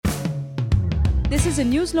This is a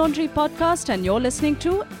News Laundry podcast and you're listening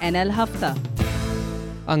to NL Hafta.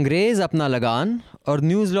 अंग्रेज अपना लगान और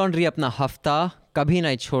न्यूज़ लॉन्ड्री अपना हफ्ता कभी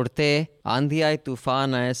नहीं छोड़ते. आंधी आए,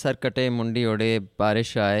 तूफान आए, सर कटे, मुंडी उड़े,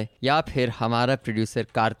 बारिश आए, या फिर हमारा प्रोड्यूसर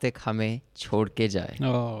कार्तिक हमें छोड़ के जाए.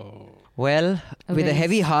 Well, with a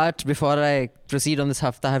heavy heart, before I proceed on this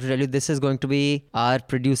hafta, I have to tell you this is going to be our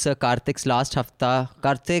producer Karthik's last hafta.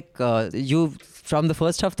 Karthik, you from the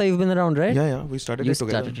first hafta you've been around, right? Yeah, we started it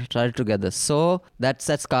together. Started together. So that's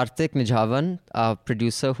Karthik Nijhawan, our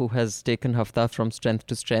producer who has taken hafta from strength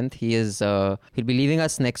to strength. He is he'll be leaving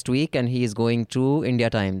us next week and he is going to India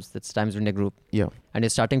Times. That's Times India Group. Yeah. And you're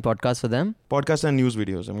starting podcast for them? Podcast and news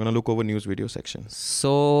videos. I'm going to look over news video section.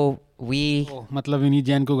 So we... मतलब विनीत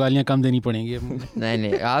जैन को गालियाँ कम देनी पड़ेंगी.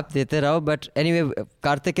 नहीं, आप देते रहो. But anyway,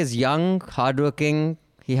 Karthik is young, hardworking.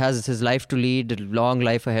 He has his life to lead, a long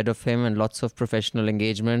life ahead of him and lots of professional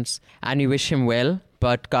engagements. And we wish him well.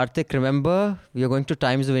 But Karthik, remember, you're going to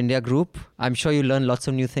Times of India Group. I'm sure you learn lots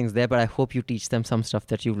of new things there, but I hope you teach them some stuff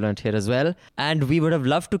that you've learned here as well. And we would have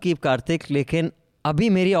loved to keep Karthik, लेकिन अभी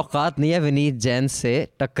मेरी औकात नहीं है विनीत जैन से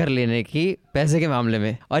टक्कर लेने की पैसे के मामले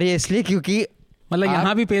में. और ये इसलिए क्योंकि मतलब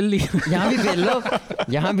यहाँ भी पेल ली, यहाँ भी पेल लो,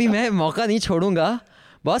 यहाँ भी मैं मौका नहीं छोड़ूंगा.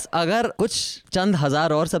 बस अगर कुछ चंद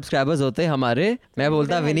हजार और सब्सक्राइबर्स होते हमारे, मैं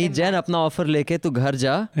बोलता विनीत जैन अपना ऑफर लेके तू घर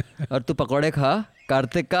जा और तू पकौड़े खा.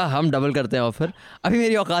 कार्तिक का हम डबल करते हैं ऑफर. अभी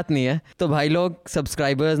मेरी औकात नहीं है. तो भाई लोग,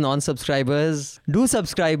 subscribers, non subscribers, do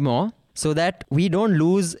subscribe more so that we don't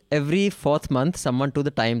lose every fourth month someone to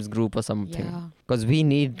the Times Group or something. Because we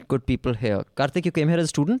need good people here. Karthik, you came here as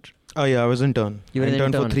a student? Oh yeah, I was intern. You were an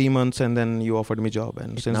intern intern for 3 months and then you offered me job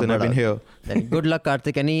and since then I've been here. Then good luck,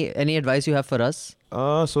 Karthik. Any advice you have for us?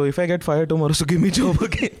 So if I get fired tomorrow, so give me job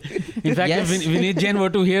again. In fact, Yes. if Vineet Jain were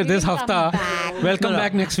to hear this hafta, welcome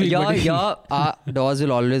back next week. Your doors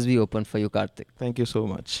will always be open for you, Karthik. Thank you so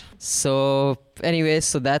much. So anyways,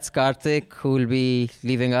 so that's Karthik who will be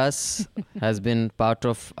leaving us. Has been part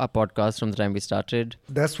of our podcast from the time we started.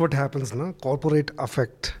 That's what happens, na? Corporate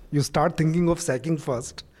effect. You start thinking of sacking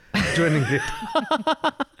first, joining it.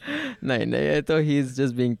 No, so he's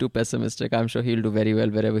just being too pessimistic. I'm sure he'll do very well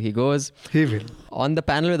wherever he goes. He will. On the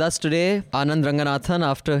panel with us today, Anand Ranganathan,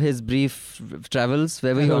 after his brief travels.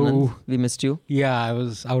 Where were you, Hello. Anand? We missed you. Yeah, I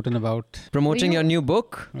was out and about. Promoting your new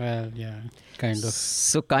book. Well, yeah, kind of.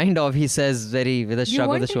 So kind of, he says, very with a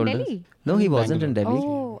shrug of the shoulders. Delhi? No, he wasn't in Delhi.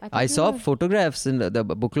 Oh, I saw photographs in the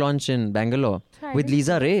book launch in Bangalore with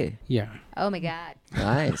Lisa Ray. Yeah. Oh my God.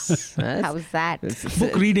 Nice. How was that?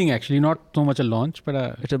 Book reading actually, not so much a launch, but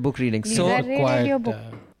It's a book reading. Lisa So Ray read your book.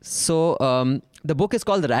 So the book is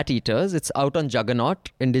called The Rat Eaters. It's out on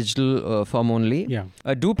Juggernaut in digital form only. Yeah.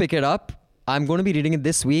 Do pick it up. I'm going to be reading it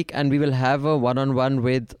this week and we will have a one-on-one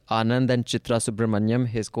with Anand and Chitra Subramanyam,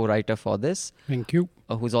 his co-writer for this. Thank you.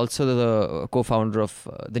 Who's also the co-founder of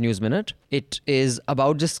the News Minute. It is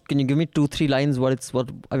about just, can you give me 2-3 lines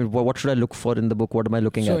what should I look for in the book? What am I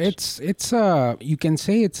looking So at? it's you can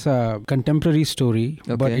say it's a contemporary story,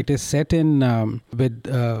 but Okay. it is set in with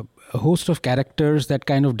a host of characters that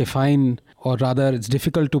kind of define, or rather it's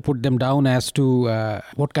difficult to put them down as to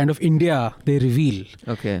what kind of India they reveal.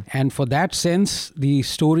 Okay. And for that sense, the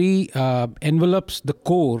story envelops the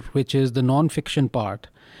core, which is the non-fiction part,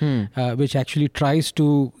 which actually tries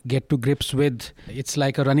to get to grips with, it's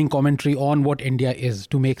like a running commentary on what India is,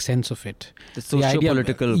 to make sense of it. The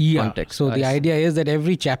socio-political context. So I the see. idea is that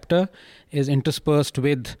every chapter is interspersed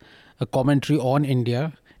with a commentary on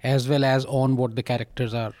India, as well as on what the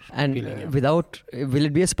characters are And feeling. will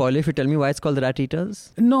it be a spoiler if you tell me why it's called The Rat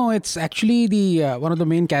Eaters? No, it's actually the one of the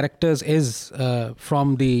main characters is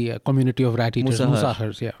from the community of rat eaters, Musahar.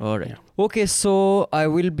 Musahars. Yeah. All right. Yeah. Okay, so I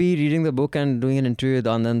will be reading the book and doing an interview with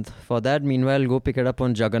Anand for that. Meanwhile, go pick it up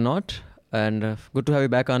on Juggernaut. And good to have you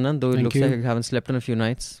back, Anand, though it Thank looks you. like you haven't slept in a few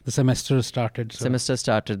nights. The semester started. So. Semester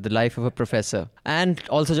started, the life of a professor. And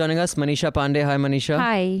also joining us, Manisha Pandey. Hi, Manisha.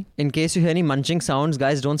 Hi. In case you hear any munching sounds,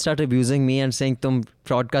 guys, don't start abusing me and saying तुम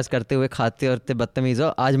broadcast करते हुए खाते और इतने बदतमीज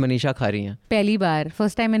हो. आज मनीषा खा रही हैं. पहली बार.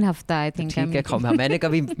 First time in hafta, I think. ठीक है, मैंने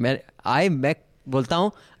कभी मैं बोलता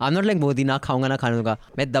हूँ, I am not like Modi, ना खाऊंगा ना खाने दूंगा.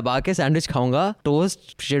 मैं दबा के सैंडविच खाऊंगा, टोस्ट,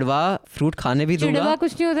 चिड़वा, फ्रूट खाने भी दूंगा. चिड़वा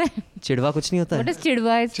कुछ नहीं होता है. चिड़वा कुछ नहीं होता What है. is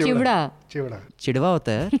चिड़वा? It's chivda. Chivada. चिड़वा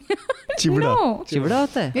होता है. Chivada. No. चिवड़ा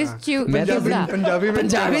होता है. It's मैं तो चिवड़ा. पंजाबी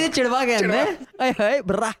में चिड़वा कहते हैं. हाय हाय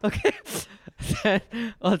ब्रा. Okay.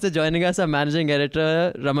 Also joining us, our managing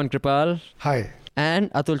editor Raman Kripal. Hi.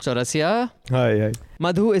 And Atul Chaurasia. Hi.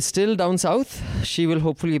 Madhu is still down south. She will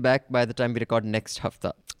hopefully be back by the time we record next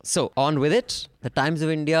hafta. So, on with it. The Times of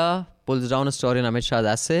India pulls down a story on Amit Shah's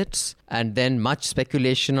assets, and then much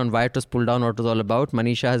speculation on why it was pulled down, what it was all about.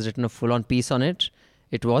 Manisha has written a full-on piece on it.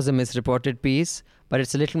 It was a misreported piece, but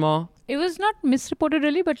it's a little more. It was not misreported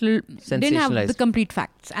really, but didn't have the complete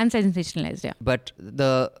facts and sensationalized. Yeah. But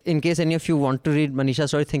in case any of you want to read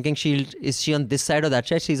Manisha's story, thinking is she on this side or that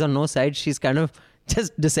side? She's on no side. She's kind of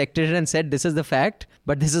just dissected it and said this is the fact,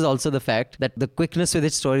 but this is also the fact that the quickness with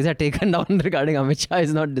which stories are taken down regarding Amit Shah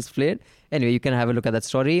is not displayed. Anyway, you can have a look at that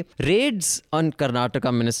story. Raids on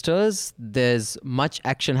Karnataka ministers. There's much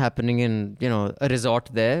action happening in, a resort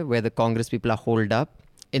there where the Congress people are holed up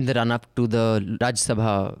in the run-up to the Rajya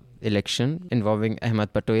Sabha election involving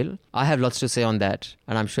Ahmed Patel. I have lots to say on that,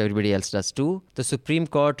 and I'm sure everybody else does too. The Supreme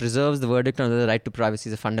Court reserves the verdict on whether the right to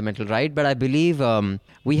privacy is a fundamental right, but I believe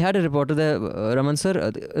we had a reporter there, Raman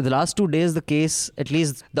sir, the last 2 days the case, at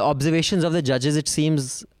least the observations of the judges, it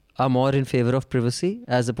seems, are more in favor of privacy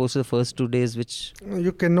as opposed to the first 2 days, which...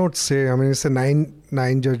 You cannot say. I mean, it's a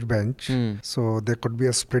nine judge bench, so there could be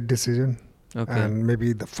a split decision. Okay. And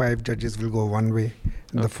maybe the 5 judges will go one way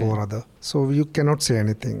and the 4 other. So you cannot say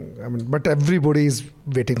anything. I mean, but everybody is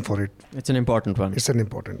waiting for it. It's an important one. It's an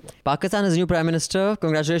important one. Pakistan is new Prime Minister.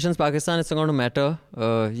 Congratulations, Pakistan. It's not going to matter.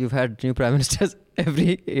 You've had new Prime Ministers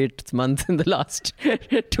every 8th month in the last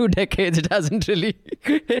 2 decades. It hasn't really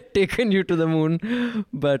taken you to the moon.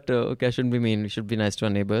 But I shouldn't be mean. We should be nice to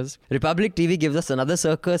our neighbors. Republic TV gives us another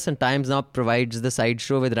circus, and Times now provides the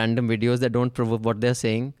sideshow with random videos that don't prove what they're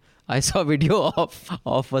saying. I saw a video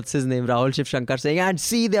of what's his name, Rahul Shiv Shankar saying, and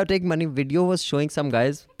see, they are taking money. Video was showing some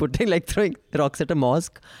guys throwing rocks at a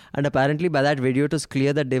mosque. And apparently by that video, it was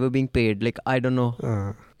clear that they were being paid. I don't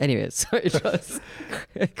know. Anyways, so it was...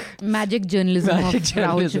 Magic journalism of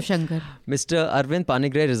Rahul Shiv Shankar. Mr. Arvind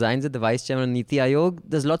Panigrai resigns as the Vice Chairman of Niti Aayog.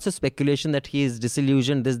 There's lots of speculation that he is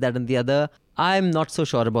disillusioned, this, that and the other. I'm not so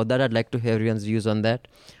sure about that. I'd like to hear everyone's views on that.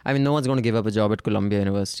 I mean, no one's going to give up a job at Columbia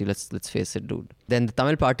University. Let's face it, dude. Then the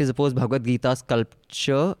Tamil parties oppose Bhagavad Gita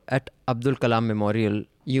sculpture at Abdul Kalam Memorial.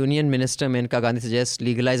 Union Minister Menka Gandhi suggests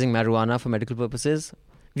legalizing marijuana for medical purposes.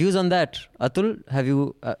 Views on that? Atul, have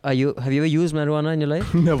you ever used marijuana in your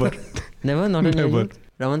life? Never. Never? Not in your Never. youth?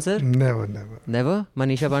 Raman sir? Never. Never?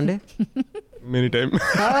 Manisha Pandey? Many times.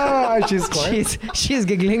 She's quiet. She's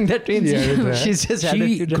giggling. That means she's just had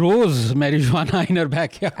She grows marijuana in her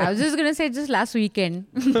backyard. I was just going to say just last weekend.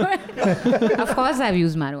 Of course I've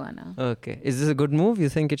used marijuana. Okay. Is this a good move? You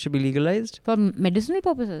think it should be legalized? For medicinal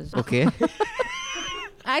purposes. Okay.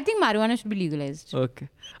 I think marijuana should be legalized. Okay.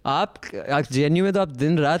 आप JNU में तो आप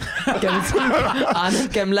दिन रात आनंद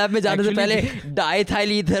केम lab में जाने से पहले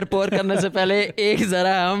डाइथाइल ईथर पोर करने से पहले एक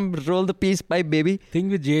जरा हम roll the peace pipe baby. Thing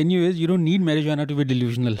with JNU is you don't need marijuana to be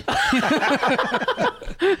delusional.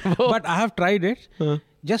 But I have tried it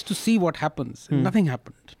just to see what happens. Nothing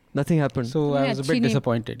happened. Nothing happened. So I was a bit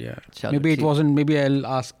disappointed. Yeah. Chalo, maybe it wasn't. Maybe I'll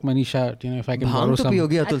ask Manisha, if I can borrow some. भांग तो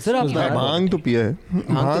पियोगे Atul sir आप? भांग तो पिया है.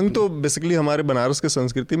 भांग तो basically हमारे बनारस के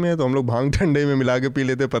संस्कृति में है, तो हम लोग भांग ठंडे में मिला के पी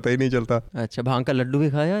लेते, पता ही नहीं चलता. अच्छा, भांग का लड्डू भी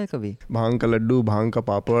खाया है कभी? भांग का लड्डू, भांग का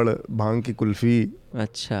पापड़, भांग की कुल्फी.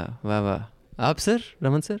 अच्छा, वाह वाह. आप सर,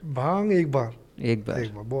 रमन सर? भांग एक बार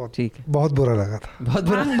बहुत ठीक है. बहुत बुरा लगा था. बहुत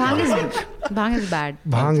बुरा. भांग is bad.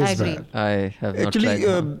 Bhang is bad. I have not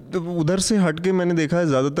actually उधर से हटके मैंने देखा है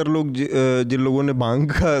ज्यादातर लोग जिन लोगों ने भांग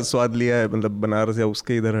का स्वाद लिया है, मतलब बनारस या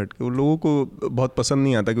उसके इधर हटके, उन लोगों को बहुत पसंद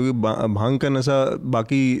नहीं आता, क्योंकि भांग का नशा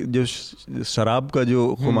बाकी जो शराब का जो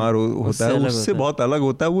खुमार होता है उससे बहुत अलग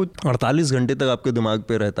होता है. वो 48 घंटे तक आपके दिमाग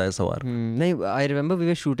पे रहता है सवार. नहीं, I remember we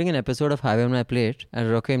were shooting an episode of highway on my plate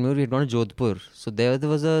and Rocky and we had gone to Jodhpur. So there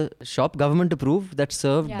was a shop government approved that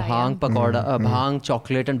served bhang pakoda, bhang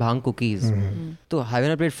chocolate and bhang cookies. तो highway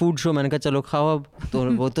on plate food show, मैंने कहा चलो खाओ अब. तो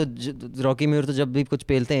वो तो Rocky mur तो जब भी कुछ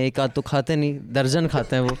पेलते हैं एक आध तो खाते नहीं, दर्जन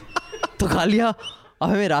खाते हैं वो. तो खा लिया. अब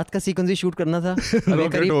हमें रात का सीक्वेंस भी शूट करना था. अभी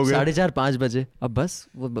करीब 4:30-5 बजे. अब बस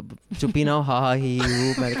वो चुपी ना हो, हा ही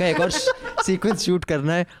मैंने कहा एक और सीक्वेंस शूट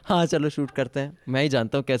करना है. हाँ चलो शूट करते हैं. मैं ही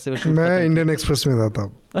जानता हूँ कैसे वो शूट. मैं इंडियन एक्सप्रेस में था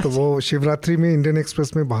तब. तो वो शिवरात्रि में इंडियन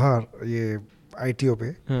एक्सप्रेस में बाहर ये ITO पे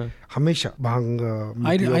हमेशा भांग.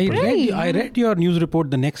 I read your news report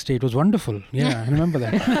the next day. It was wonderful. Yeah, I remember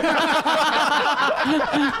that.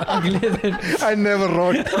 I never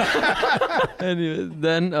wrote. Anyway,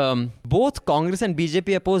 then both Congress and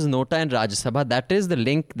BJP oppose Nota and Rajya Sabha. That is the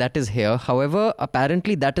link that is here. However,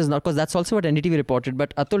 apparently that is not, because that's also what NDTV reported,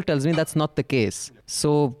 but Atul tells me that's not the case.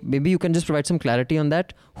 So maybe you can just provide some clarity on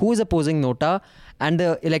that. Who is opposing Nota? And the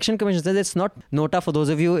Election Commission says it's not Nota, for those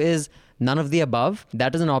of you, is none of the above.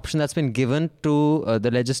 That is an option that's been given to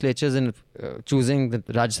the legislatures in choosing the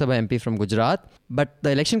Rajya Sabha MP from Gujarat. But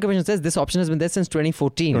the Election Commission says this option has been there since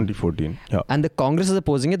 2014. 2014. Yeah. And the Congress is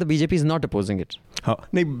opposing it. The BJP is not opposing it. हाँ,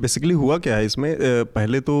 नहीं, basically हुआ क्या है इसमें,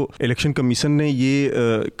 पहले तो election commission ने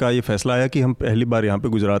ये फैसला आया कि हम पहली बार यहाँ पे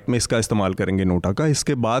गुजरात में इसका इस्तेमाल करेंगे नोटा का।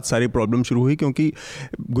 इसके बाद सारी प्रॉब्लम शुरू हुई क्योंकि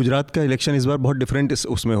गुजरात का इलेक्शन इस बार बहुत डिफरेंट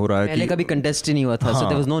उसमें हो रहा है। पहले कभी कंटेस्ट ही नहीं हुआ था, so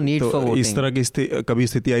there was no need for voting. इस तरह की कभी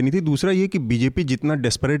स्थिति आई नहीं थी। दूसरा ये कि बीजेपी जितना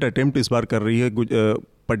डेस्परेट अटेम्प्ट इस बार कर रही है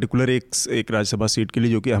पर्टिकुलर एक राज्यसभा सीट के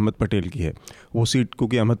लिए जो कि अहमद पटेल की है, वो सीट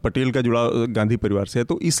क्योंकि अहमद पटेल का जुड़ा गांधी परिवार से है,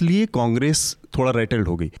 तो इसलिए कांग्रेस थोड़ा रेटल्ड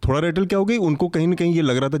हो गई। थोड़ा रेटल क्या हो गई, उनको कहीं ना कहीं ये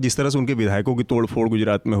लग रहा था जिस तरह से उनके विधायकों की तोड़फोड़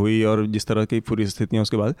गुजरात में हुई और जिस तरह की पूरी स्थितियां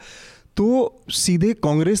उसके बाद, तो सीधे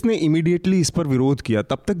कांग्रेस ने इमीडिएटली इस पर विरोध किया।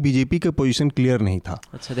 तब तक बीजेपी का पोजीशन क्लियर नहीं था।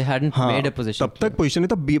 अच्छा, they hadn't made a position तब तक पोजीशन नहीं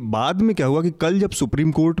था। बाद में क्या हुआ कि कल जब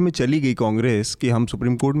सुप्रीम कोर्ट में चली गई कांग्रेस कि हम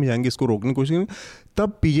सुप्रीम कोर्ट में जाएंगे इसको रोकने की कोशिश करेंगे,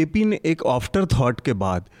 तब बीजेपी ने एक आफ्टर थॉट के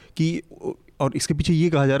बाद कि, और इसके पीछे ये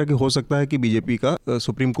कहा जा रहा है कि हो सकता है कि बीजेपी का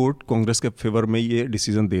सुप्रीम कोर्ट कांग्रेस के फेवर में ये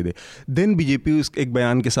डिसीजन दे दे। देन बीजेपी एक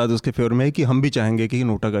बयान के साथ उसके फेवर में है कि हम भी चाहेंगे कि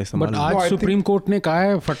नोटा का इस्तेमाल। बट आज सुप्रीम कोर्ट ने कहा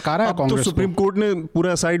है, फटकारा है कांग्रेस को। सुप्रीम कोर्ट ने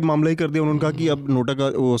पूरा साइड मामला ही कर दिया। उन्होंने कहा कि अब नोटा का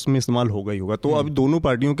उसमें इस्तेमाल होगा ही होगा। तो अब दोनों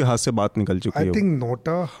पार्टियों के हाथ से बात निकल चुकी है। I think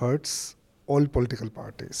NOTA hertz all political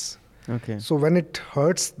parties. Okay. So when it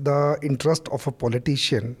hurts the interest of a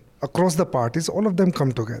politician across the parties, all of them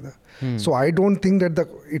come together. So I don't think that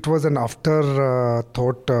it was an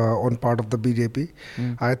afterthought on part of the BJP.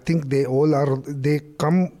 I think they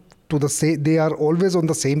come to the same. They are always on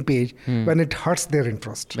the same page when it hurts their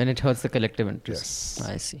interest. When it hurts the collective interest. Yes.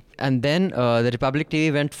 I see. And then the Republic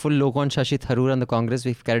TV went full loco on Shashi Tharoor and the Congress.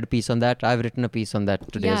 We've carried a piece on that. I've written a piece on that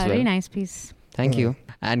today as well. Yeah, very nice piece. Thank you.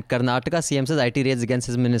 And Karnataka CM says IT raids against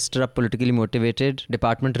his minister are politically motivated.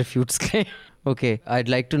 Department refutes claim. Okay,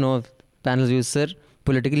 I'd like to know, panel views, sir,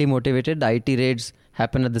 politically motivated, the IT raids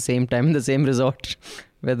happen at the same time in the same resort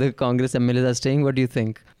where the Congress MLAs are staying. What do you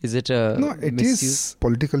think? Is it a No, it misuse? is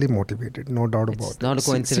politically motivated, no doubt about it. It's not a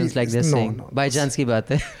coincidence like they're saying. No. By chance ki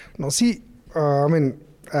baat hai. No, see, I mean,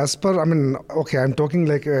 okay, I'm talking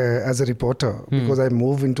like as a reporter because I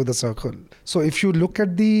move into the circle. So if you look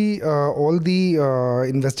at all the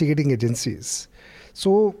investigating agencies,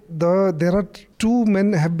 so there are two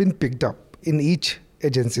men have been picked up in each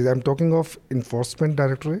agency. I'm talking of Enforcement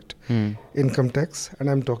Directorate, Income Tax, and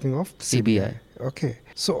I'm talking of CBI. Okay,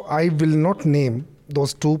 so I will not name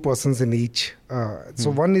those two persons in each. So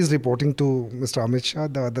one is reporting to Mr. Amit Shah,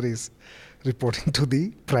 the other is reporting to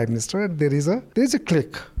the Prime Minister, and there is a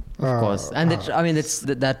click. Of course, and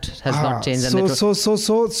that has not changed.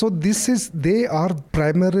 So this is, they are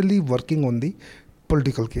primarily working on the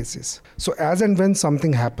political cases. So as and when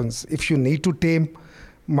something happens, if you need to tame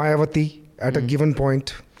Mayawati at a given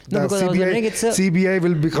point, No, the CBI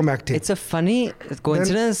will become active. It's a funny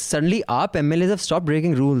coincidence. Suddenly, AAP MLAs have stopped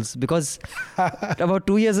breaking rules because about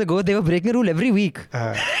 2 years ago, they were breaking a rule every week.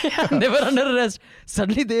 They were under arrest.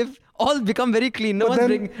 Suddenly, they've all become very clean. No one's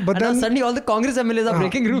breaking. But then, suddenly, all the Congress MLAs are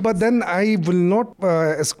breaking rules. But then I will not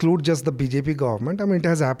exclude just the BJP government. I mean, it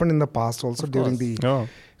has happened in the past also during the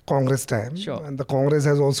Congress time. Sure. And the Congress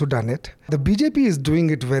has also done it. The BJP is doing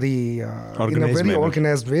it very in a very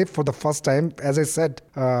organized way for the first time. As I said,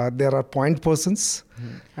 there are point persons.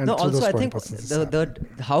 And no, also I think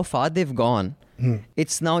how far they've gone.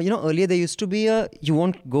 It's now, earlier there used to be you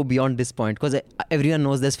won't go beyond this point because everyone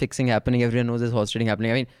knows there's fixing happening. Everyone knows there's horse trading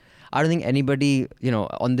happening. I mean, I don't think anybody,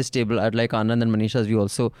 on this table, I'd like Anand and Manisha's view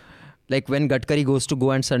also, like when Gadkari goes to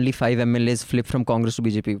go and suddenly 5 MLAs flip from Congress to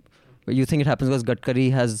BJP. You think it happens because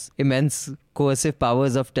Gadkari has immense coercive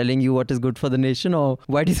powers of telling you what is good for the nation, or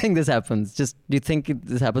why do you think this happens? Just do you think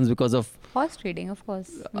this happens because of horse trading? Of course.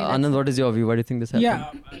 Anand, what is your view? Why do you think this happens?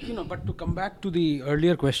 Yeah, but to come back to the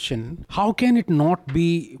earlier question, how can it not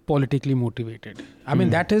be politically motivated? I mean,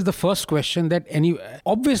 that is the first question that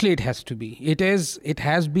obviously it has to be. It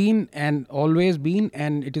has been and always been,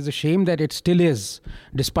 and it is a shame that it still is,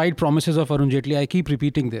 despite promises of Arun Jaitley. I keep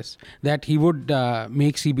repeating this, that he would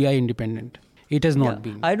make CBI independent. It has not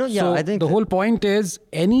been. I think the whole point is,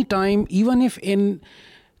 any time, even if in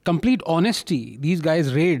complete honesty, these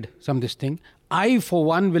guys raid this thing, I, for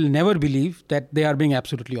one, will never believe that they are being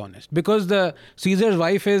absolutely honest. Because the Caesar's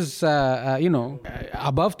wife is,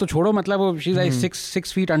 above to chodo, matlab, she's like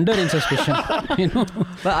 6 feet under in suspicion.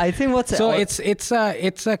 But I think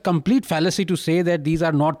it's a complete fallacy to say that these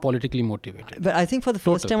are not politically motivated. But I think for the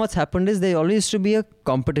first time what's happened is there always used to be a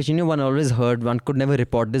competition. One always heard, one could never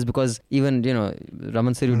report this because even,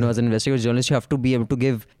 Raman Sir, as an investigative journalist, you have to be able to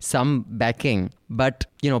give some backing. But,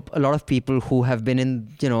 a lot of people who have been in,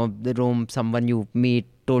 the room, someone you meet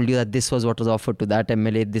told you that this was what was offered to that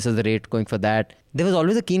MLA, this is the rate going for that. There was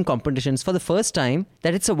always a keen competition. It's for the first time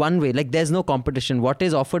that it's a one-way, like there's no competition. What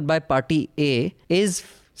is offered by party A is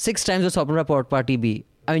 6 times what's offered by party B.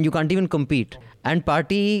 I mean, you can't even compete. And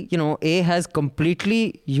party, A has completely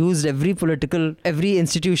used every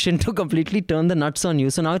institution to completely turn the nuts on you.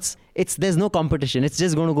 So now there's no competition. It's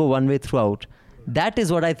just going to go one way throughout. That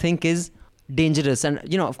is what I think is dangerous.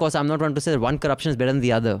 And, of course, I'm not one to say that one corruption is better than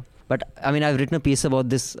the other. But, I mean, I've written a piece about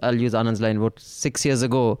this, I'll use Anand's line, about 6 years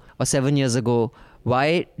ago or 7 years ago,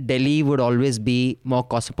 why Delhi would always be more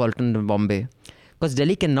cosmopolitan than Bombay. Because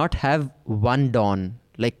Delhi cannot have one Don.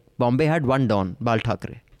 Like, Bombay had one Don, Bal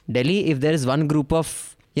Thackeray. Delhi, if there is one group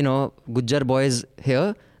of, Gujjar boys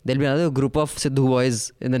here, there'll be another group of Sidhu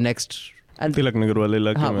boys in the next. And Tilak Nagar wale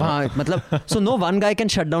ilake so no one guy can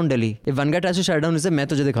shut down Delhi. If one guy tries to shut down, he says, "मैं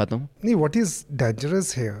तुझे दिखाता हूँ." What is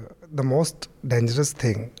dangerous here? The most dangerous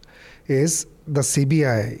thing is the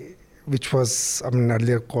CBI, which was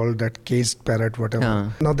earlier called that caged parrot,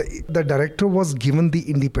 whatever. Now the director was given the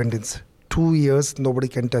independence. 2 years, nobody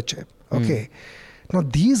can touch him. Okay. Now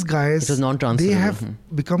these guys, they have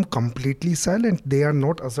become completely silent. They are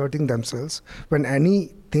not asserting themselves when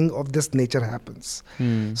anything of this nature happens.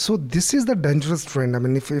 So this is the dangerous trend. I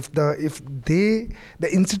mean, if the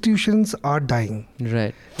institutions are dying,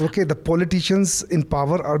 right? Okay, the politicians in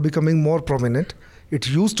power are becoming more prominent. It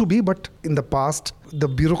used to be, but in the past, the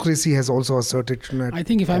bureaucracy has also asserted. I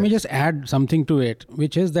think if I may just add something to it,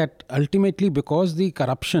 which is that ultimately because the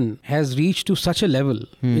corruption has reached to such a level,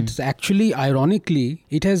 it's actually, ironically,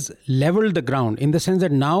 it has leveled the ground in the sense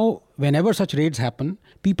that now, whenever such raids happen,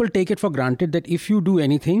 people take it for granted that if you do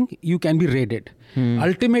anything, you can be raided.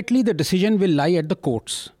 Ultimately, the decision will lie at the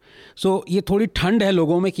courts. So ये थोड़ी ठंड है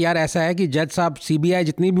लोगों में कि यार ऐसा है कि जज साहब CBI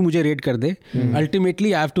जितनी भी मुझे रेड कर दे,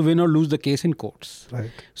 ultimately I have to win or lose the case in courts.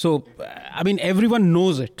 Right. So I mean everyone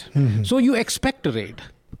knows it. So you expect a raid.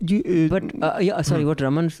 But sorry, what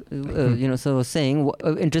Raman was saying.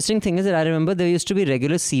 Interesting thing is that I remember there used to be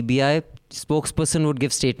regular CBI spokesperson would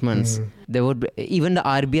give statements. There would even the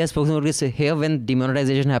RBI spokesman would say here when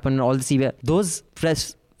demonetization happened, all the CBI those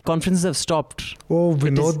press conferences have stopped. Oh,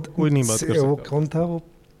 Vinod, कोई नहीं बात कर सकता. कौन था वो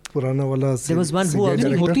पुराना वाला? There was one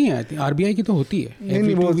who होती है RBI की तो होती है.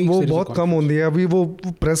 नहीं वो बहुत कम होती है. अभी वो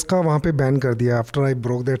प्रेस का वहाँ पे बैन कर दिया. After I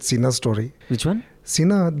broke that Sina story. Which one?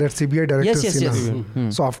 Sina, that CBI director.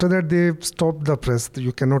 Yes. So after that they stopped the press.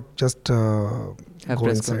 You cannot just go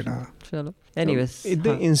inside. चलो. Anyways,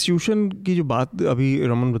 the institution की जो बात अभी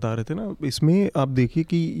रमन बता रहे थे ना, इसमें आप देखिए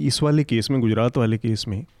कि इस वाले केस में, गुजरात वाले केस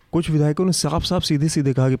में, कुछ विधायकों ने साफ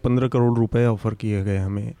सीधे कहा कि 15 करोड़ रुपए ऑफर किए गए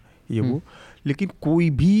हमें ये वो, लेकिन कोई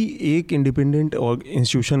भी एक इंडिपेंडेंट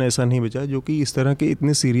इंस्टीट्यूशन ऐसा नहीं बचा जो कि इस तरह के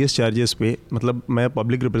इतने सीरियस चार्जेस पे, मतलब मैं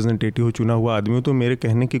पब्लिक रिप्रेजेंटेटिव हूँ, चुना हुआ आदमी हूँ, तो मेरे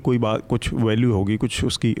कहने की कोई बात, कुछ वैल्यू होगी, कुछ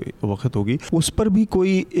उसकी वक्त होगी, उस पर भी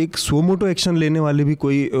कोई एक सोमोटो एक्शन लेने वाले भी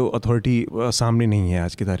कोई अथॉरिटी सामने नहीं है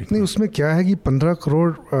आज की तारीख में. नहीं, उसमें क्या है कि 15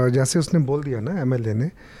 करोड़ जैसे उसने बोल दिया ना MLA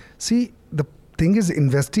ने. See the thing is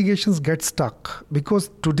investigations get stuck because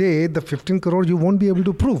today the 15 crore you won't be able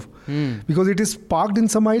to prove because it is parked in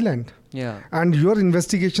some island. Yeah. And your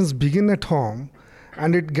investigations begin at home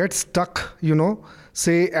and it gets stuck,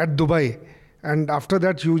 say at Dubai. And after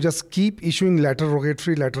that you just keep issuing lateral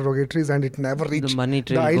rogatories and it never reaches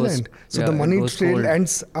the island. So the money trail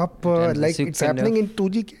ends up like it's happening in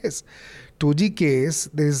 2G case. 2G case,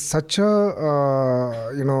 there is such a,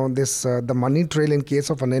 the money trail in case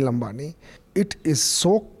of Anil Ambani. It is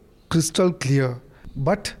so crystal clear,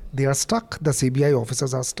 but they are stuck. The CBI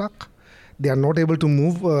officers are stuck. They are not able to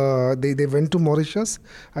move. They went to Mauritius.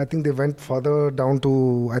 I think they went further down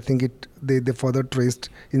to, they further traced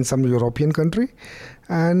in some European country.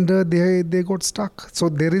 And they got stuck. So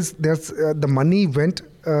there's the money went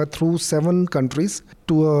through 7 countries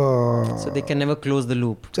to a... So they can never close the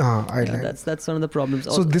loop. Island. Yeah, that's one of the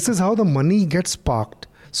problems. So this is how the money gets parked.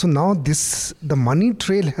 So now the money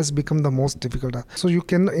trail has become the most difficult. So you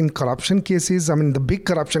can, in corruption cases, the big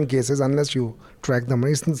corruption cases, unless you track the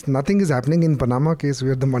money, nothing is happening in Panama case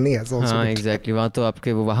where the money has also been exactly. वहाँ तो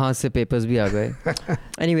आपके वहाँ से papers भी आ गए.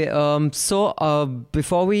 Anyway, so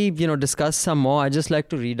before we discuss some more, I'd just like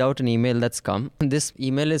to read out an email that's come. This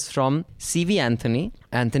email is from CV Anthony.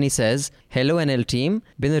 Anthony says, "Hello NL team,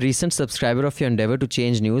 been a recent subscriber of your endeavor to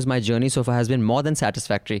change news. My journey so far has been more than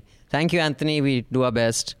satisfactory." Thank you, Anthony. We do our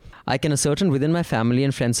best. I can ascertain within my family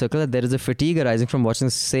and friend circle that there is a fatigue arising from watching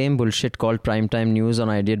the same bullshit called primetime news on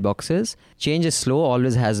idiot boxes. Change is slow,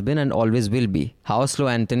 always has been and always will be. How slow,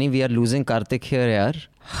 Anthony? We are losing Karthik here, yaar.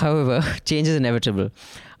 However, change is inevitable.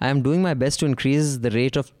 I am doing my best to increase the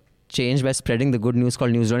rate of change by spreading the good news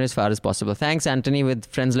called Newsrunner as far as possible. Thanks, Anthony. With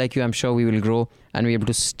friends like you, I'm sure we will grow and be able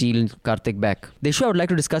to steal Karthik back. The issue I would like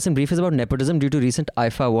to discuss in brief is about nepotism due to recent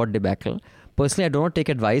IFA award debacle. Personally, I do not take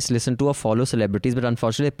advice, listen to or follow celebrities, but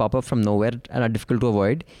unfortunately they pop up from nowhere and are difficult to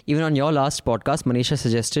avoid. Even on your last podcast, Manisha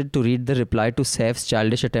suggested to read the reply to Saif's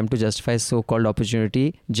childish attempt to justify his so-called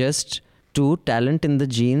opportunity just to talent in the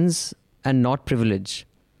genes and not privilege.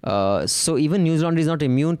 So even News Laundry is not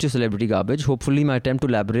immune to celebrity garbage. Hopefully my attempt to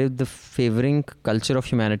elaborate the favouring culture of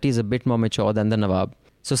humanity is a bit more mature than the Nawab.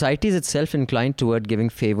 Society is itself inclined toward giving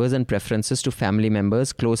favours and preferences to family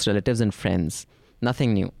members, close relatives and friends.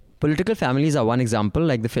 Nothing new. Political families are one example,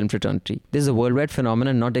 like the film fraternity. This is a worldwide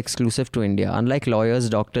phenomenon not exclusive to India. Unlike lawyers,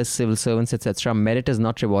 doctors, civil servants, etc., merit is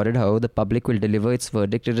not rewarded. However, the public will deliver its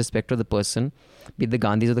verdict irrespective of the person, be it the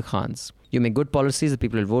Gandhis or the Khans. You make good policies, the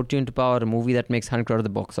people will vote you into power. A movie that makes 100 crore at the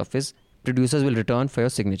box office, producers will return for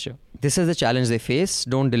your signature. This is the challenge they face,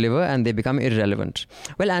 don't deliver, and they become irrelevant.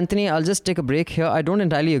 Well, Anthony, I'll just take a break here. I don't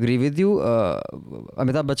entirely agree with you.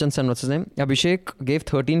 Amitabh Bachchan's son, what's his name? Abhishek gave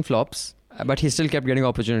 13 flops, but he still kept getting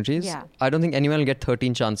opportunities. Yeah. I don't think anyone will get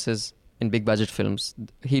 13 chances in big budget films.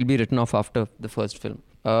 He'll be written off after the first film.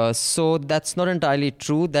 So that's not entirely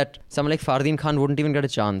true that someone like Fardeen Khan wouldn't even get a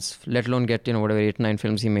chance, let alone get, whatever 8-9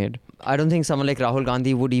 films he made. I don't think someone like Rahul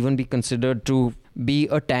Gandhi would even be considered to be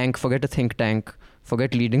a tank, forget a think tank,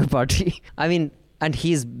 forget leading a party. I mean, and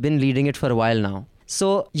he's been leading it for a while now.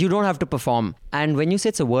 So you don't have to perform. And when you say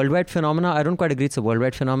it's a worldwide phenomena, I don't quite agree it's a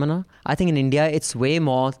worldwide phenomena. I think in India, it's way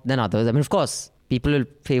more than others. I mean, of course, people will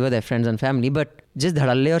favor their friends and family, but just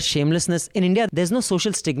dhadalle or shamelessness. In India, there's no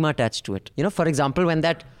social stigma attached to it. For example, when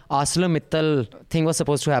that ArcelorMittal thing was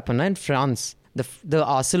supposed to happen in France, the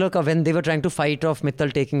Arcelor, when they were trying to fight off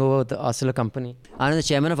Mittal taking over the Arcelor company, and the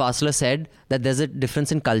chairman of Arcelor said that there's a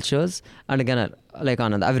difference in cultures. And again, like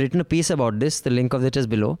Anand, I've written a piece about this. The link of it is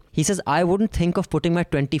below. He says, I wouldn't think of putting my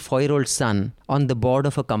 24-year-old son on the board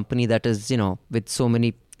of a company that is, with so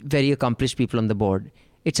many very accomplished people on the board.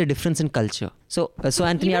 It's a difference in culture. So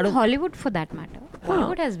Anthony, even Hollywood for that matter.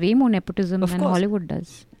 Hollywood has way more nepotism than Hollywood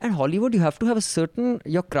does. And Hollywood, you have to have a certain,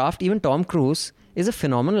 your craft. Even Tom Cruise is a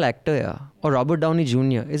phenomenal actor, yeah. Or Robert Downey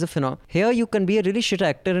Jr. is a phenomenal. Here you can be a really shit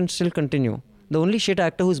actor and still continue. The only shit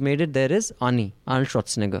actor who's made it there is Arnold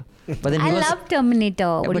Schwarzenegger. But then I love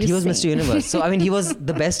Terminator. But he was Mr. Universe. So I mean, he was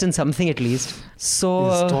the best in something at least.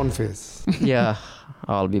 So his stone face. Yeah,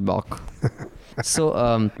 I'll be back.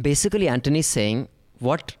 So basically, Anthony's saying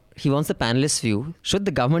what he wants the panelists' view. Should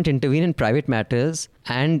the government intervene in private matters?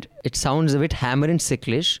 And it sounds a bit hammer and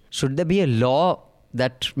sicklish. Should there be a law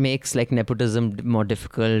that makes like nepotism more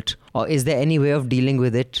difficult? Or is there any way of dealing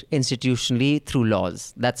with it institutionally through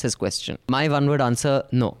laws? That's his question. My one-word answer,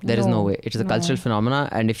 no. There is no way. It is a cultural phenomena.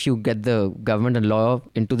 And if you get the government and law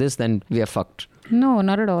into this, then we are fucked. No,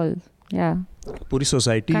 not at all. Yeah. पूरी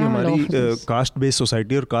society हमारी caste based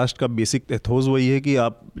society और caste का basic ethos वही है कि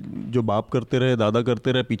आप जो बाप करते रहे, दादा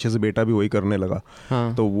करते रहे, पीछे से बेटा भी वही करने लगा.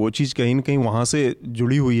 हाँ. तो वो चीज़ कहीं ना कहीं वहाँ से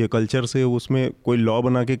जुड़ी हुई है कल्चर से. उसमें कोई लॉ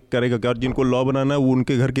बना के करेगा क्या? और जिनको लॉ बनाना है वो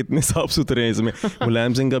उनके घर कितने साफ सुथरे हैं. इसमें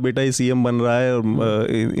मुलायम सिंह का बेटा ही CM बन रहा है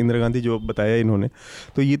और इंदिरा गांधी जो बताया इन्होंने.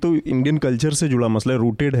 तो ये तो इंडियन कल्चर से जुड़ा मसला है,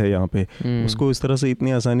 रूटेड है यहाँ पे. उसको इस तरह से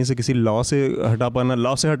इतनी आसानी से किसी लॉ से हटा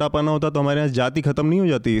पाना होता तो हमारे यहाँ जाति खत्म नहीं हो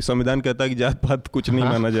जाती. संविधान कहता है कि जात पात कुछ नहीं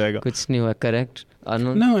माना जाएगा. कुछ नहीं हुआ. Correct.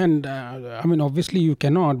 No, and I mean, obviously you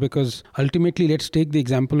cannot, because ultimately, let's take the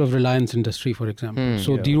example of Reliance Industry, for example.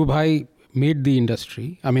 So Dhirubhai made the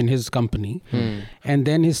industry, I mean his company, and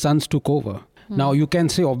then his sons took over. Now you can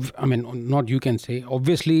say,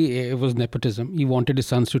 obviously it was nepotism. He wanted his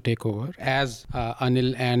sons to take over, as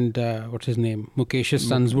Anil and Mukesh's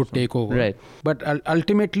sons would take over. Right. But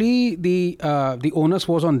ultimately the onus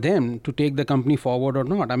was on them to take the company forward or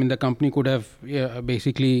not. I mean, the company could have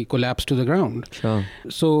basically collapsed to the ground. Sure.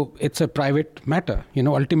 So it's a private matter.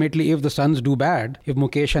 Ultimately, if the sons do bad, if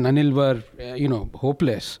Mukesh and Anil were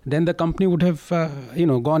hopeless, then the company would have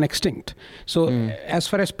gone extinct. So as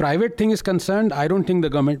far as private thing is concerned, I don't think the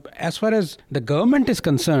government, as far as the government is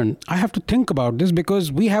concerned, I have to think about this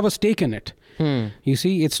because we have a stake in it. You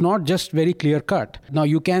see, it's not just very clear cut. Now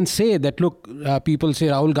you can say that, look, people say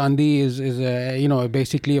Rahul Gandhi is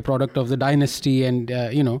basically a product of the dynasty and,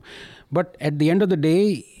 but at the end of the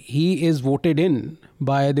day, he is voted in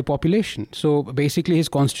by the population. So basically his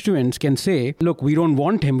constituents can say, look, we don't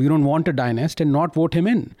want him, we don't want a dynast, and not vote him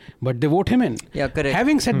in. But they vote him in. Yeah, correct.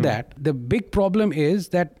 Having said that, the big problem is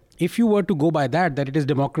that if you were to go by that it is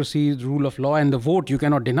democracy, rule of law, and the vote you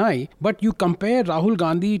cannot deny, but you compare Rahul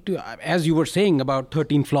Gandhi to, as you were saying about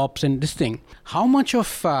 13 flops and this thing, how much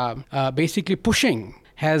of basically pushing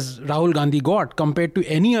has Rahul Gandhi got compared to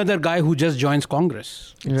any other guy who just joins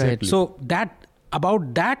Congress? Exactly. So that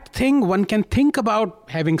about that thing, one can think about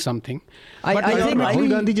having something. I think Rahul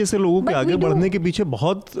Gandhi जैसे लोगों के आगे बढ़ने के पीछे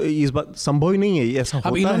बहुत इस बात संभव ही नहीं है. ऐसा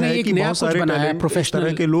होता है कि बहुत सारे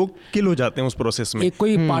प्रोफेशनल के लोग किल हो जाते हैं उस प्रोसेस में. एक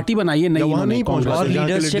कोई पार्टी बनाई है नहीं और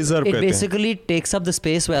leadership, it basically takes up the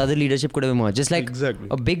space where other leadership could have emerged. Just like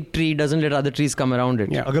a big tree doesn't let other trees come around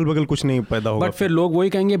it. अगल बगल कुछ नहीं पैदा होगा. बट फिर लोग वही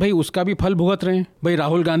कहेंगे भाई उसका भी फल भुगत रहे हैं. भाई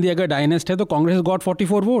राहुल गांधी अगर डायनेस्ट है तो Congress got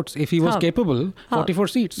 44 votes if he was capable, 44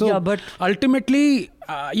 seats. So ultimately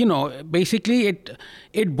basically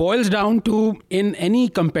it boils down to in any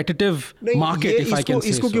competitive market, if I can say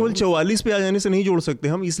इसको केवल 44 पे आ जाने से नहीं जोड़ सकते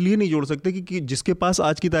हम. इसलिए नहीं जोड़ सकते कि जिसके पास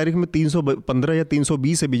आज की तारीख में 315 या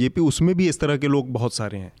 320 है बीजेपी, उसमें भी इस तरह के लोग बहुत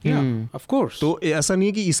सारे हैं. Of course. तो ऐसा नहीं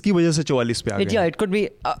है कि इसकी वजह से 44 पे आ गए. It could be,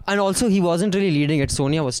 and also he wasn't really leading it.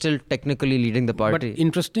 Sonia was still technically leading the party. But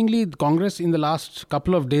interestingly, Congress in the last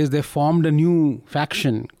couple of days they formed a new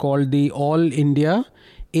faction called the All India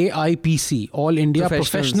AIPC, All India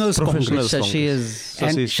Professionals Congress.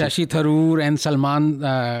 Shashi Tharoor and Salman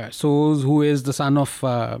Soz, who is the son of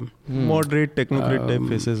moderate technocrat type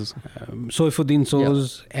faces, Saifuddin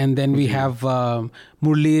Soz, and then we have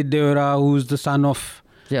Murli Deora, who's the son of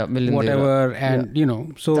whatever, and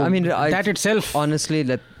so I mean that itself, honestly,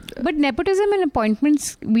 but nepotism and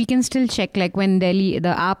appointments we can still check. Like when Delhi, the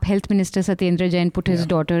AAP health minister Satyendra Jain put his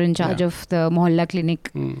daughter in charge of the Mohalla Clinic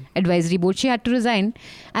advisory board, she had to resign,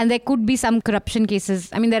 and there could be some corruption cases.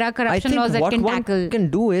 I mean, there are corruption laws that can tackle. What one can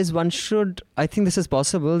do is one should, I think this is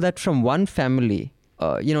possible, that from one family,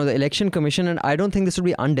 the election commission, and I don't think this would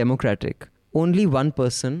be undemocratic, only one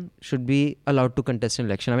person should be allowed to contest an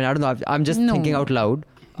election. I mean, I don't know, I'm just thinking out loud.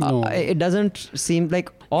 It doesn't seem like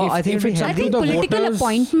I think political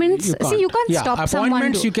appointments, see, you can't stop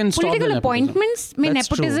someone. You can stop political appointments में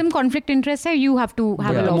nepotism, conflict interest है, you have to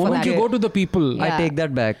have a law for that. You go to the people. I take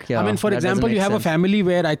that back. I mean, for example, you have a family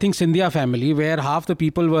where I think Scindia family where half the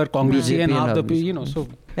people were Congresi and half the so.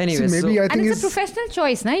 Anyway, maybe I think and it's a professional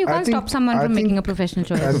choice, na? You can't stop someone from making a professional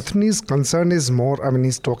choice. Anthony's concern is more, I mean,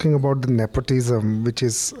 he's talking about the nepotism, which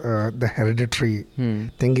is the hereditary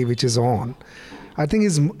thingy which is on. I think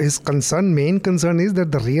his main concern is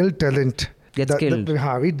that the real talent gets killed.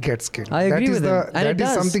 It gets killed. I agree with him. That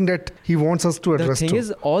is something that he wants us to address. The thing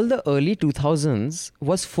is, all the early 2000s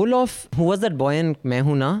was full of, who was that boy in Main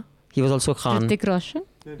Hoon Na? He was also Khan. Hrithik Roshan?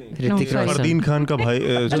 Fardeen Khan का भाई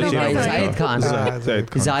जाहिद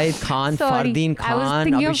खान फरदीन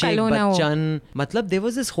खान अभिषेक बच्चन मतलब there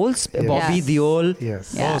was this whole Bobby Deol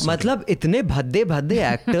मतलब इतने भद्दे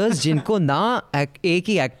actors जिनको ना ए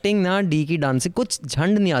की acting ना D की डांसिंग कुछ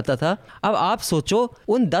झंड नहीं आता था. अब आप सोचो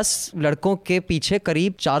उन 10 लड़कों के पीछे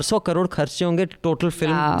करीब 400 करोड़ खर्चे होंगे टोटल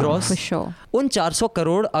फिल्म ग्रॉस. उन 400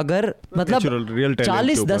 करोड़ अगर मतलब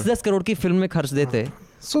 40-10 करोड़ की फिल्म में खर्च देते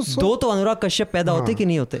दो तो अनुराग कश्यप पैदा होते कि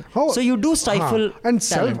नहीं होते. So you do stifle and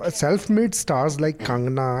self-made stars like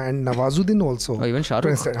Kangana and Nawazuddin also, or even Shah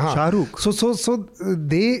Rukh. So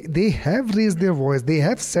they have raised their voice. They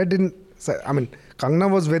have said I mean,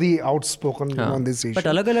 Kangana was very outspoken on this issue. But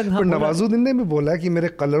अलग-अलग but Nawazuddin ने भी बोला कि मेरे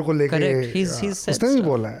colour को लेके उसने भी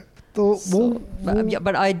बोला है. तो वो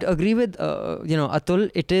but I agree with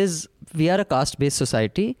Atul. It is, we are a caste-based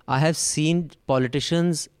society. I have seen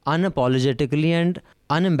politicians unapologetically and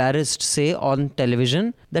unembarrassed say on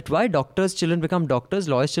television that why doctors' children become doctors,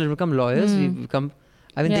 lawyers' children become lawyers. We become,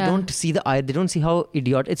 I mean, they don't see they don't see how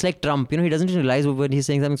idiot. It's like Trump, he doesn't even realize when he's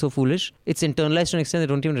saying something so foolish. It's internalized to an extent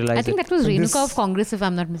they don't even realize. I think that was Renuka of Congress, if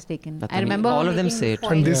I'm not mistaken. I remember all of them say it.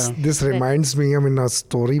 And this reminds me, I mean, a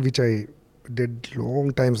story which I did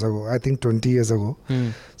long times ago, I think 20 years ago.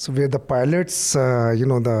 So where the pilots,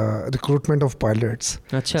 the recruitment of pilots.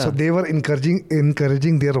 Achha. So they were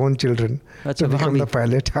encouraging their own children to become the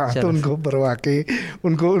pilot. तो उनको भरवा के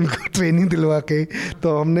उनको training दिलवा के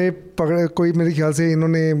तो हमने कोई मेरे ख्याल से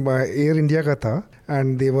इन्होंने एयर इंडिया का था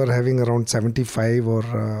and they were having around 75 or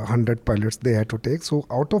 100 pilots they had to take. So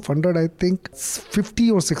out of 100 I think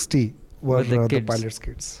 50 or 60 were the pilots'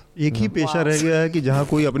 kids. एक ही पेशा रह गया है कि जहाँ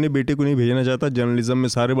कोई अपने बेटे को नहीं भेजना चाहता. जर्नलिज्म में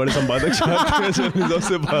सारे बड़े संपादक चाहते हैं जर्नलिज्म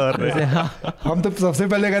से बाहर रहे. हम तो सबसे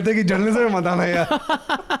पहले कहते हैं कि जर्नलिज्म में मत आना यार.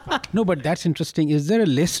 No, but that's interesting. Is there a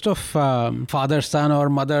list of father, son, or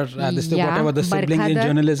mother, whatever the siblings in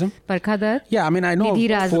journalism? Barkhadar. Yeah, I mean, I know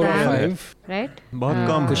 4 or 5. Right? बहुत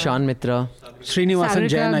कम. Kushan Mitra. Srinivasan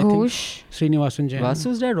Jain, I think. Srinivasan Jain.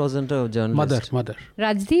 Vasu's dad wasn't a journalist. Mother.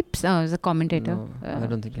 Rajdeep is a commentator. No, I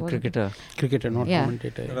don't think. Cricketer, not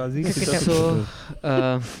commentator. So,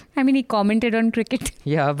 I mean, he commented on cricket.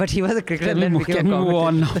 yeah, but he was a cricketer. Then became Can a we move commentator.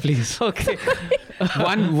 on now, please? Okay.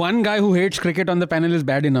 One guy who hates cricket on the panel is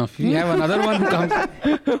bad enough. You have another one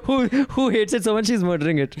who hates it so much he's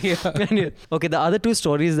murdering it. Yeah. Okay, the other two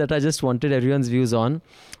stories that I just wanted everyone's views on.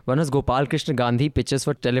 One was Gopal Krishna Gandhi pitches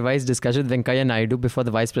for televised discussion with Venkaiah Naidu before the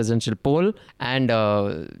vice presidential poll, and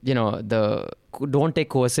the don't take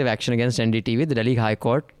coercive action against NDTV. The Delhi High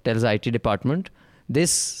Court tells the IT department.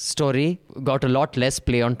 This story got a lot less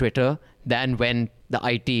play on Twitter than when the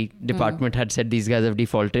IT department had said these guys have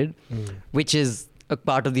defaulted, which is a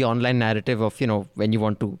part of the online narrative of, when you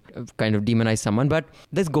want to kind of demonize someone. But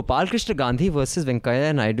this Gopal Krishna Gandhi versus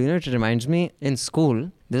Venkaiah Naidu, it reminds me, in school,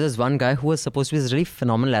 there was one guy who was supposed to be this really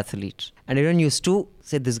phenomenal athlete. And everyone used to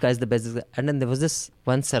say, this guy's the best. And then there was this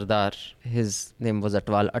one Sardar, his name was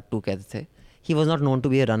Atwal, Attu कहते थे. He was not known to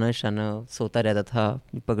be a runner, shunner, सोता रहता था,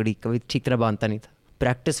 पगड़ी कभी ठीक तरह बांधता नहीं था.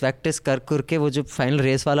 प्रैक्टिस वैक्टिस कर के वो जो फाइनल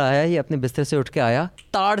रेस वाला आया, ये अपने बिस्तर से उठ के आया,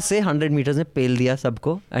 ताड़ से 100 मीटर्स में पेल दिया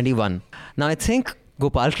सबको, and he won. Now I think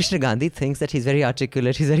Gopal Krishna Gandhi thinks that he's very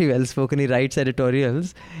articulate, he's very well spoken, he writes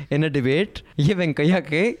editorials. In a debate, ये वेंकैया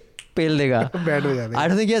के पेल देगा. Bad हो जाएगा. I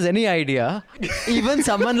don't think he has any idea. Even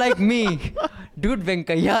someone like me, dude,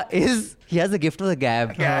 Venkaiah he has the gift of the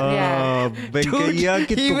gab. Venkaiah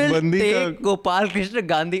की He will तुकबंदी take का Gopal Krishna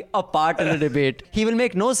Gandhi apart in a debate. He will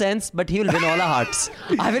make no sense, but he will win all our hearts.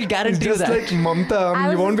 I will guarantee you Just that. like Mamta,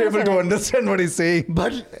 I you was won't be just able to gonna understand what he's saying.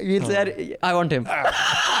 But he'll say, I want him.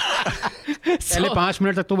 पहले 5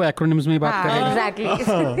 minute तक तो वो acronyms में ही बात करेगा. Exactly.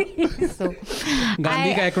 So,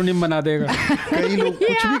 Gandhi का acronym बना देगा. कई लोग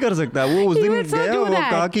कुछ भी कर सकता है. वो उस He दिन would so गया do और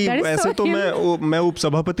that. कहा कि That is ऐसे so तो मैं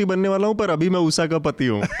उपसभापति बनने वाला हूँ, पर अभी मैं उषा का पति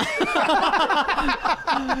हूँ.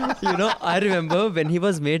 I remember when he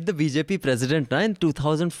was made the BJP president in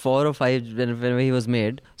 2004 or 5 when he was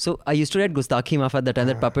made. So I used to write Gustakhi Maaf at that time,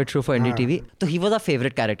 that puppet show for NDTV. So he was our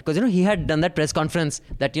favorite character because he had done that press conference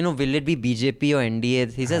that will it be BJP or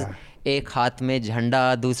NDA. He says एक हाथ में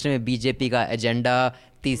झंडा, दूसरे में BJP का agenda,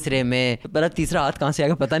 तीसरे में तीसरा हाथ कहाँ से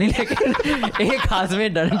आएगा पता नहीं, लेकिन एक हाथ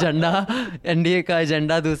में झंडा एनडीए का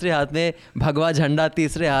एजेंडा, दूसरे हाथ में भगवा झंडा,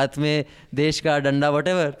 तीसरे हाथ में देश का डंडा,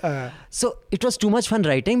 whatever. So it was too much fun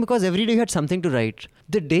writing because every day you had something to write.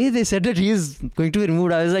 The day they said that he is going to be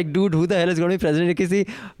removed, I was like, dude, who the hell is going to be president? किसी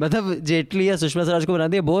जेटली या सुषमा स्वराज को बना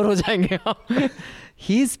दिया, bore हो जाएंगे हम.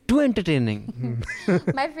 He's too entertaining.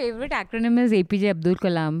 my favorite acronym is APJ Abdul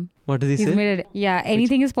Kalam. What does he He's say? made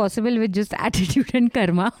anything is possible with just attitude and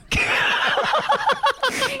karma.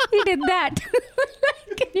 He did that.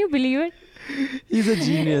 Can you believe it? He's a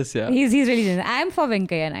genius, yeah. He's really genius. I am for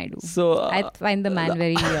Venkaiah Naidu. So I find the man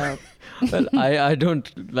very. well, I don't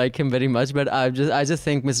like him very much, but I just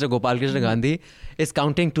think Mr. Gopal Krishna Gandhi is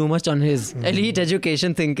counting too much on his elite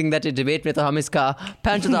education, thinking that a debate में तो हम इसका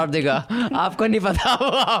पैंच उतार देगा, आपको नहीं पता वो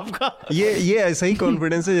आपका. ये ऐसा ही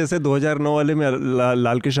कॉन्फिडेंस है जैसे 2009 वाले में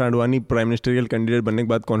Lal Krishna Advani prime ministerial candidate बनने के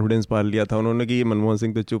बाद कॉन्फिडेंस पाल लिया था उन्होंने कि ये मनमोहन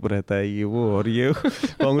सिंह तो चुप रहता है, ये वो, और ये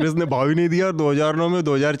कांग्रेस ने भाव ही नहीं दिया और 2009 में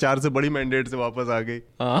 2004 से बड़ी मैंडेट से वापस आ गई.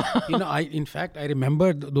 In fact, I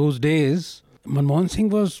remember those days. Manmohan Singh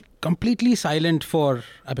was completely silent for,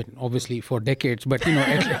 obviously for decades, but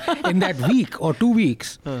in that week or 2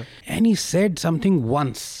 weeks, and he said something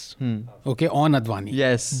once, okay, on Advani.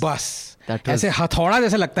 Yes. Bas. That was... ऐसे हथौड़ा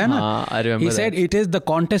जैसा लगता है ना. I remember He said it is the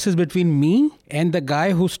contest is between me and the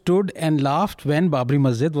guy who stood and laughed when Babri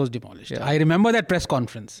Masjid was demolished. Yeah. I remember that press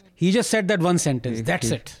conference. He just said that one sentence.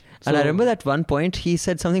 That's it. And I remember at one point he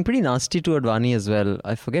said something pretty nasty to Advani as well.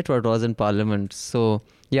 I forget what it was in Parliament. So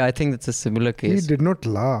yeah, I think it's a similar case. He did not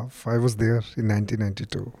laugh. I was there in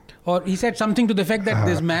 1992. Or he said something to the effect that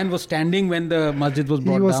this man was standing when the masjid was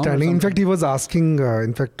brought down. He was or standing. In something. fact, he was asking.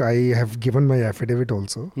 In fact, I have given my affidavit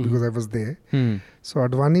also because I was there. So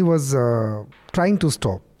Advani was trying to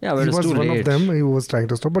stop. Yeah, but he it's was too one late. of them. He was trying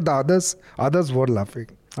to stop, but the others were laughing.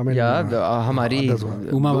 I mean, हमारी others were.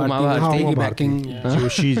 Uma Bharti की Uma backing.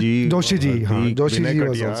 Joshi ji Joshi ji, हाँ, Joshi Vinay ji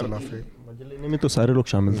was Katiyar, also laughing. मजे लेने में तो सारे लोग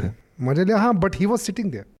शामिल थे. मजे लिया, हाँ, but he was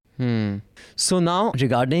sitting there. So now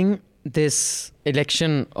regarding this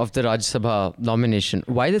election of the Rajya Sabha nomination,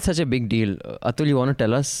 why is it such a big deal? Atul, you want to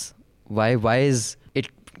tell us why is it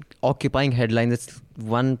occupying headlines? It's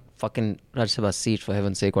one fucking Rajya Sabha seat, for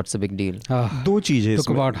heaven's sake. What's the big deal? दो चीजें Took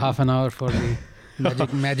इसमें. about half an hour for the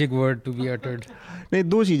magic word to be uttered. नहीं,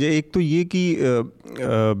 दो चीज़ें. एक तो ये कि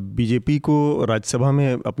बीजेपी को राज्यसभा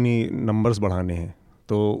में अपनी नंबर्स बढ़ाने हैं,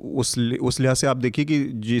 तो उस लिहाज से आप देखिए कि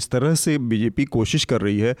जिस तरह से बीजेपी कोशिश कर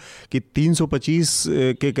रही है कि 325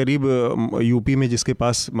 के करीब यूपी में जिसके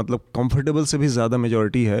पास मतलब कंफर्टेबल से भी ज़्यादा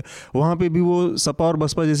मेजॉरिटी है, वहाँ पे भी वो सपा और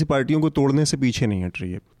बसपा जैसी पार्टियों को तोड़ने से पीछे नहीं हट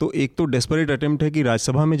रही है। तो एक तो डेस्परेट अटेम्प्ट है कि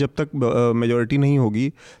राज्यसभा में जब तक मेजॉरिटी नहीं होगी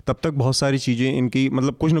तब तक बहुत सारी चीज़ें इनकी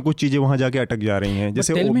मतलब कुछ ना कुछ चीज़ें वहाँ जाके अटक जा रही हैं।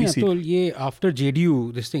 जैसे ओबीसी, तो ये after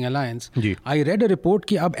JDU this thing alliance, जी, आई रेड अ रिपोर्ट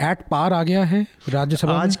कि अब एट पार आ गया है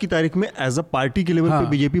राज्यसभा आज की तारीख में एज अ पार्टी के लेवल पे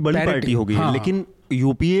बीजेपी बड़ी पार्टी हो गई है, लेकिन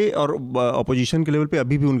यूपीए और अपोजिशन के लेवल पे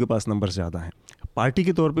अभी भी उनके पास नंबर ज्यादा हैं। पार्टी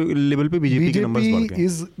के तौर पे लेवल पे बीजेपी के नंबर्स बढ़ गए। BJP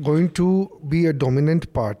is going to be a dominant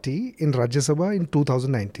party in Rajya Sabha in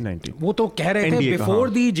 2019. वो तो कह रहे थे before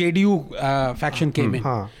the JDU faction came in.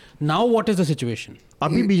 Now what is the situation?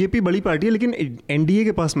 अभी बीजेपी बड़ी पार्टी है लेकिन एनडीए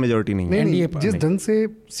के पास मेजॉरिटी नहीं है। नहीं, जिस ढंग से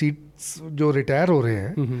सीट्स जो रिटायर हो रहे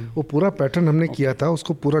हैं वो पूरा पैटर्न हमने किया था,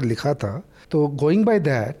 उसको पूरा लिखा था। तो going by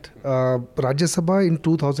that Rajya Sabha in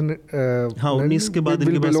 19 के बाद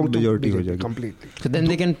इनके पास मेजॉरिटी हो जाएगी completely. So then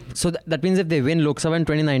they can. So that means if they win Lok Sabha in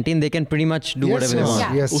 2019, they can pretty much do whatever they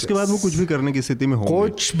want. Yes, उसके बाद वो कुछ भी करने की स्थिति में होंगे।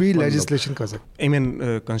 कुछ भी लेजिस्लेशन कर सकते। I mean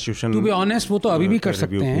constitution. To be honest वो तो अभी भी कर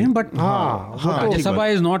सकते हैं, but Rajya Sabha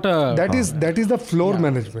is not a that is the floor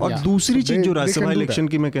management. और दूसरी चीज जो राज्यसभा इलेक्शन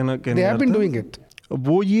की मैं कहना they have been doing it.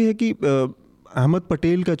 वो ये है कि अहमद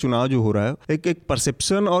पटेल का चुनाव जो हो रहा है एक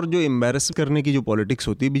परसेप्शन और जो एम्बैरस करने की जो पॉलिटिक्स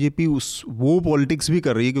होती है बीजेपी वो पॉलिटिक्स भी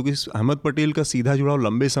कर रही है, क्योंकि अहमद पटेल का सीधा जुड़ाव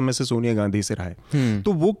लंबे समय से सोनिया गांधी से रहा है।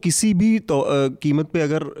 तो वो किसी भी कीमत पे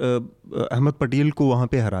अगर अहमद पटेल को वहाँ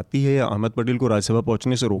पे हराती है या अहमद पटेल को राज्यसभा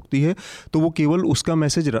पहुँचने से रोकती है तो वो केवल उसका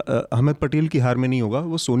मैसेज अहमद पटेल की हार में नहीं होगा,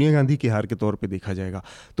 वो सोनिया गांधी की हार के तौर पे देखा जाएगा।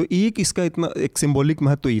 तो एक इसका इतना एक सिंबॉलिक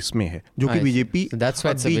महत्व इसमें है जो कि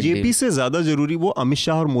बीजेपी से ज़्यादा जरूरी वो अमित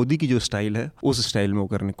शाह और मोदी की जो स्टाइल है उस स्टाइल में वो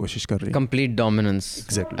करने की कोशिश कर रही है। Complete dominance.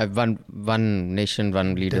 Exactly. One nation,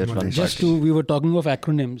 one leader, one party. We were talking of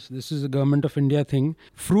acronyms. This is a government of India thing.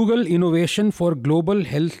 Frugal innovation for global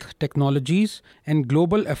health technologies and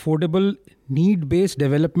global affordable need-based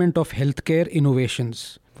development of healthcare innovations.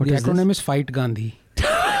 The acronym is Fight Gandhi.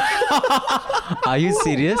 Are you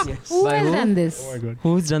serious? Yes. Who has done this? Oh my God.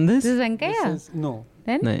 Who's done this? This is Venkaya. No.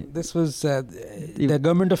 Then? No. This was the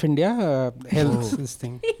government of India health this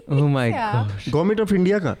thing. Oh my gosh. Government of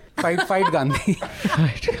India का Fight Gandhi.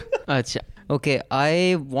 Acha. Okay,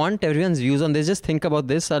 I want everyone's views on this. Just think about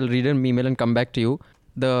this. I'll read an email and come back to you.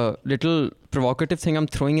 The little provocative thing I'm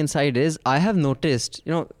throwing inside is I have noticed,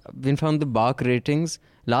 been found the BARC ratings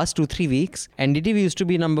last 2-3 weeks. NDTV used to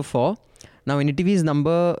be number 4. Now NDTV is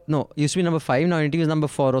used to be number 5. Now NDTV is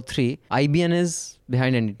number 4 or 3. IBN is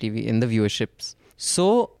behind NDTV in the viewerships. So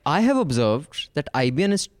I have observed that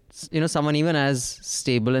IBN is, someone even as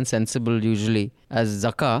stable and sensible usually as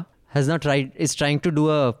Zaka is trying to do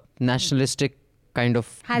a nationalistic kind of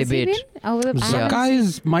Has debate. he been? Zaka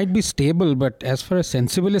might be stable, but as far as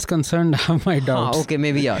sensible is concerned, I have my doubts. Okay,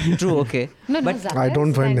 maybe true. Okay, No, but I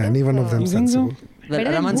don't find any one of them You think so? sensible. well,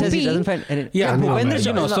 Better than Raman says he Bhupi. doesn't find any. Yeah,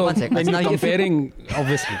 Bhupendra, so one second. when you're Now, if you- comparing,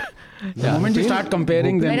 obviously, the moment you start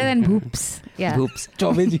comparing them, Better than Bhoops. Yeah. Oops.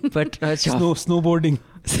 Chaubey ji, But snowboarding.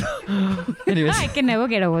 anyways, I can never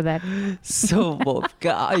get over that. so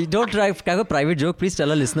you don't drive. Can I have a private joke? Please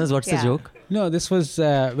tell our listeners what's the Yeah. joke. No, this was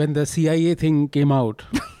when the CIA thing came out.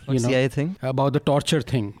 What's CIA thing? About the torture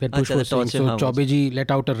thing that Bush Acha, the was saying. torture, So हाँ, Chaubey ji let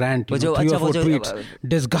out a rant, वो 3 or 4 जो- tweets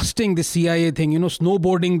disgusting the CIA thing,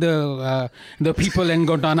 snowboarding the people in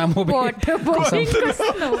Guantanamo Bay. Waterboarding ko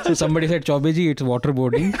snow. So somebody said, Chaubey ji, it's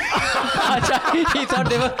waterboarding. He thought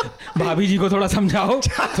they were. भाभी जी को थोड़ा समझाओ,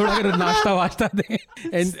 थोड़ा अगर नाश्ता वाश्ता दें.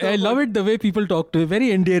 And I love it the way people talk to him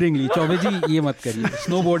very endearingly. Choubey जी ये मत करिए,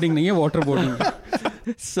 snowboarding नहीं है, waterboarding.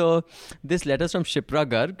 So this letter is from Shipra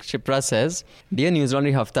Garg. Shipra says, Dear News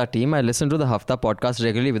Laundry Hafta team, I listen to the Hafta podcast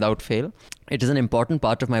regularly without fail. It is an important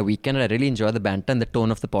part of my weekend and I really enjoy the banter and the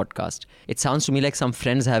tone of the podcast. It sounds to me like some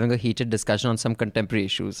friends having a heated discussion on some contemporary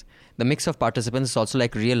issues. The mix of participants is also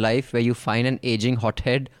like real life where you find an aging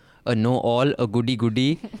hothead, a know-all, a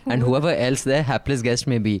goody-goody, and whoever else their hapless guest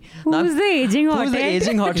may be. Who's the aging Who's the hothead?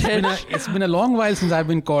 aging hothead? It's been a long while since I've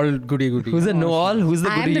been called goody goody. Who's the know-all? Who's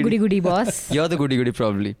the I am goody-goody? the goody goody boss. You're the goody-goody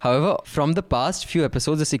probably. However, from the past few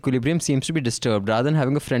episodes, this equilibrium seems to be disturbed. Rather than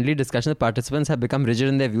having a friendly discussion, the participants have become rigid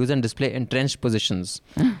in their views and display entrenched positions.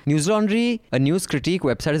 News Laundry, a news critique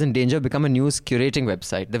website, is in danger of becoming a news curating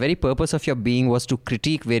website. The very purpose of your being was to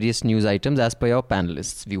critique various news items as per your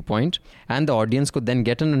panelists' viewpoint, and the audience could then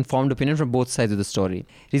get an informed opinion from both sides of the story.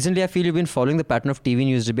 Recently, I feel you've been following the pattern of TV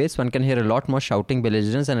news debates. One can hear a lot more shouting,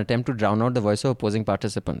 belligerence, and attempt to drown out the voice of opposing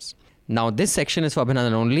participants. Now, this section is for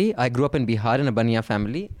Abhinandan only. I grew up in Bihar in a Baniya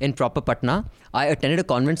family in proper Patna. I attended a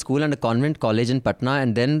convent school and a convent college in Patna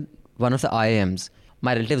and then one of the IIMs.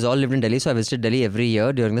 My relatives all lived in Delhi, so I visited Delhi every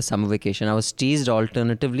year during the summer vacation. I was teased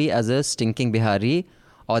alternatively as a stinking Bihari,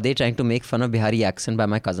 or they trying to make fun of Bihari accent by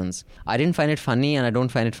my cousins. I didn't find it funny, and I don't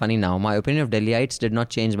find it funny now. My opinion of Delhiites did not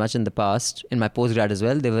change much in the past. In my postgrad as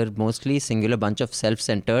well, they were mostly singular bunch of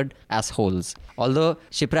self-centered assholes. Although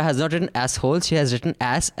Shipra has not written asshole, she has written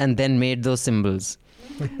ass and then made those symbols.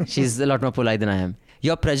 She's a lot more polite than I am.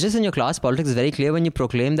 Your prejudice in your class politics is very clear when you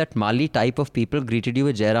proclaim that Mali type of people greeted you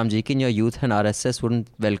with Jairam Ji ki in your youth, and RSS wouldn't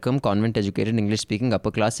welcome convent-educated English-speaking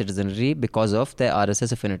upper-class citizenry because of their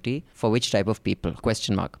RSS affinity for which type of people?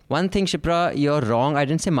 Question mark. One thing, Shipra, you're wrong. I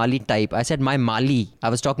didn't say Mali type. I said my Mali. I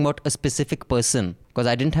was talking about a specific person because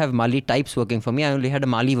I didn't have Mali types working for me. I only had a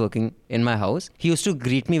Mali working in my house. He used to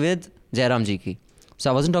greet me with Jairam Ji ki. So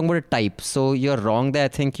I wasn't talking about a type. So you're wrong there. I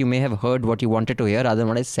think you may have heard what you wanted to hear rather than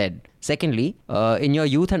what I said. Secondly, in your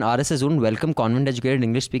youth, and RSS wouldn't welcome convent-educated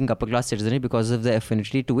English-speaking upper-class citizenry because of their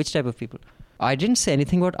affinity to which type of people? I didn't say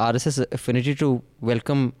anything about RSS affinity to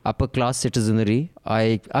welcome upper-class citizenry.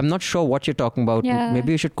 I'm not sure what you're talking about. Yeah.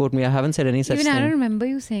 Maybe you should quote me. I haven't said any such thing. Even I don't remember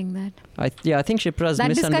you saying that. I think Shipra's That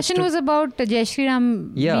misunderstood. discussion was about Jai Shri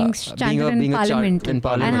Ram being chanted being in Parliament, in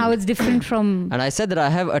Parliament. and how it's different from... And I said that I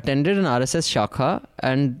have attended an RSS Shakha,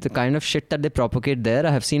 and the kind of shit that they propagate there, I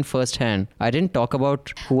have seen firsthand. I didn't talk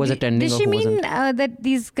about who was attending Does or she who mean wasn't. that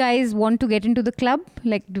these guys want to get into the club?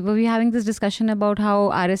 Like, were we having this discussion about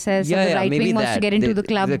how RSS or the right wing wants to get into the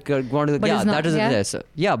club? But it's not, that is yes.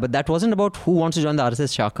 Yeah, but that wasn't about who wants to join the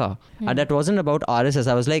RSS Shakha. And that wasn't about RSS.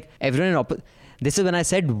 I was like, everyone this is when I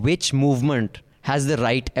said, which movement has the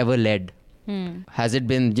right ever led? Has it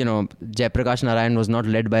been, Jayaprakash Narayan was not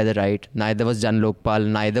led by the right. Neither was Jan Lokpal.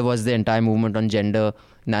 Neither was the entire movement on gender.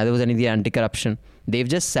 Neither was any of the anti-corruption. They've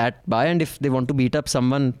just sat by, and if they want to beat up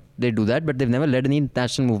someone, they do that, but they've never led any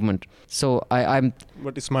national movement. So I'm...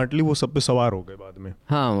 But smartly वो सब पे सवार हो गए बाद में.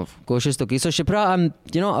 हाँ, कोशिश तो की. So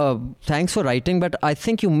Shipra, thanks for writing, but I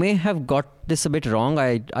think you may have got this a bit wrong.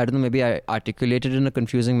 I don't know, maybe I articulated it in a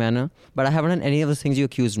confusing manner, but I haven't done any of the things you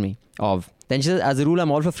accused me of. Then she says, as a rule,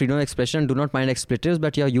 I'm all for freedom of expression and do not mind expletives,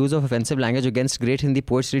 but your use of offensive language against great Hindi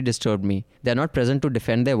poets really disturbed me. They are not present to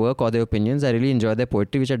defend their work or their opinions. I really enjoy their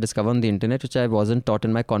poetry, which I discovered on the internet, which I wasn't taught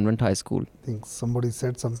in my convent high school. I think somebody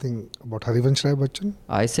said something about Harivansh Rai Bachchan.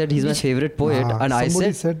 I said he's my favorite poet, and I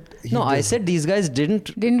said I said these guys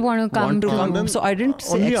didn't want to come. So I didn't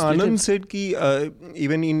say only expletives. Anand said कि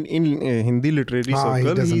even in Hindi literary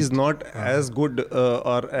circle, he's not as good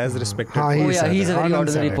or as respected. He's a very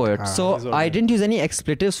ordinary poet. So I didn't use any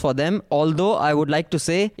expletives for them, although I would like to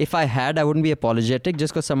say, if I had, I wouldn't be apologetic.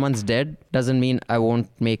 Just because someone's dead doesn't mean I won't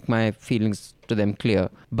make my feelings to them clear.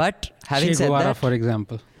 But having said that, for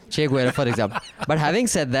example. Che Guevara, for example. But having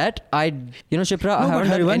said that, Shipra, I No, but haven't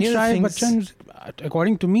done any Harivansh of the Rai things. Bachchan,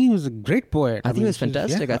 according to me, he was a great poet. I think he was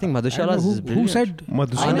fantastic. Yeah. I think Madhushala is brilliant. Who said?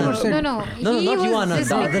 Anand. No, No, he not you, was Anand. just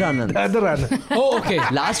The other Anand. Other Anand. Oh, okay.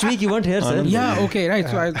 Last week you weren't here, sir. Yeah, okay, right.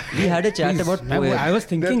 So We had a chat about poetry. I was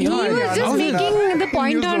thinking, He was just making the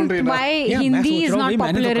point on why Hindi is not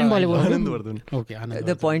popular in Bollywood. Okay, Anand.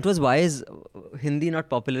 The point was, why is Hindi not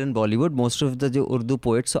popular in Bollywood? Most of the Urdu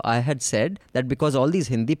poets. So I had said that because all these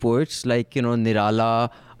Hindi poets like, Nirala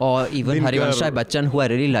or even Harivansh Rai Bachchan, who I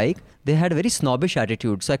really like, they had a very snobbish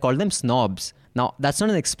attitude. So I called them snobs. Now, that's not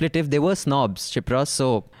an expletive. They were snobs, Shipra.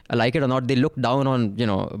 So, like it or not, they looked down on,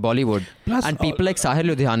 Bollywood. Plus, and people like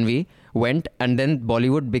Sahil Ludhianvi went, and then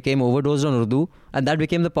Bollywood became overdosed on Urdu, and that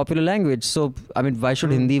became the popular language. So, why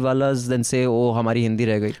should Hindi walas then say, oh, hamari Hindi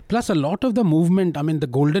reh gayi? Plus, a lot of the movement, the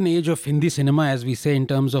golden age of Hindi cinema, as we say in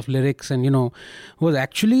terms of lyrics, and was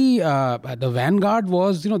actually the vanguard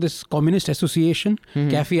was this Communist Association,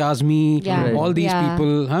 Kafi Azmi, all these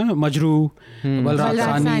people, Majru, Balraj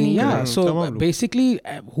Sahni, so basically,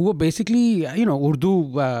 who were basically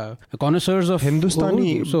Urdu connoisseurs of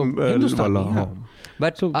Hindustani, Urdu. So Hindustani,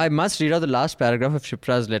 But I must read out the last paragraph of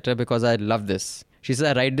Shipra's letter because I love this. She says,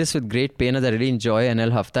 I write this with great pain as I really enjoy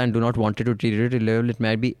NL Hafta and do not want it to deteriorate to a level it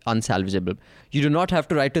might be unsalvageable. You do not have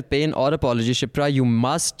to write with pain or apology, Shipra. You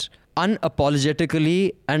must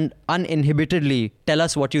unapologetically and uninhibitedly tell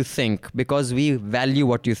us what you think because we value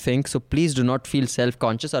what you think. So please do not feel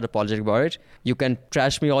self-conscious or apologetic about it. You can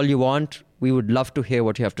trash me all you want. We would love to hear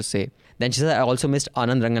what you have to say. Then she says, I also missed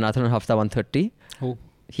Anand Ranganathan on Hafta 130. Oh.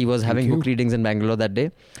 He was having book readings in Bangalore that day,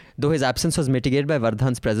 though his absence was mitigated by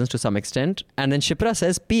Vardhan's presence to some extent. And then Shipra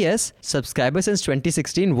says, P.S. Subscribers since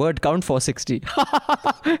 2016, word count 460.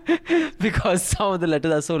 Because some of the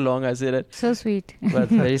letters are so long, I say that. So sweet. But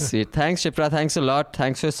very sweet. Thanks, Shipra. Thanks a lot.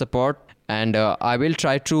 Thanks for your support. And I will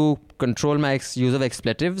try to control my use of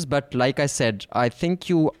expletives. But like I said, I think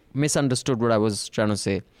you misunderstood what I was trying to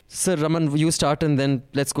say. Sir Raman, you start and then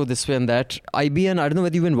let's go this way and that. IBN, I don't know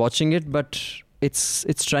whether you've been watching it, but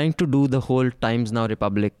it's trying to do the whole Times Now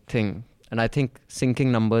Republic thing. And I think syncing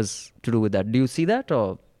numbers to do with that. Do you see that,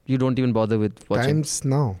 or you don't even bother with watching? Times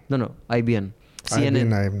Now? No, IBN. CNN.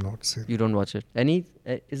 IBN I have not seen. You don't watch it.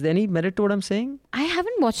 Is there any merit to what I'm saying? I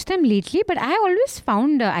haven't watched them lately, but I always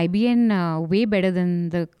found IBN way better than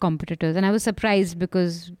the competitors. And I was surprised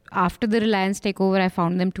because after the Reliance takeover, I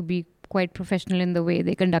found them to be quite professional in the way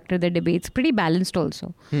they conducted their debates. Pretty balanced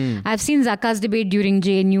also. I've seen Zaka's debate during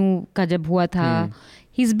JNU ka jab hua tha.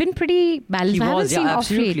 He's been pretty balanced. I haven't seen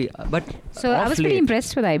off late. But so I was pretty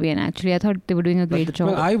impressed with IBN actually. I thought they were doing a great job.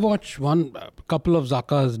 Well, I watched couple of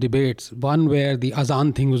Zaka's debates. One where the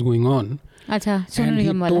Azan thing was going on. Acha,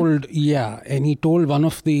 And he told one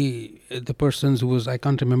of the persons who was, I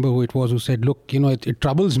can't remember who it was, who said, look, it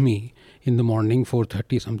troubles me in the morning,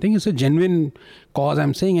 4:30 something. It's a genuine cause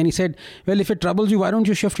I'm saying. And he said, well, if it troubles you, why don't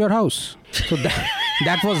you shift your house? So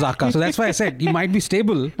that was Zaka. So that's why I said he might be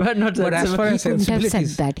stable, but as far as sensibilities. Have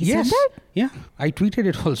said that. He said that? Yeah, I tweeted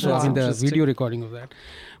it also in the video recording of that.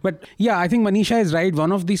 But yeah, I think Manisha is right.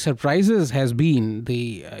 One of the surprises has been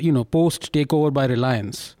the post takeover by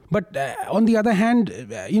Reliance. But on the other hand,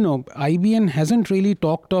 IBN hasn't really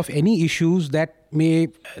talked of any issues that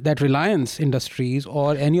Reliance Industries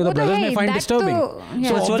or any other brothers may find disturbing.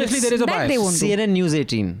 So obviously there is a bias. CNN News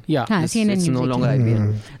 18. Yeah. CNN it's News no 18. longer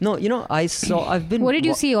IBN. No, I've been... What did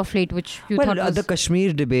you see off late which you thought was... the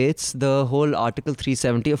Kashmir debates, the whole Article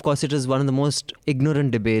 370, of course it is one of the most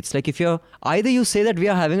ignorant debates. Like if either you say that we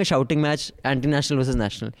are having a shouting match, anti-national versus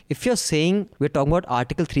national. If you're saying we're talking about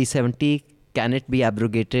Article 370, can it be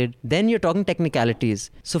abrogated? Then you're talking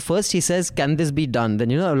technicalities. So first he says, can this be done?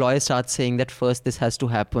 Then, a lawyer starts saying that first this has to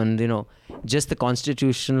happen. Just the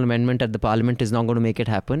constitutional amendment at the parliament is not going to make it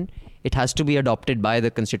happen. It has to be adopted by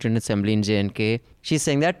the Constituent Assembly in J&K. She's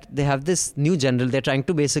saying that they have this new general. They're trying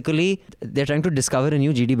to discover a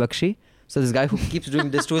new GD Bakshi. So this guy who keeps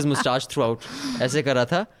doing this to his moustache throughout. Aise kar raha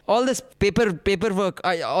tha. All this paperwork,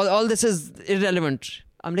 all this is irrelevant.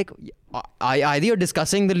 I'm like, either you're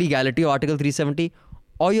discussing the legality of Article 370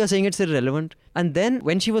 or you're saying it's irrelevant. And then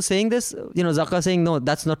when she was saying this, Zaka saying, no,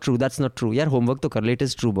 that's not true. Yeah, homework to kar le, it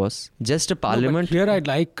is true, boss. Just a parliament. Here I'd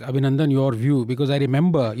like, Abhinandan, your view, because I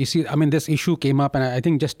remember, this issue came up and I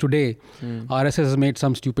think just today, RSS has made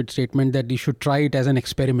some stupid statement that you should try it as an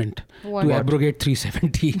experiment to abrogate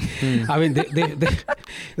 370.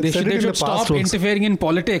 They should stop interfering in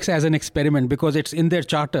politics as an experiment because it's in their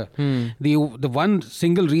charter. The one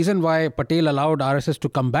single reason why Patel allowed RSS to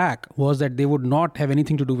come back was that they would not have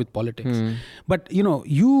anything to do with politics. But,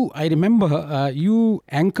 I remember you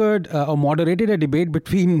anchored or moderated a debate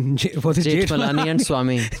between, Jethmalani and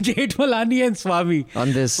Swami. Jethmalani and Swami.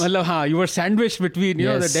 On this. You were sandwiched between,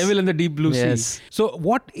 the devil and the deep blue sea. So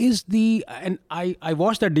what is and I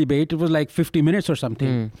watched that debate, it was like 50 minutes or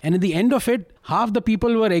something. And at the end of it, half the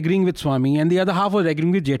people were agreeing with Swami and the other half was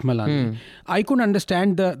agreeing with Jethmalani. I couldn't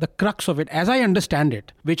understand the crux of it, as I understand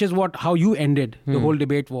it, which is how you ended the whole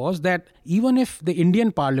debate, was that even if the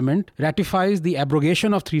Indian Parliament ratifies the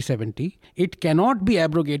abrogation of 370, it cannot be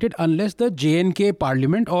abrogated unless the J&K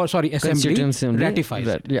Parliament Assembly ratifies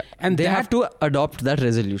it. Yeah. And they have to adopt that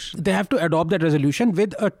resolution. They have to adopt that resolution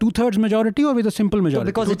with a 2/3 majority or with a simple majority?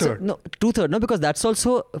 No, because two-thirds. No, because that's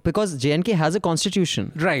also because J&K has a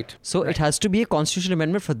constitution. Right. So it has to be a constitutional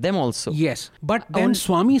amendment for them also. Yes. But then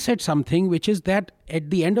Swami said something which is that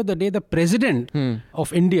at the end of the day, the president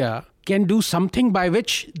of India can do something by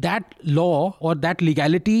which that law or that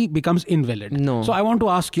legality becomes invalid. No. So I want to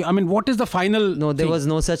ask you, what is the final No, there was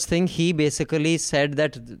no such thing. He basically said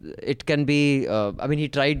that it can be, he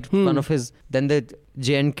tried one of his, then the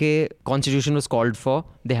J&K constitution was called for.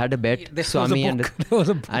 They had a bet, Swami and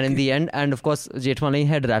in the end, and of course, Jethmalani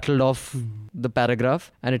had rattled off the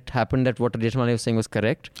paragraph and it happened that what Jethmalani was saying was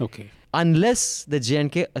correct. Okay. Unless the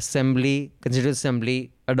J&K Constituent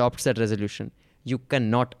Assembly adopts that resolution, you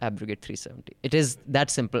cannot abrogate 370. It is that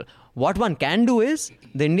simple. What one can do is,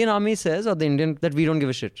 the Indian Army says, or the Indian, that we don't give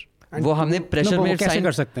a shit. वो हमने pressure में sign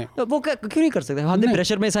कर सकते हैं वो क्यों नहीं कर सकते हमने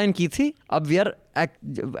प्रेशर में साइन की थी अब वी आर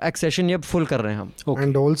एक्सेशन ये फुल कर रहे हैं हम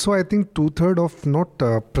and also I think 2/3 of not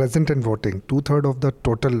present and voting 2/3 of the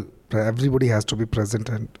total everybody has to be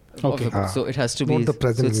present and so it has to be not the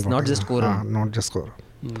present so it's not just quorum not just quorum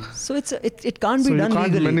So it can't be So you done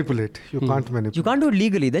can't legally. manipulate. You can't manipulate. You can't do it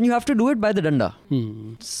legally. Then you have to do it by the danda.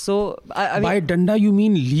 So I mean, By danda, you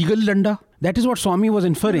mean legal danda? That is what Swami was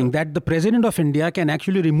inferring, that the President of India can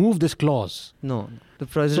actually remove this clause. no, the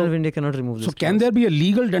President of India cannot remove this. So can there be a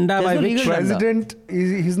legal danda There's by no which... legal danda. President,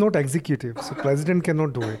 he's not executive, so President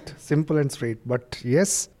cannot do it. Simple and straight. But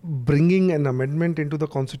yes, bringing an amendment into the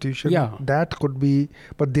constitution, Yeah. that could be.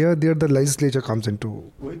 But there the legislature comes into.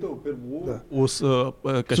 वही तो फिर वो उस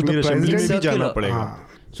Kashmir assembly में भी president- जाना पड़ेगा. हाँ.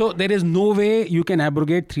 So there is no way you can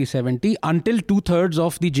abrogate 370 until 2/3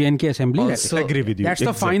 of the JNK assembly. Also- I agree with you. That's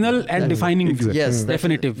the Exactly. final and defining view. Yes,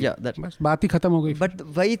 definitive. Yeah, that. बस बात ही खत्म हो गई. But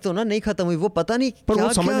वही तो ना, नहीं खत्म हुई. वो पता नहीं पर क्या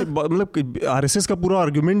वो समझ मतलब आरएसएस का पूरा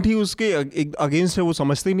आर्गुमेंट ही उसके अगेंस्ट है, वो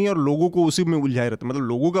समझते ही नहीं और लोगों को उसी में उलझाए रहते. मतलब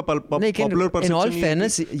लोगों का popular perception. In all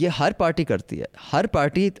fairness ये हर पार्टी करती है. हर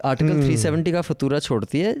पार्टी आर्टिकल 370 का फतूरा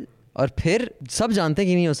छोड़ती है और फिर सब जानते हैं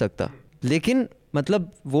कि नहीं हो सकता, लेकिन मतलब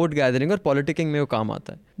वोट गैदरिंग और पॉलिटिकिंग में वो काम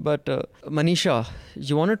आता है. But Manisha,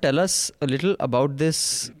 you want to tell us a little about this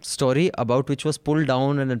story about which was pulled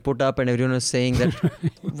down and put up and everyone was saying that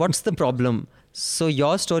what's the problem? So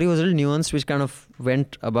your story was a little nuanced, which kind of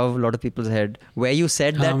went above a lot of people's head, where you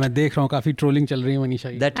said हाँ, that मैं देख रहा हूँ काफी trolling चल रही है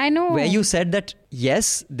मनीषा की. that I know. where you said that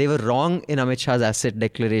yes, they were wrong in Amit Shah's asset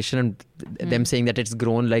declaration and them saying that it's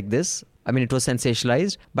grown like this. I mean, it was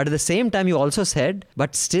sensationalized. But at the same time, you also said,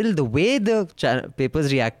 but still the way the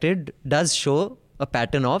papers reacted does show a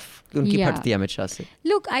pattern of unki Yeah. phatti Amit Shah se.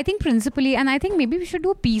 Look, I think principally, and I think maybe we should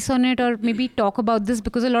do a piece on it or maybe talk about this,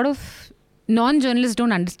 because a lot of non-journalists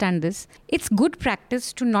don't understand this. It's good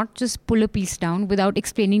practice to not just pull a piece down without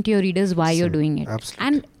explaining to your readers why you're doing it. Absolutely.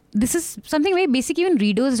 And this is something very basic. Even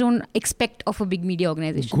readers don't expect of a big media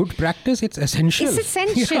organization. Good practice, it's essential. It's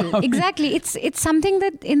essential. Yeah, I mean- Exactly. It's something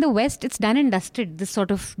that in the West, it's done and dusted, this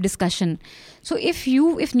sort of discussion. So if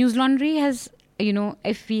News Laundry has,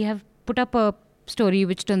 if we have put up a story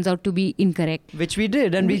which turns out to be incorrect, Which we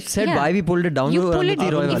did, and we said yeah. why we pulled it down. You We were pull on it, the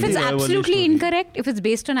Roy if wali. it's Roy wali absolutely story. incorrect, if it's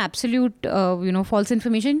based on absolute, false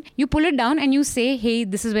information, you pull it down and you say, hey,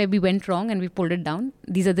 this is where we went wrong and we pulled it down.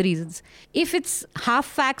 These are the reasons. If it's half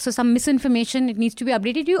facts or some misinformation, it needs to be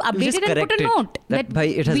updated. You update just it and put correct a it. note That, bhai,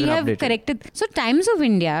 it has we been have updated. corrected. So Times of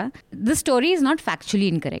India, the story is not factually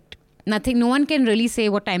incorrect. No one can really say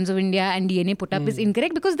what Times of India and DNA put up is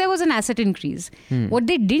incorrect, because there was an asset increase. What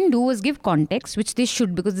they didn't do was give context, which they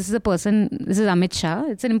should, because this is Amit Shah.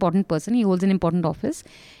 It's an important person. He holds an important office.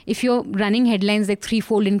 If you're running headlines like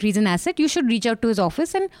 3-fold increase in asset, you should reach out to his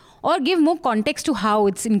office or give more context to how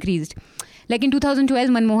it's increased. Like in 2012,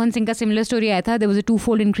 Manmohan Singh ka similar story aaya tha. There was a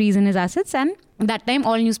 2-fold increase in his assets, and that time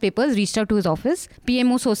all newspapers reached out to his office.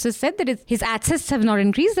 PMO sources said that his assets have not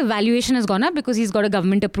increased. The valuation has gone up because he's got a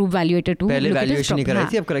government approved valuator to पहले look at his valuation नहीं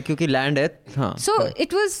कराई थी, अब कराई क्योंकि land है. हाँ. So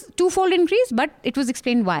it was 2-fold increase, but it was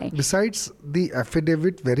explained why. Besides, the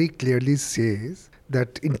affidavit very clearly says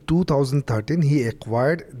that in 2013 he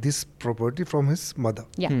acquired this property from his mother.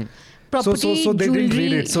 Yeah. Property, So they jewelry, didn't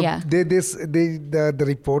read it. So yeah. the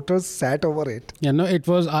reporters sat over it. Yeah, no, it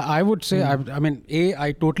was, I would say, I mean,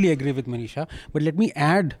 I totally agree with Manisha, but let me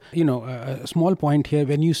add, a small point here.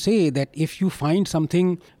 When you say that if you find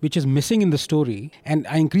something which is missing in the story, and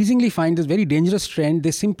I increasingly find this very dangerous trend,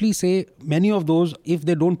 they simply say many of those, if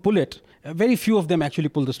they don't pull it, very few of them actually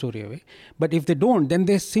pull the story away. But if they don't, then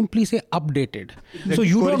they simply say updated. So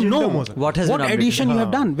you don't know What has been updated. addition you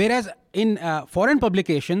have done. Whereas in foreign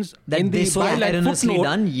publications, That in they the so byline erroneously footnote-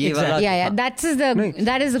 done, ये वाला- Exactly. Yeah.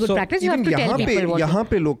 That is the good So practice. You have to tell यहाँ people what. यहाँ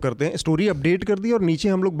पे लोग करते हैं, story update कर दी और नीचे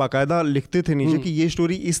हम लोग बाकायदा लिखते थे नीचे कि ये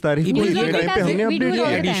स्टोरी इस तारीख को News इतने Laundry टाइम पे does it. हमने We do update it all किया.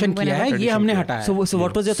 the time. एडिशन किया है, ये हमने हटाया. So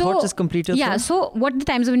what was your thought? Just complete your thought. So what the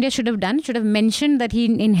Times of India should have done, should have mentioned that he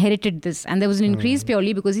inherited this, and there was an increase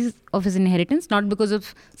purely because of his inheritance, not because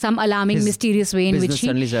of some alarming, His mysterious way in which business he.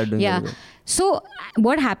 suddenly started doing very well. So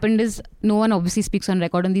what happened is, no one obviously speaks on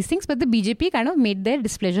record on these things, but the BJP kind of made their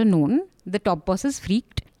displeasure known. The top bosses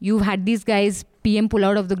freaked. You've had these guys, PM pull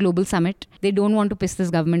out of the global summit. They don't want to piss this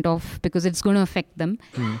government off because it's going to affect them.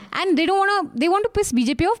 And they want to piss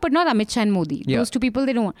BJP off, but not Amit Shah and Modi. Yeah. Those two people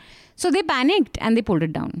they don't want. So they panicked and they pulled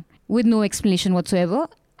it down with no explanation whatsoever.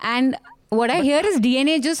 And what I hear is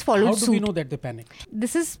DNA just followed How do suit. we know that they panicked?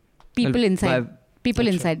 This is people Well, inside. by- People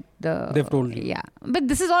inside the... They've told you. Yeah. But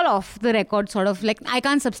this is all off the record, sort of like, I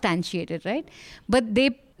can't substantiate it, right? But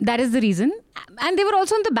that is the reason. And they were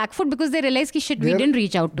also on the back foot because they realized ki shit, we didn't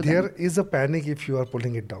reach out to them. There is a panic if you are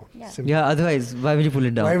pulling it down. Simply. Yeah, otherwise, why will you pull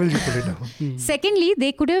it down? Why will you pull it down? Secondly,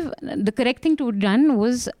 they could have, the correct thing to have done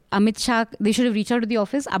was Amit Shah, they should have reached out to the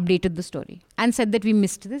office, updated the story and said that we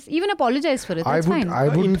missed this, even apologized for it. That's fine.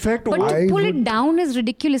 In fact, but to pull it down is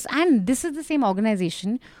ridiculous. And this is the same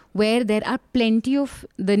organization where there are plenty of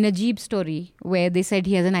the Najib story where they said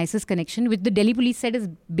he has an ISIS connection, which the Delhi police said is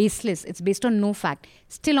baseless. It's based on no fact.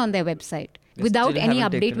 Still on their website. Without any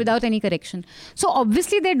update, without any correction. So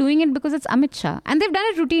obviously they're doing it because it's Amit Shah. And they've done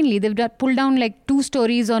it routinely. They've pulled down like 2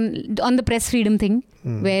 stories on the press freedom thing,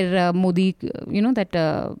 where Modi,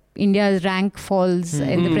 that India's rank falls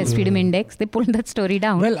in the press freedom index. They pulled that story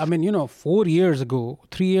down. Well, I mean, 3 years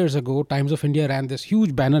ago, Times of India ran this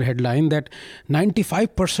huge banner headline that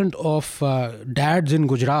 95% of dads in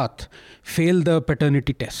Gujarat fail the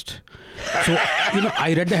paternity test. So,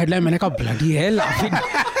 I read the headline, I thought, bloody hell,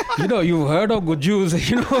 you've heard of Gujus,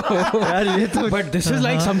 but this is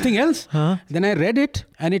like something else. Then I read it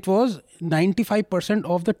and it was 95%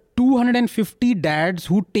 of the 250 dads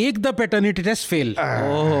who take the paternity test fail.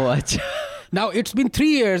 Oh, acha. Now, it's been 3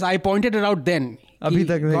 years, I pointed it out then. अभी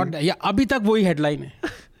तक नहीं. अभी तक वही headline है.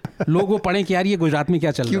 लोग वो पढ़ें कि यार ये गुजरात में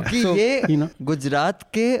क्या चल रहा है. क्योंकि ये गुजरात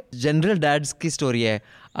के जनरल डैड्स की स्टोरी है.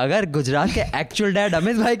 अगर गुजरात के एक्चुअल डैड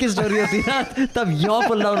अमित भाई की स्टोरी होती ना तब यहाँ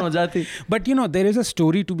पुल डाउन हो जाती. But there is a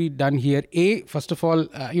story to be done here. First of all,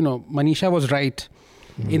 Manisha was right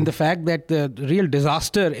in the fact that the real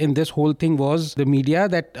disaster in this whole thing was the media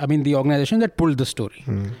the organization that pulled the story.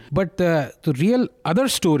 But the real other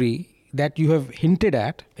story that you have hinted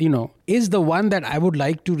at, is the one that I would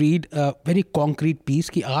like to read a very concrete piece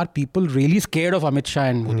कि are people really scared of Amit Shah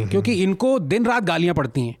and Modi? क्योंकि इनको दिन रात गालियाँ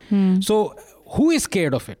पड़ती हैं. So who is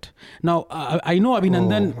scared of it? Now, I know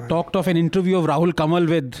Abhinandan talked of an interview of Rahul Kamal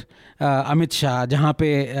with Amit Shah, जहाँ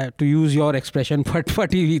पे, to use your expression,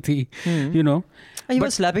 फटी हुई थी, He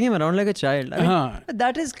was slapping him around like a child.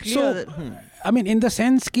 That is clear. So, in the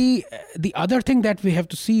sense कि the other thing that we have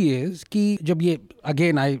to see is कि जब ये,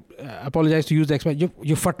 again, I apologize to use the expression,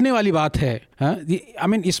 जो फटने वाली बात है,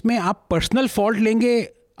 इसमें आप personal fault लेंगे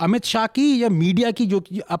अमित शाह की या मीडिया की जो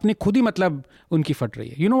अपने खुद ही उनकी फट रही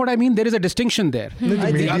है. You know what I mean? There is a distinction there.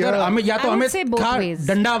 या तो अमित खां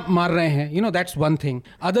डंडा मार रहे हैं, that's one thing.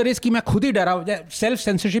 Other is कि मैं खुद ही डरा, self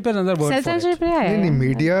censorship is another word for it. नहीं,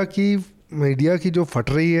 मीडिया की जो फट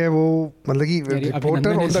रही है वो कि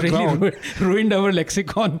reporter on the ground ruined our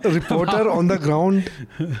lexicon. Reporter on the ground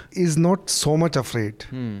is not so much afraid.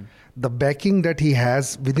 The backing that he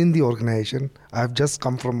has within the organization, I've just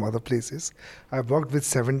come from other places. I've worked with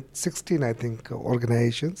 16, I think,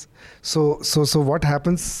 organizations. So what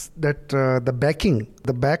happens that the back in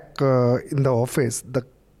the office, the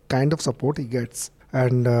kind of support he gets,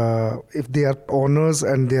 and if their owners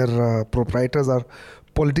and their proprietors are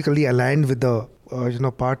politically aligned with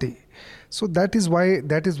the party, so that is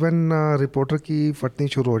when reporter की फटनी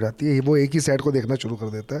शुरू हो जाती है. वो एक ही side को देखना शुरू कर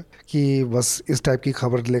देता है कि बस इस टाइप की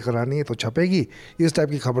खबर लेकर आनी है तो छपेगी, इस टाइप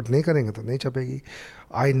की खबर नहीं करेंगे तो नहीं छपेगी.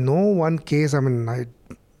 I know one case,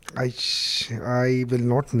 I will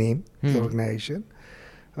not name the organisation.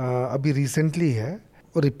 अभी रिसेंटली है,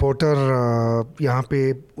 रिपोर्टर यहाँ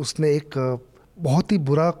पे उसने एक बहुत ही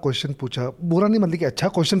बुरा क्वेश्चन पूछा. बुरा नहीं कि अच्छा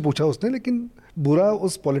क्वेश्चन पूछा उसने, लेकिन बुरा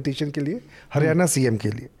उस पॉलिटिशियन के लिए, हरियाणा सीएम के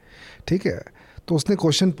लिए. ठीक है, तो उसने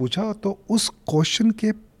क्वेश्चन पूछा, तो उस क्वेश्चन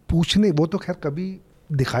के पूछने, वो तो खैर कभी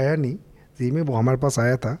दिखाया नहीं जी में, वो हमारे पास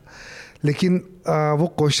आया था, लेकिन वो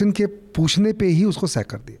क्वेश्चन के पूछने पे ही उसको सैक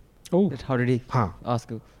कर दिया. How did he ask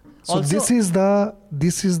you? So also,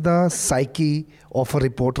 this is the psyche of a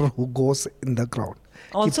reporter who goes in the ground.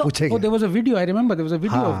 Also, there was a video. I remember there was a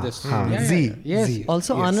video of this. Yes.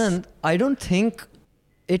 Also, yes. Anand, I don't think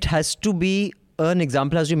it has to be an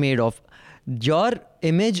example has to be made of. Your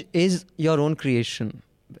image is your own creation.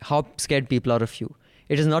 How scared people are of you.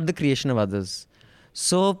 It is not the creation of others.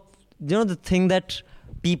 So, the thing that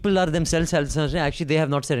people are themselves, actually they have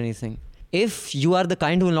not said anything. If you are the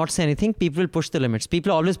kind who will not say anything, people will push the limits.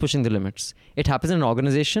 People are always pushing the limits. It happens in an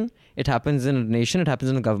organization, it happens in a nation, it happens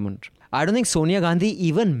in a government. I don't think Sonia Gandhi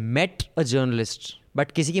even met a journalist.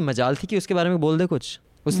 But किसी की मजाल थी कि उसके बारे में बोल दे कुछ.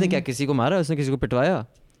 उसने क्या किसी को मारा, उसने किसी को पिटवाया.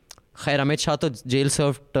 खैर अमित शाह तो जेल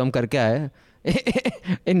सर्व टर्म करके आए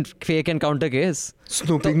इन फेक एनकाउंटर केस.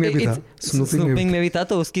 स्नूपिंग में भी था,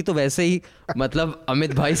 तो उसकी तो वैसे ही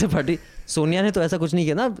अमित भाई से फटी. सोनिया ने तो ऐसा कुछ नहीं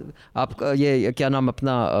किया ना. आपका ये क्या नाम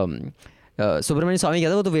अपना सुब्रमण्य स्वामी किया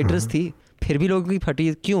था, वो तो वेटरेस थी, फिर भी लोगों की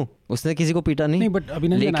फटी. क्यों? उसने किसी को पीटा नहीं.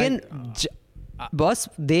 लेकिन बस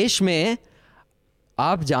देश में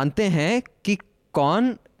आप जानते हैं कि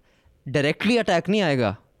कौन डायरेक्टली अटैक नहीं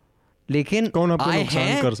आएगा, लेकिन कौन आपको आए नुकसान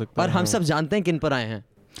हैं कर सकता और है, हम हाँ। सब जानते हैं किन पर आए हैं.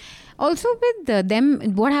 Also with them,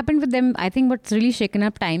 what happened with them, I think what's really shaken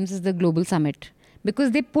up times is the global summit.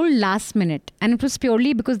 Because they pulled last minute. And it was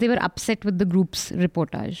purely because they were upset with the group's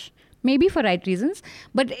reportage. Maybe for right reasons.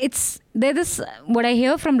 But they're this, what I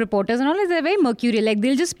hear from reporters and all is they're very mercurial. Like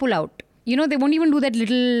they'll just pull out. You know, they won't even do that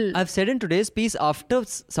little... I've said in today's piece, after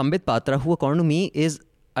Sambit Patra, who according to me is,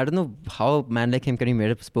 I don't know how a man like him can be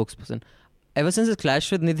made a spokesperson. Ever since his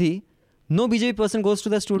clash with Nidhi, no BJP person goes to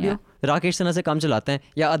the studio. Rakesh Sinha से काम चलाते हैं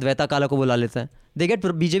या अद्वैता काला को बुला लेते हैं. They get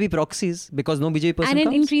BJP proxies because no BJP person comes.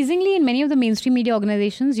 And increasingly in many of the mainstream media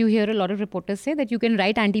organizations, you hear a lot of reporters say that you can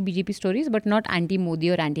write anti-BJP stories but not anti-Modi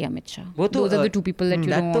or anti-Amit Shah. Those are the two people that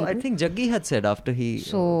you don't want. I think Jaggi had said after he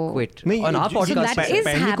quit. नहीं, on our podcast. That is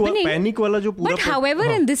happening. Panic वाला जो पूरा. But however,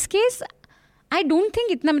 in this case, I don't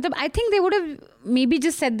think itna, I think they would have maybe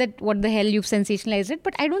just said that what the hell, you've sensationalized it,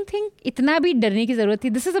 but I don't think itna bhi darne ki zarurat thi.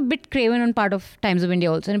 This is a bit craven on part of Times of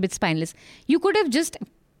India also and a bit spineless. You could have just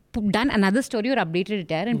done another story or updated it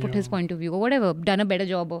there and put his point of view or whatever, done a better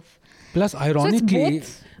job of. Plus, ironically,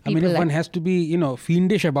 so I mean, if one has to be,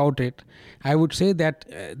 fiendish about it, I would say that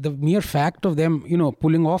the mere fact of them,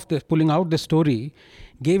 pulling out the story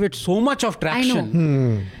gave it so much of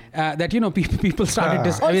traction that people started.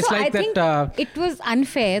 Also, it's like I think it was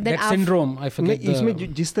unfair that syndrome. I forget.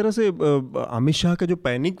 इसमें जिस तरह से अमित शाह का जो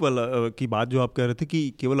panic वाला की बात जो आप कह रहे थे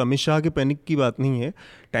कि केवल अमित शाह के पैनिक की बात नहीं है.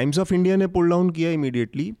 टाइम्स ऑफ इंडिया ने पुल डाउन किया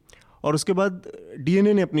इमीडिएटली और उसके बाद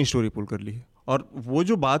डीएनए ने अपनी स्टोरी पुल कर ली. और वो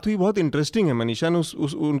जो बात हुई बहुत इंटरेस्टिंग है. मनीषा ने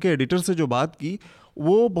उनके एडिटर से जो बात की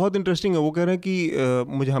वो बहुत इंटरेस्टिंग है. वो कह रहे हैं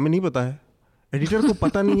कि हमें नहीं पता है, एडिटर को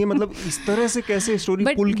पता नहीं है. मतलब इस तरह से कैसे स्टोरी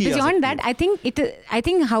पुल की जा सकती है. But beyond that, I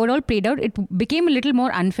think how it all played out, it became a little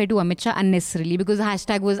more unfair to Amit Shah unnecessarily because the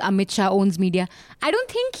hashtag was Amit Shah owns media. I don't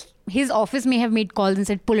think his office may have made calls and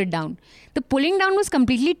said pull it down. The pulling down was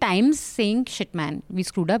completely Times saying shit man, we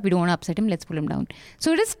screwed up, we don't want to upset him, let's pull him down.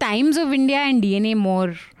 So it is Times of India and DNA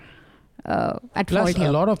more at Plus, fault here.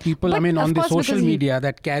 A lot of people, but on the social media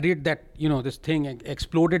that carried that, this thing,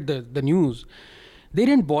 exploded the news. They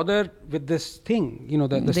didn't bother with this thing,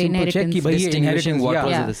 the simple check ki bhai ye inheritance what yeah.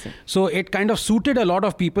 was this thing. So it kind of suited a lot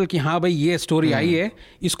of people ki haan bhai ye story aayi hai,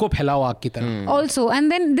 isko phailao aag ki tarah. Also, and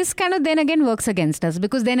then this kind of then again works against us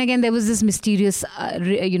because then again there was this mysterious,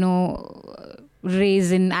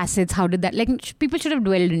 raise in assets. How did that? Like people should have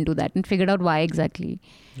dwelled into that and figured out why exactly.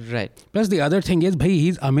 Right. Plus the other thing is, bhai,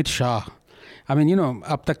 he's Amit Shah. I mean,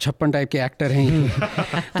 अब तक 56 type के actor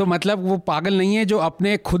हैं तो मतलब वो पागल नहीं है जो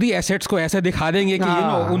अपने खुद ही एसेट्स को ऐसे दिखा देंगे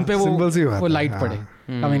कि उन पे वो लाइट पड़े.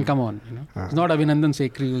 I mean, come on, it's not Abhinandan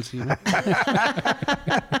Sekhri, you'll see.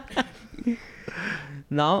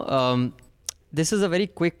 Now, this is a very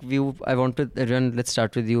quick view. I want to everyone. Let's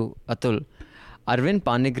start with you, Atul. Arvind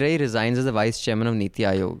Panigrahi resigns as the vice chairman of Niti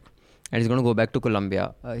Aayog, and he's going to go back to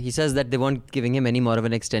Colombia. He says that they weren't giving him any more of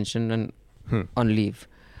an extension on leave.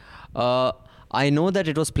 I know that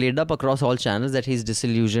it was played up across all channels that he's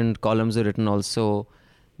disillusioned. Columns were written also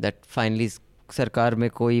that finally सरकार में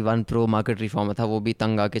कोई one pro market reform था वो भी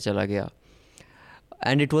तंग आके चला गया.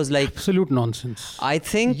 And it was like absolute nonsense. I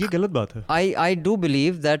think ये गलत बात है. I do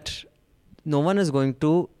believe that no one is going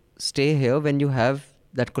to stay here when you have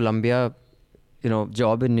that Columbia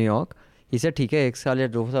job in New York. He said ठीक है 1 साल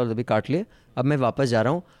या 2 साल अभी काट लिए, अब मैं वापस जा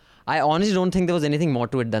रहा हूँ. I honestly don't think there was anything more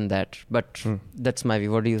to it than that, but that's my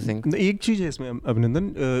view. What do you think? एक चीज़ है इसमें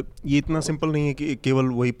अभिनंदन, ये इतना सिंपल नहीं है कि केवल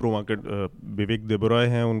वही प्रो मार्केट विवेक देबरॉय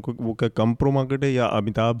हैं उनको वो क्या कम प्रो मार्केट है, या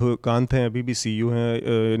अमिताभ कांत हैं अभी भी सीईओ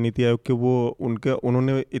हैं नीति आयोग के, वो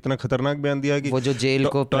उन्होंने इतना खतरनाक बयान दिया कि वो जो जेल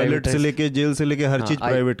को टॉयलेट से लेके जेल से लेके हर चीज़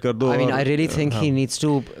प्राइवेट कर दो. I mean, I really think he needs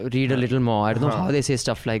to read a little more. I don't know how they say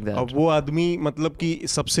stuff like that. अब वो आदमी मतलब कि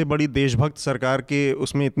सबसे बड़ी देशभक्त सरकार के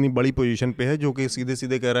उसमें इतनी बड़ी पोजीशन पे है जो कि सीधे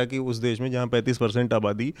सीधे कह रहा है कि उस देश में जहाँ 35%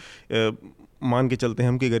 आबादी मान के चलते हैं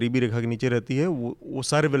हम कि गरीबी रेखा के नीचे रहती है, वो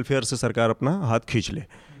सारे वेलफेयर से सरकार अपना हाथ खींच ले.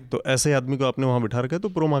 तो ऐसे आदमी को आपने वहाँ बिठा रखा है. तो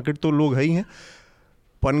प्रो मार्केट तो लोग है ही हैं.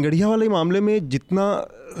 पनगढ़िया वाले मामले में जितना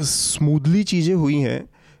स्मूथली चीज़ें हुई हैं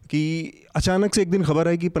कि अचानक से एक दिन खबर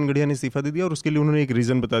आई कि पनगढ़िया ने इस्तीफा दे दिया और उसके लिए उन्होंने एक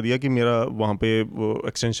रीज़न बता दिया कि मेरा वहाँ पे वो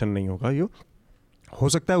एक्सटेंशन नहीं होगा. ये हो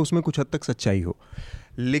सकता है उसमें कुछ हद तक सच्चाई हो,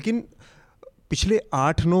 लेकिन पिछले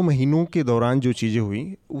 8-9 महीनों के दौरान जो चीज़ें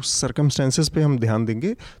हुई उस सर्कमस्टेंसेस पे हम ध्यान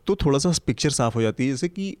देंगे तो थोड़ा सा पिक्चर साफ हो जाती है. जैसे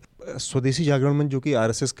कि स्वदेशी जागरण मंच जो कि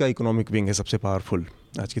आरएसएस का इकोनॉमिक विंग है सबसे पावरफुल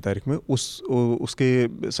आज की तारीख में,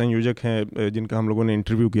 उसके संयोजक हैं जिनका हम लोगों ने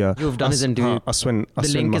इंटरव्यू किया. Ashwin The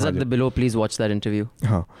link is up below. Please watch that interview.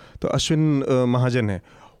 हाँ, तो अश्विन महाजन है.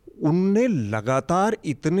 उनने लगातार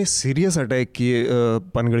इतने सीरियस अटैक किए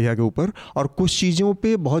पनगढ़िया के ऊपर, और कुछ चीज़ों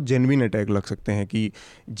पे बहुत जेन्युइन अटैक लग सकते हैं कि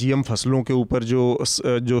जीएम फसलों के ऊपर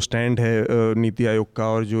जो स्टैंड है नीति आयोग का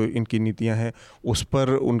और जो इनकी नीतियां हैं उस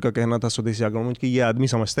पर उनका कहना था स्वदेशी जागरण मंच कि ये आदमी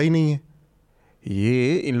समझता ही नहीं है,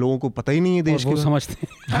 ये इन लोगों को पता ही नहीं है देश और वो समझते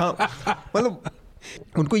हैं। हाँ, मतलब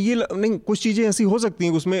उनको ये नहीं, कुछ चीज़ें ऐसी हो सकती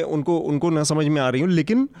हैं उसमें उनको ना समझ में आ रही हो,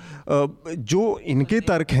 लेकिन जो इनके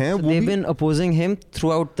तर्क हैं वो they've been opposing him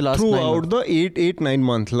throughout the last 9 months. the 8-9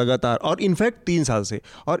 month लगातार, और इनफैक्ट 3 साल से।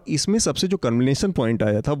 और इसमें सबसे जो कन्विनेशन पॉइंट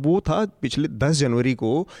आया था वो था पिछले 10 जनवरी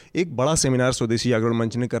को एक बड़ा सेमिनार स्वदेशी जागरण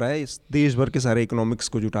मंच ने कराया, इस देश भर के सारे इकोनॉमिक्स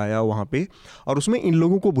को जुटाया वहाँ पे, और उसमें इन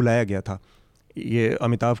लोगों को बुलाया गया था, ये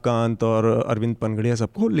अमिताभ कांत और अरविंद पनगढ़िया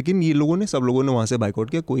सबको, लेकिन ये लोगों ने सब लोगों ने वहाँ से बाइकआउट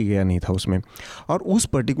किया, कोई गया नहीं था उसमें। और उस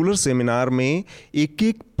पर्टिकुलर सेमिनार में एक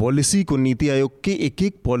एक पॉलिसी को, नीति आयोग के एक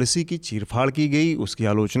एक पॉलिसी की चीरफाड़ की गई, उसकी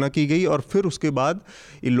आलोचना की गई, और फिर उसके बाद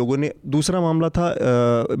इन लोगों ने, दूसरा मामला था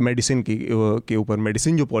मेडिसिन के ऊपर।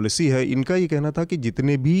 मेडिसिन जो पॉलिसी है, इनका ये कहना था कि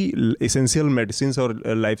जितने भी एसेंशियल मेडिसिन और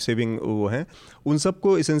लाइफ सेविंग वो हैं उन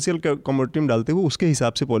सबको एसेंशियल कमोडिटी में डालते हुए उसके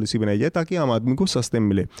हिसाब से पॉलिसी बनाई जाए ताकि आम आदमी को सस्ते में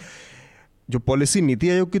मिले। जो पॉलिसी नीति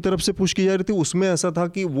आयोग की तरफ से पुश की जा रही थी उसमें ऐसा था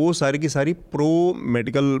कि वो सारी की सारी प्रो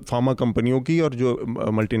मेडिकल फार्मा कंपनियों की और जो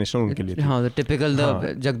मल्टीनेशनल उनके लिए थी। हाँ, the typical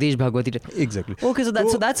Jagdish Bhagwati. Exactly. Okay,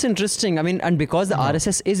 so that's interesting. I mean, and because the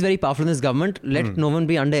RSS is very powerful in this government, let no one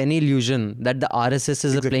be under any illusion that the RSS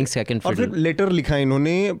is playing second और fiddle. फिर letter लिखा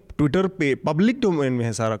इन्होंने Twitter पे, public domain में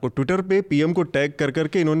है सारा को, Twitter पे पीएम को टैग कर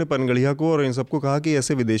करके इन्होंने पनगढ़िया को और इन सबको कहा कि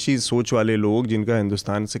ऐसे विदेशी सोच वाले लोग जिनका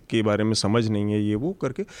हिंदुस्तान से के बारे में समझ नहीं है, ये वो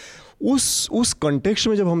करके उस कॉन्टेक्स्ट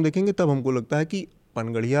में जब हम देखेंगे तब हमको लगता है कि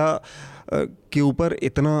पनगढ़िया के ऊपर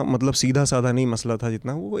इतना मतलब सीधा साधा नहीं मसला था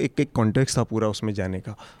जितना वो एक कॉन्टेक्स्ट था पूरा उसमें जाने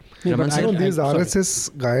का। These RSS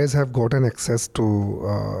guys have gotten access to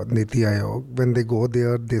Niti Aayog. When they go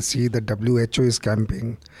there, they see the WHO is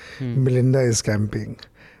camping, Melinda is camping,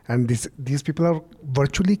 and these people are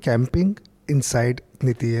virtually camping inside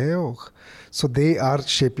Niti Aayog. So they are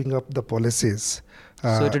shaping up the policies.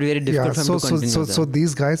 So it would be very difficult for them to continue so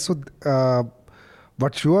these guys,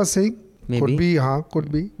 what you are saying Maybe.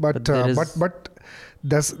 could be, but But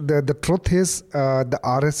the truth is the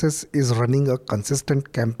RSS is running a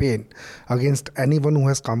consistent campaign against anyone who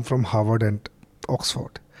has come from Harvard and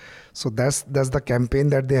Oxford. So that's the campaign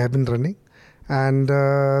that they have been running, and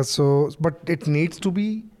but it needs to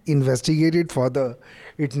be investigated further.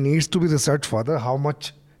 It needs to be researched further how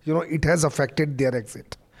much it has affected their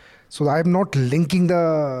exit. So I am not linking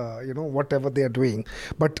the whatever they are doing,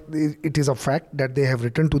 but it is a fact that they have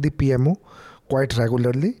written to the PMO quite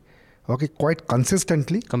regularly, quite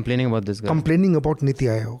consistently, complaining about this guy, complaining about Niti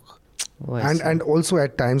Aayog, and also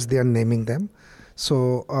at times they are naming them.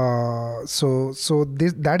 So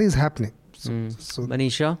that is happening. So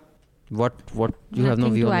Manisha, what you have no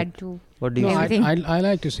Nothing view to on add it? to. What do you Everything. I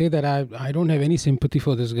like to say that I don't have any sympathy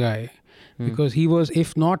for this guy because he was,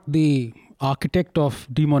 if not the architect of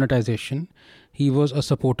demonetization, he was a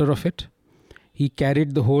supporter of it. He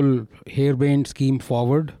carried the whole harebrained scheme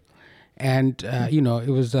forward. And, it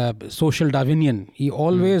was social Darwinian. He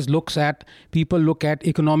always looks at, people look at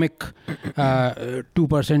economic 2%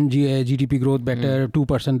 GDP growth better,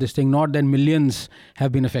 2% this thing, not that millions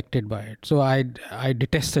have been affected by it. So I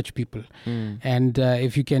detest such people. And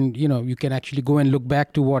if you can, you can actually go and look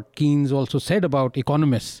back to what Keynes also said about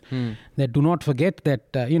economists, that do not forget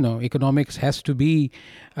that, economics has to be,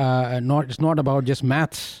 it's not about just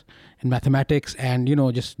maths and mathematics and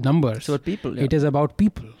just numbers. It's about people. Yeah. It is about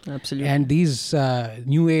people. Absolutely. And these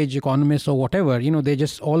new age economists or whatever, they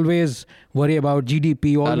just always worry about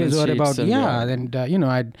GDP, always worry about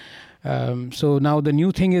so now the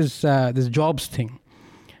new thing is this jobs thing.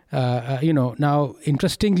 Now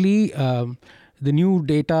interestingly, the new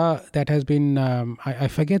data that has been I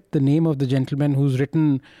forget the name of the gentleman who's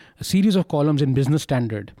written a series of columns in Business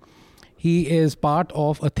Standard. He is part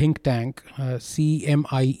of a think tank,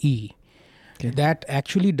 CMIE, that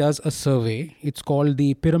actually does a survey. It's called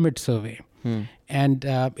the Pyramid Survey. And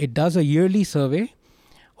it does a yearly survey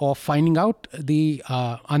of finding out the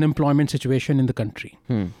unemployment situation in the country.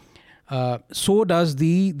 So does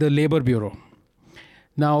the Labor Bureau.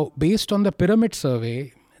 Now, based on the Pyramid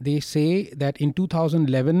Survey, they say that in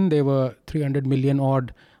 2011, there were 300 million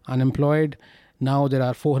odd unemployed. Now there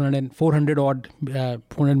are 400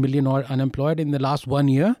 million odd unemployed. In the last 1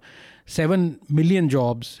 year, 7 million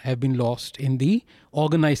jobs have been lost in the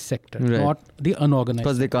organized sector, not the unorganized.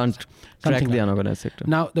 Because they can't track the unorganized sector.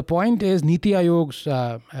 Now the point is, Niti Aayog's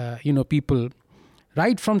people,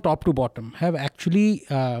 right from top to bottom, have actually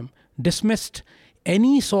dismissed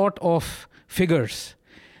any sort of figures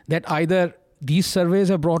that either these surveys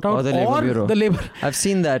have brought out, or the Labour Bureau. the Labour. I've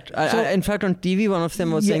seen that. In fact, on TV, one of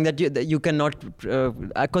them was saying that you cannot,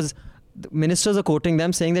 because ministers are quoting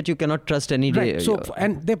them saying that you cannot trust any day. Right. So,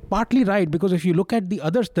 and they're partly right, because if you look at the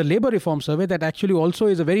others, the Labour Reform Survey, that actually also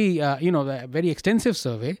is a very, a very extensive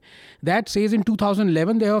survey, that says in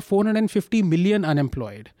 2011 there were 450 million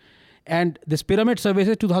unemployed. And this Pyramid Survey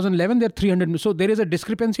says 2011 there are 300 million. So there is a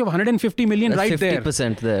discrepancy of 150 million. That's right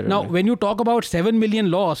 50% there. Now, when you talk about 7 million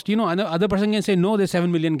lost, another person can say, no, there's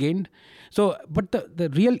 7 million gained. So, but the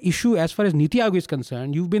real issue as far as Niti Aayog is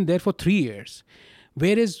concerned, you've been there for 3 years.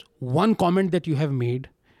 Where is one comment that you have made,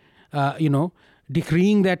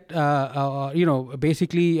 decreeing that,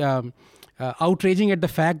 basically outraging at the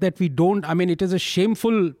fact that we don't, it is a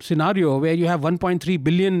shameful scenario where you have 1.3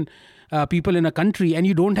 billion people in a country and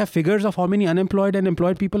you don't have figures of how many unemployed and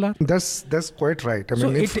employed people are? That's quite right.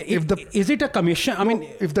 Is it a commission?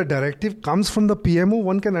 If the directive comes from the PMO,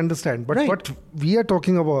 one can understand. But what we are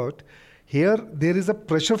talking about here, there is a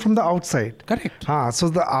pressure from the outside. Correct. So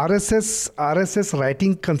the RSS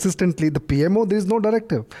writing consistently, the PMO, there is no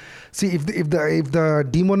directive. See, if the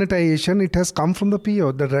demonetization, it has come from the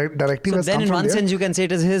PO, the directive has come from there. So then in one sense you can say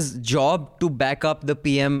it is his job to back up the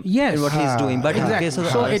PM in what he's doing. But in the case of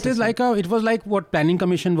the RSS, it was like what Planning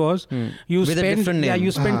Commission was. You With a different name.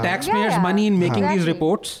 You spend taxpayers' money in making these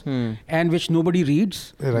reports and which nobody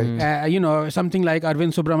reads. Right. Something like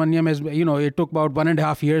Arvind Subramaniam has, it took about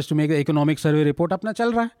 1.5 years to make the economic survey report. Apna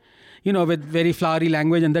chal raha hai. With very flowery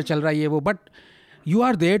language, andar chal raha hai ye wo. But you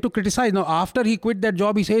are there to criticize. Now, after he quit that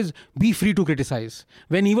job, he says, be free to criticize.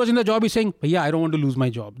 When he was in the job, he's saying, I don't want to lose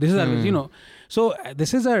my job. This is, So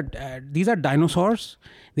these are dinosaurs.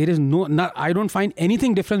 There is I don't find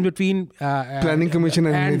anything different between Planning Commission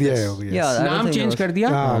and Niti Aayog. Naam change kar diya.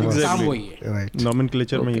 Kaam wahi hai. Right.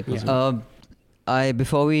 Nomenclature.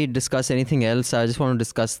 Before we discuss anything else, I just want to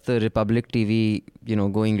discuss the Republic TV,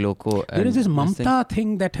 going loco. There is this Mamta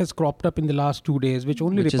thing that has cropped up in the last 2 days, which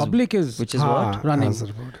only Republic is running.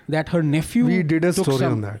 That her nephew. We did a story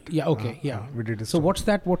on that. Yeah, okay, we did a story. So what's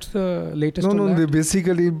that? What's the latest?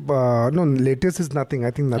 Basically, latest is nothing.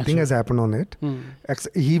 I think nothing has happened on it.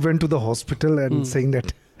 He went to the hospital and saying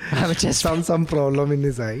that some problem in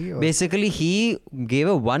his eye. Basically, he gave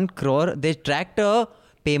a 1 crore. They tracked a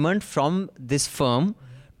payment from this firm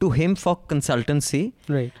to him for consultancy,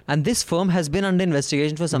 right? And this firm has been under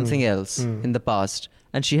investigation for something else in the past,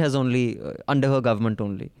 and she has only under her government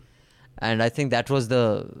only. And I think that was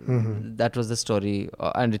the story,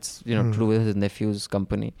 and it's to do with his nephew's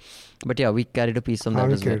company. But yeah, we carried a piece on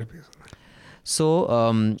that as well.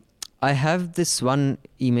 So I have this one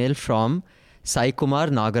email from Sai Kumar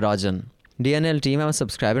Nagarajan. DNL team, I'm a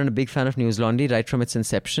subscriber and a big fan of News Laundry right from its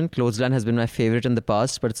inception. Clothesline has been my favorite in the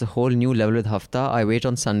past, but it's a whole new level with Hafta. I wait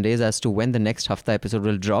on Sundays as to when the next Hafta episode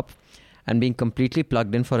will drop, and being completely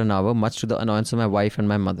plugged in for an hour, much to the annoyance of my wife and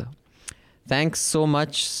my mother. Thanks so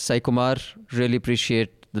much, Sai Kumar. Really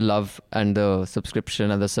appreciate the love and the subscription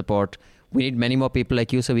and the support. We need many more people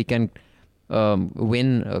like you so we can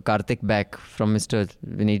win Karthik back from Mr.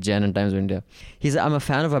 Vineet Jain and Times of India. I'm a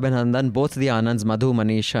fan of Abhinandan, both the Anands, Madhu,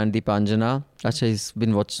 Manisha and Deepanjana. Actually, he's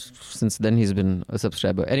been watched since then. He's been a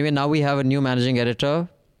subscriber. Anyway, now we have a new managing editor,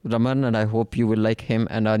 Raman, and I hope you will like him,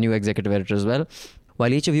 and our new executive editor as well.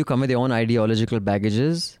 While each of you come with your own ideological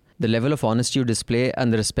baggages, the level of honesty you display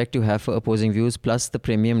and the respect you have for opposing views, plus the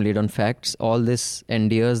premium laid on facts, all this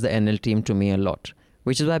endears the NL team to me a lot.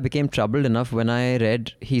 Which is why I became troubled enough when I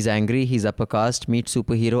read He's Angry, He's Upper Caste, Meet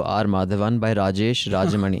Superhero R. Madhavan by Rajesh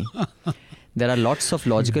Rajamani. There are lots of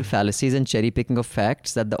logical fallacies and cherry picking of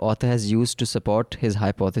facts that the author has used to support his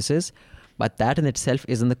hypothesis, but that in itself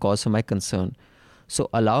isn't the cause for my concern. So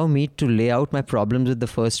allow me to lay out my problems with the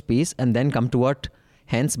first piece and then come to what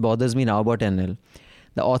hence bothers me now about NL.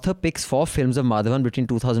 The author picks 4 films of Madhavan between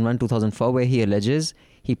 2001 and 2004 where he alleges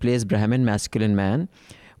he plays Brahmin masculine man,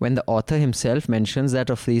 when the author himself mentions that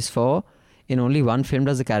of these 4, in only one film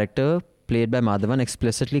does the character played by Madhavan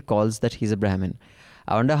explicitly calls that he's a Brahmin.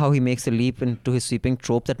 I wonder how he makes the leap into his sweeping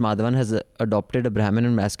trope that Madhavan has adopted a Brahmin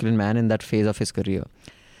and masculine man in that phase of his career.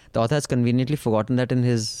 The author has conveniently forgotten that in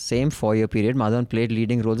his same 4-year period, Madhavan played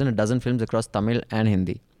leading roles in a dozen films across Tamil and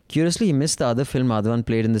Hindi. Curiously, he missed the other film Madhavan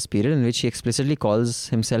played in this period in which he explicitly calls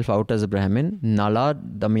himself out as a Brahmin, Nal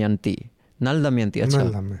Damayanti.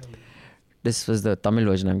 Achha. This was the Tamil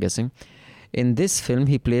version, I'm guessing. In this film,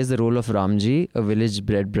 he plays the role of Ramji, a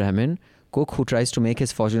village-bred Brahmin, cook who tries to make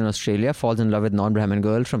his fortune in Australia, falls in love with non-Brahmin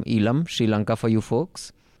girl from Elam, Sri Lanka for you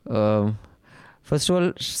folks. First of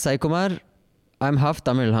all, Sai Kumar, I'm half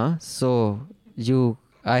Tamil, huh? So you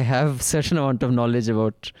I have certain amount of knowledge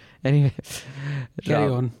about. Anyway,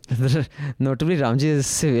 Carry on. Notably, Ramji is a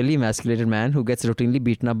severely emasculated man who gets routinely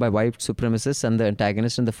beaten up by white supremacists and the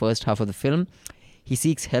antagonist in the first half of the film. He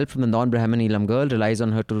seeks help from the non-Brahmin Elam girl, relies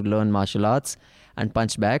on her to learn martial arts and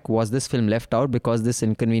punch back. Was this film left out because this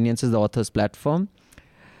inconveniences the author's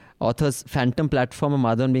phantom platform of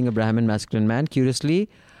Madhavan being a Brahmin masculine man? Curiously,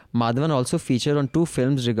 Madhavan also featured on 2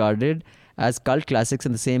 films regarded as cult classics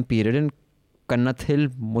in the same period in Kannathil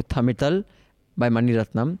Muthamittal by Mani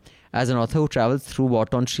Ratnam, as an author who travels through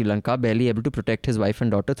war-torn Sri Lanka, barely able to protect his wife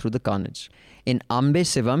and daughter through the carnage. In Ambe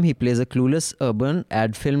Shivam, he plays a clueless urban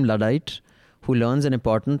ad film Luddite who learns an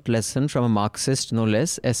important lesson from a Marxist, no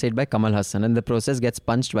less, essayed by Kamal Hassan, and in the process gets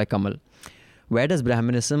punched by Kamal. Where does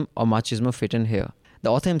Brahminism or machismo fit in here?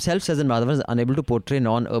 The author himself says that Madhavan is unable to portray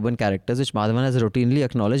non-urban characters, which Madhavan has routinely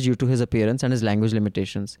acknowledged due to his appearance and his language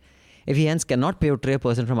limitations. If he hence cannot portray a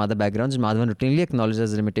person from other backgrounds, which Madhavan routinely acknowledges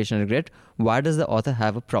as a limitation and regret, why does the author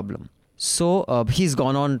have a problem? So he's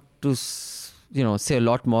gone on to say a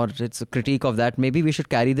lot more. It's a critique of that. Maybe we should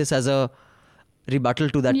carry this as a rebuttal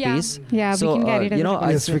to that piece. Yeah, so, we can carry it as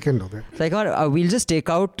yes, we can do that. Like, we'll just take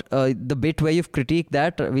out the bit where you've critiqued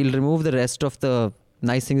that. We'll remove the rest of the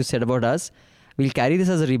nice things you said about us. We'll carry this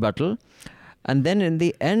as a rebuttal. And then in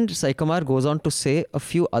the end, Sai Kumar goes on to say a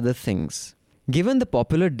few other things. Given the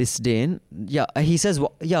popular disdain, he says,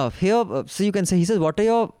 here, so you can say, he says, what are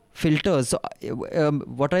your filters? So,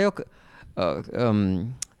 what are your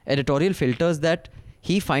editorial filters that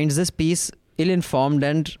he finds this piece ill-informed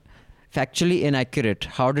and factually inaccurate?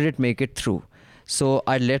 How did it make it through? So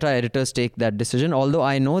I'd let our editors take that decision, although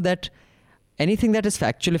I know that anything that is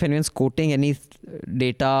factual, if anyone's quoting any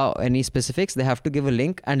data, any specifics, they have to give a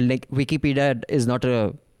link, and Wikipedia is not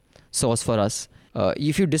a source for us.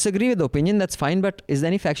 If you disagree with the opinion, that's fine, but is there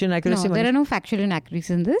any factual inaccuracy? No, there are no factual inaccuracies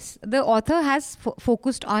in this. The author has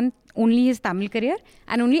focused on only his Tamil career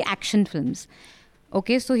and only action films.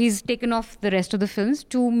 Okay, so he's taken off the rest of the films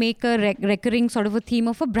to make a recurring sort of a theme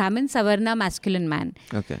of a Brahmin Savarna masculine man.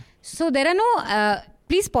 Okay. So there are no...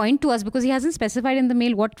 please point to us, because he hasn't specified in the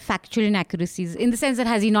mail what factual inaccuracies, in the sense that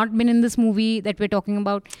has he not been in this movie that we're talking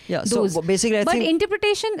about? Yeah, those. So basically I but think...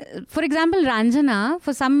 interpretation, for example, Ranjana,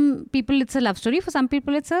 for some people it's a love story, for some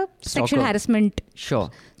people it's a sexual harassment. Sure.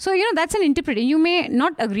 So, that's an interpretation. You may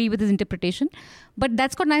not agree with his interpretation, but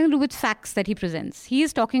that's got nothing to do with facts that he presents. He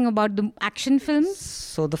is talking about the action films,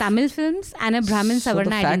 so the Tamil films, and a Brahmin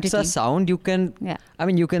Savarna identity. So the facts are sound. You can,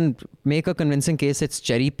 you can make a convincing case it's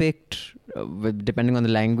cherry-picked, depending on the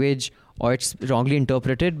language, or it's wrongly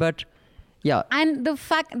interpreted, but yeah. And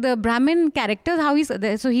the Brahmin characters, how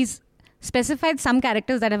he's specified some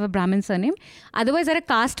characters that have a Brahmin surname. Otherwise, there are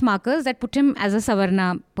caste markers that put him as a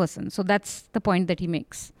Savarna person. So that's the point that he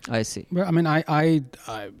makes. I see. Well, I mean, I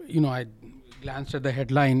glanced at the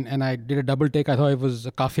headline and I did a double take. I thought it was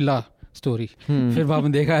a Kafila story. फिर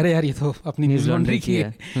बाद देखा अरे यार ये तो अपनी news laundry की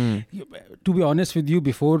है. To be honest with you,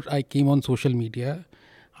 before I came on social media,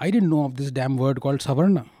 I didn't know of this damn word called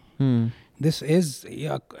Savarna. This is,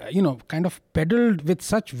 kind of peddled with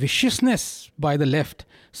such viciousness by the left.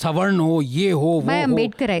 Savarn ho, ye ho, by wo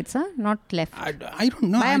Ambedkarites, not left. I don't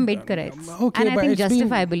know. By Ambedkarites. Okay, and I think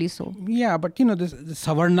justifiably so. Yeah, but this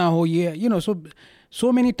Savarna ho, ye,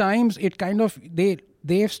 so many times it kind of,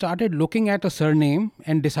 they've started looking at a surname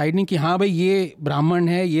and deciding ki haan bhai ye Brahman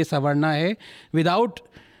hai, ye Savarna hai, without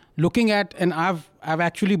looking at, and I've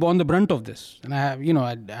actually borne the brunt of this, and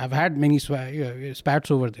I've had many spats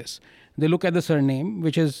over this. They look at the surname,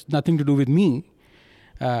 which has nothing to do with me,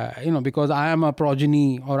 because I am a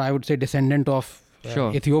progeny, or I would say descendant of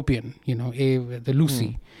Ethiopian, the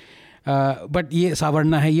Lucy. But ये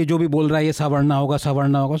Savarna है, ये जो भी बोल रहा है ये Savarna होगा.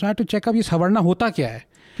 So I had to check up ये Savarna होता क्या है.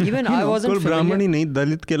 Even I wasn't familiar. ब्राह्मण ही नहीं,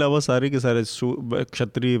 दलित के अलावा सारे के सारे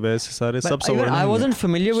क्षत्रिय वैश्य सारे सब सवर्ण. I wasn't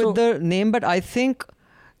familiar with the name, but I think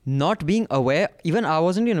not being aware, even I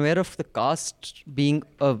wasn't even aware of the caste being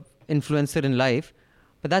a influencer in life,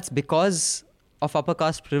 but that's because of upper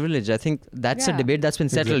caste privilege. I think that's a debate that's been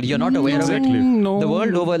settled. Exactly. You're not aware of it. No. The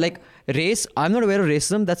world over, like race, I'm not aware of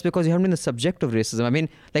racism. That's because you haven't been the subject of racism. I mean,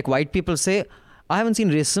 like white people say, I haven't seen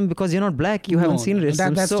racism because you're not black. You haven't seen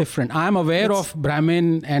racism. That's different. I'm aware of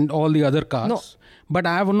Brahmin and all the other castes. No. But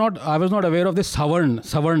I was not aware of this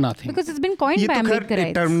Savarna thing. Because it's been coined by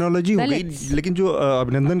Ambedkarites. Terminology हो गई, लेकिन जो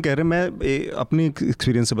अभिनंदन कह रहे हैं, मैं अपने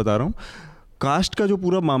एक्सपीरियंस से बता रहा हूँ. कास्ट का जो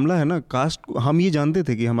पूरा मामला है ना, कास्ट हम ये जानते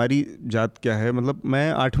थे कि हमारी जात क्या है. मतलब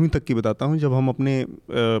मैं 8वीं तक की बताता हूँ, जब हम अपने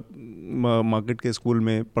मार्केट के स्कूल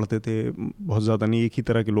में पढ़ते थे, बहुत ज़्यादा नहीं, एक ही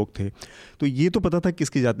तरह के लोग थे, तो ये तो पता था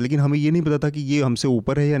किसकी जात, लेकिन हमें ये नहीं पता था कि ये हमसे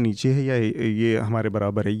ऊपर है या नीचे है या ये हमारे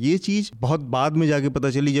बराबर है। ये चीज़ बहुत बाद में जाके पता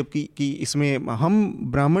चली, जबकि कि इसमें हम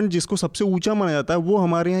ब्राह्मण जिसको सबसे ऊंचा माना जाता है, वो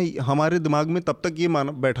हमारे यहाँ हमारे दिमाग में तब तक ये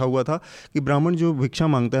बैठा हुआ था कि ब्राह्मण जो भिक्षा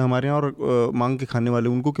मांगता है हमारे यहाँ और मांग के खाने वाले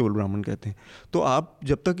उनको केवल ब्राह्मण कहते हैं। तो आप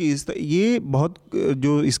जब तक ये बहुत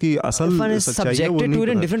जो इसकी असल सच्चाई है वो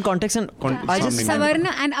नहीं different contexts and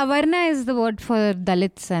Savarna and Avarna is the word for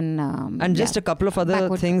Dalits and just a couple of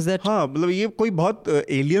other things that हाँ, मतलब ये कोई बहुत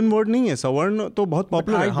एलियन वर्ड नहीं है। सवर्ण तो बहुत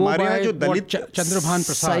पॉपुलर है हमारे यहाँ। जो दलित Chandrabhan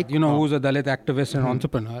Prasad, who's a Dalit activist and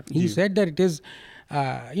entrepreneur, he said that it is,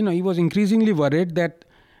 he was increasingly worried that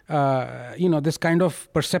this kind of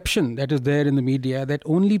perception that is there in the media that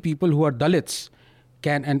only people who are Dalits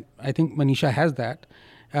can, and I think Manisha has that,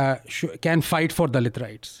 can fight for Dalit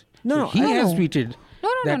rights. He has tweeted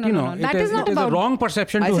that that is not it is a about wrong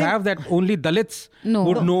perception to have that only Dalits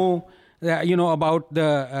would know. About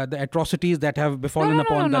the atrocities that have befallen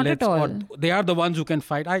upon Dalits, or they are the ones who can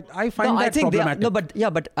fight. I find that problematic.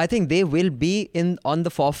 But I think they will be on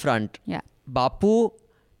the forefront. Yeah. Bapu,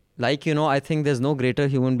 I think there's no greater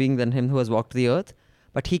human being than him who has walked the earth,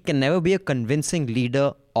 but he can never be a convincing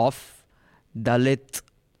leader of Dalit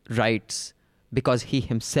rights because he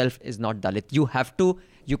himself is not Dalit.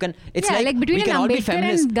 It's like between Ambedkar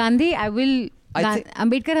and Gandhi,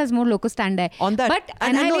 Ambedkar has more locus standi on that. But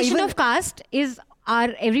annihilation of caste is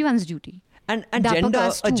everyone's duty. And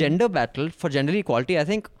a gender battle for gender equality, I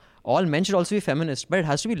think all men should also be feminist, but it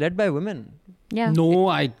has to be led by women. Yeah. No,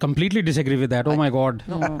 I completely disagree with that. Oh my God.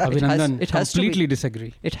 No, Abhinandan, completely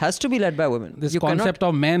disagree. It has to be led by women. This concept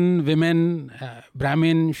of men, women,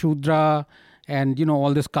 Brahmin, Shudra, and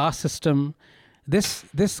all this caste system,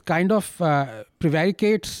 this kind of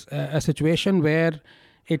prevaricates a situation where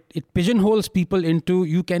it pigeonholes people into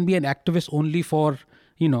you can be an activist only for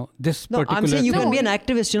this particular. I'm saying you can be an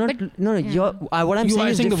activist. What I'm saying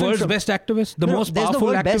is the world's best activist, the most powerful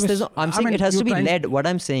activist. I'm saying it has to be led. What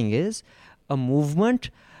I'm saying is a movement,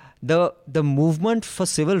 the movement for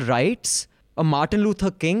civil rights. A Martin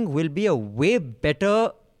Luther King will be a way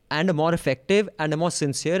better and a more effective and a more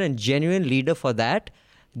sincere and genuine leader for that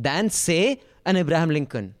than, say, an Abraham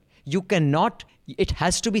Lincoln. You cannot. It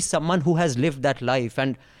has to be someone who has lived that life,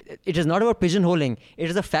 and it is not about pigeonholing. It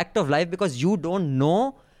is a fact of life because you don't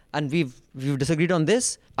know, and we've disagreed on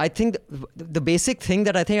this. I think the basic thing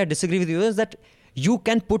that I think I disagree with you is that you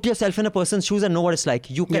can put yourself in a person's shoes and know what it's like.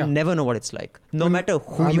 You can never know what it's like, no matter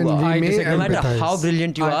who you are, no matter how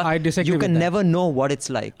brilliant you are. I disagree. You can never know what it's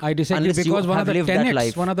like. I disagree because one of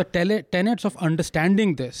the tenets of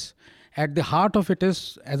understanding this, at the heart of it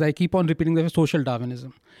is, as I keep on repeating, there is social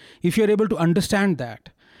Darwinism. If you're able to understand that,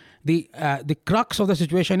 the crux of the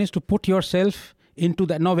situation is to put yourself into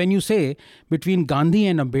that. Now, when you say between Gandhi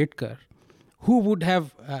and Ambedkar,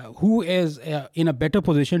 who is in a better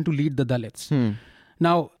position to lead the Dalits?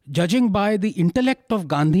 Now, judging by the intellect of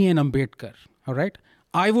Gandhi and Ambedkar, all right,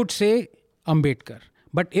 I would say Ambedkar.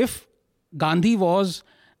 But if Gandhi was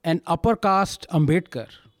an upper caste Ambedkar,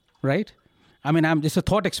 right? I mean, it's a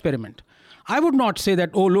thought experiment. I would not say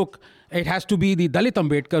that, oh, look, it has to be the Dalit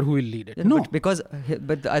Ambedkar who will lead it. No.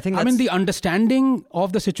 But I think the understanding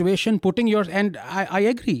of the situation, and I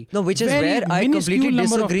agree. No, which is where I completely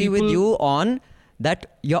disagree with you on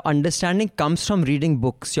that. Your understanding comes from reading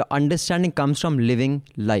books. Your understanding comes from living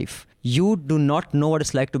life. You do not know what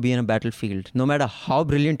it's like to be in a battlefield. No matter how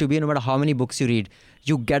brilliant you be, no matter how many books you read,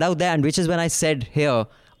 you get out there, and which is when I said here,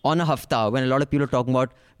 on a hafta, when a lot of people are talking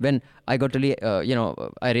about, when I got really,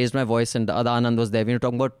 I raised my voice and the other Anand was there, when you're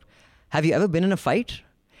talking about, have you ever been in a fight?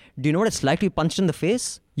 Do you know what it's like to be punched in the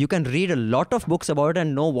face? You can read a lot of books about it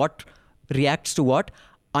and know what reacts to what.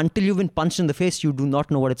 Until you've been punched in the face, you do not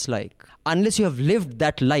know what it's like. Unless you have lived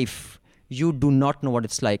that life, you do not know what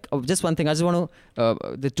it's like. Just one thing, I just want to,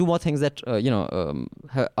 the two more things that,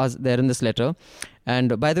 are there in this letter.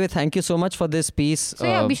 And by the way, thank you so much for this piece.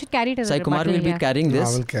 So we should carry it as Sai Kumar will be carrying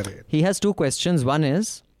this. I will carry it. He has two questions. One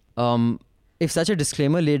is, if such a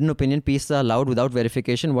disclaimer-laden opinion pieces are allowed without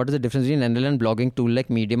verification, what is the difference between an NLL and blogging tool like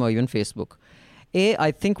Medium or even Facebook?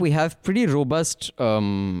 I think we have pretty robust,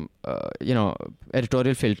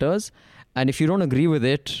 editorial filters. And if you don't agree with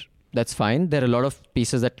it, that's fine. There are a lot of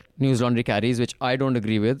pieces that News Laundry carries which I don't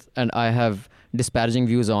agree with and I have disparaging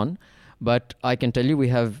views on. But I can tell you we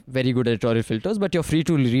have very good editorial filters. But you're free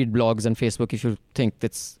to read blogs and Facebook if you think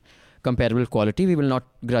that's comparable quality. We will not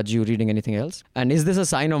grudge you reading anything else. And is this a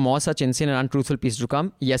sign of more such insane and untruthful pieces to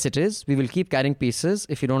come? Yes, it is. We will keep carrying pieces.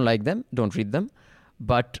 If you don't like them, don't read them.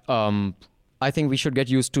 But I think we should get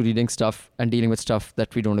used to reading stuff and dealing with stuff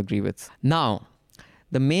that we don't agree with. Now,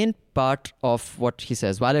 The main part of what he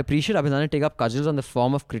says, while I appreciate Abhinandan take up cudgels on the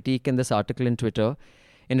form of critique in this article in Twitter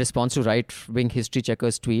in response to right-wing history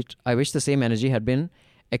checkers tweet, I wish the same energy had been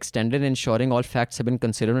extended in ensuring all facts have been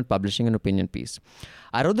considered when publishing an opinion piece.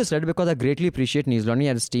 I wrote this letter because I greatly appreciate Newslaundry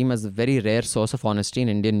and its team as a very rare source of honesty in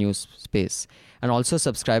Indian news space, and also a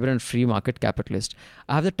subscriber and free market capitalist.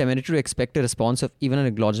 I have the temerity to expect a response of even an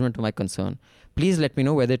acknowledgement to my concern. Please let me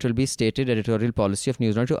know whether it will be stated editorial policy of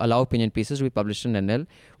Newslaundry to allow opinion pieces to be published in NL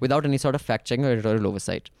without any sort of fact-checking or editorial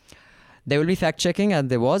oversight. There will be fact-checking, and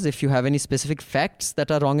there was. If you have any specific facts that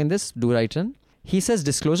are wrong in this, do write in. He says,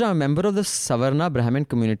 disclosure, I'm a member of the Savarna Brahmin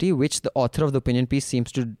community, which the author of the opinion piece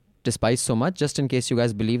seems to despise so much, just in case you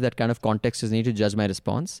guys believe that kind of context is needed to judge my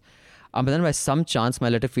response. But then by some chance, my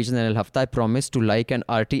letter features in NL Hafta. I promise to like and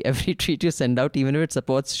RT every tweet you send out, even if it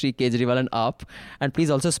supports Shri Kejriwal and AAP. And please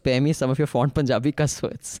also spare me some of your font Punjabi cuss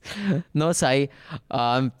words. No, Sai,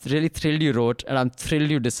 I'm really thrilled you wrote, and I'm thrilled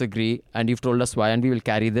you disagree, and you've told us why, and we will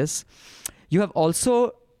carry this. You have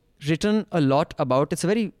also written a lot about, it's a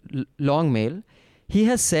very long mail. He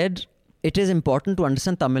has said it is important to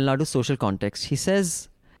understand Tamil Nadu's social context. He says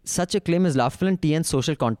such a claim is laughable in TN's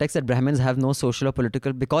social context that Brahmins have no social or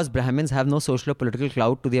political, because Brahmins have no social or political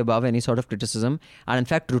clout to the above any sort of criticism, and in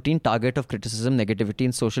fact routine target of criticism, negativity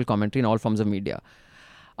in social commentary in all forms of media.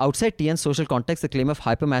 Outside TN's social context, the claim of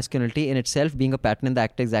hypermasculinity in itself being a pattern in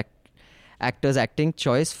the actor's acting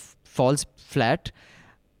choice falls flat.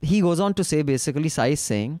 He goes on to say, basically, Sai is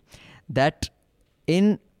saying that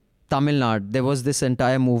in Tamil Nadu, there was this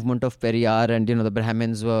entire movement of Periyar, and the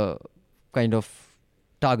Brahmins were kind of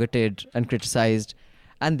targeted and criticized.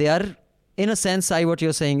 And they are, in a sense, Sai, what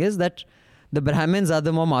you're saying is that the Brahmins are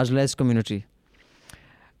the more marginalized community.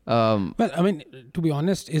 Well, I mean, to be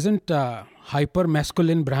honest, isn't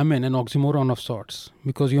hyper-masculine Brahmin an oxymoron of sorts?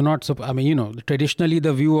 Because you're not, traditionally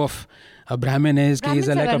the view of a Brahmin is he's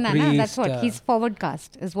like a priest. That's what, he's forward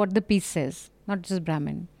caste, is what the piece says, not just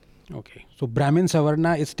Brahmin. Okay, so Brahmin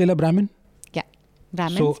Savarna is still a Brahmin? Yeah,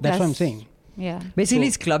 Brahmin. So that's what I'm saying. Yeah. Basically,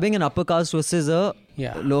 he's clubbing an upper caste versus a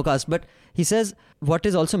low caste. But he says what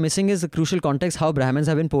is also missing is the crucial context, how Brahmins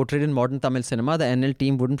have been portrayed in modern Tamil cinema. The NL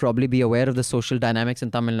team wouldn't probably be aware of the social dynamics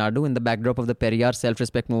in Tamil Nadu in the backdrop of the Periyar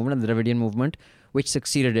self-respect movement and the Dravidian movement, which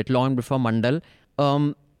succeeded it long before Mandal.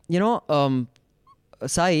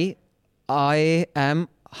 Sai, I am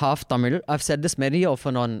half Tamil. I've said this very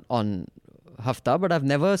often on Hafta, but I've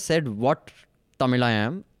never said what Tamil I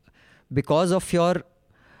am because of your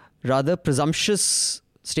rather presumptuous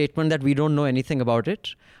statement that we don't know anything about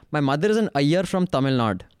it. My mother is an Ayyar from Tamil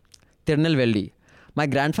Nadu, Tirunelveli. My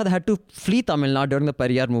grandfather had to flee Tamil Nadu during the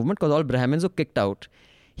Periyar movement because all Brahmins were kicked out.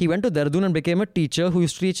 He went to Dehradun and became a teacher who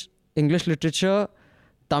used to teach English literature,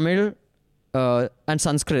 Tamil and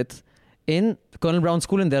Sanskrit in Colonel Brown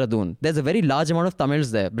School in Dehradun. There's a very large amount of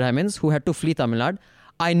Tamils there, Brahmins who had to flee Tamil Nadu.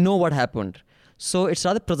 I know what happened. So it's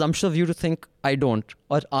rather presumptuous of you to think I don't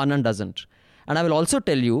or Anand doesn't. And I will also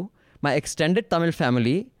tell you, my extended Tamil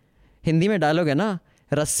family, Hindi में dialogue है ना,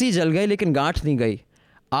 रस्सी जल गई लेकिन गांठ नहीं गई.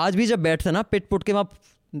 आज भी जब बैठते ना पिट पुट के वहाँ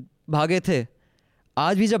भागे थे,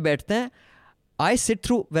 आज भी जब बैठते हैं, I sit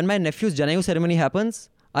through, when my nephew's Janayu ceremony happens,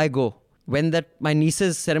 I go. When that my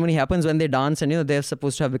niece's ceremony happens, when they dance and they're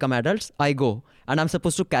supposed to have become adults, I go. And I'm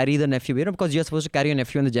supposed to carry the nephew, because you're supposed to carry your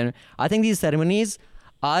nephew in the Janayu. I think these ceremonies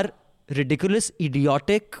are ridiculous,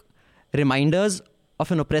 idiotic reminders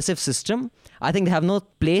of an oppressive system. I think they have no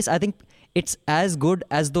place. I think it's as good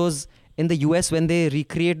as those in the US when they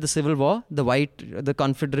recreate the Civil War, the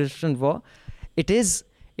Confederation War. It is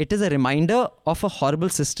a reminder of a horrible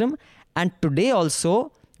system. And today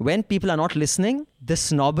also, when people are not listening, the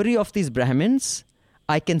snobbery of these Brahmins,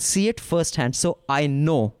 I can see it firsthand. So I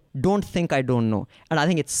know. Don't think I don't know. And I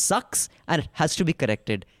think it sucks and it has to be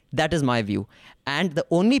corrected. That is my view. And the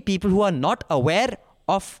only people who are not aware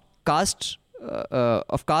of caste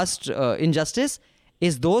injustice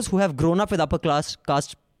is those who have grown up with upper class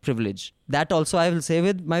caste privilege. That also I will say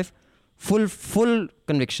with my full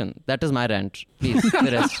conviction. That is my rant. Please,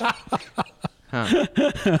 the rest.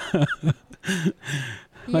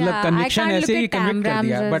 Yeah, conviction I can't ऐसे ही look at convict कर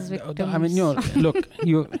दिया. Tamrams as But victims. I mean, look,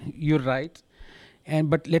 you're right.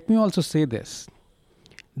 But let me also say this.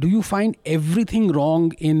 Do you find everything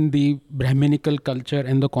wrong in the Brahminical culture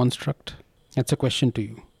and the construct? That's a question to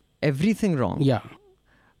you. Everything wrong? Yeah.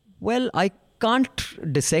 Well, I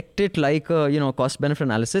can't dissect it like a cost-benefit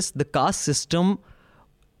analysis. The caste system,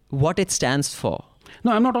 what it stands for.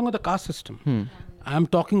 No, I'm not talking about the caste system. I'm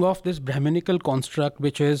talking of this Brahminical construct,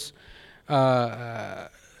 which is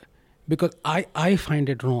because I find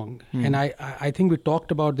it wrong. And I think we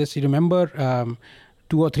talked about this. You remember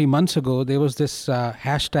 2 or 3 months ago, there was this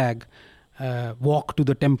hashtag walk to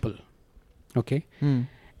the temple. Okay.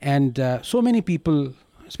 And so many people,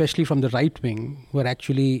 especially from the right wing, were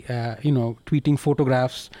actually, tweeting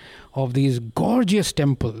photographs of these gorgeous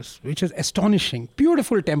temples, which is astonishing.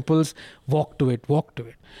 Beautiful temples, walk to it.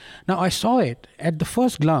 Now, I saw it at the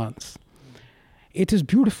first glance. It is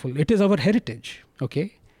beautiful. It is our heritage,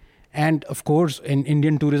 okay? And of course, in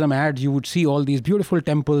Indian tourism ads, you would see all these beautiful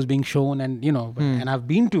temples being shown and, and I've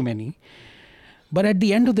been to many. But at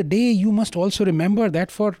the end of the day, you must also remember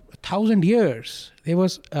that for 1,000 years, there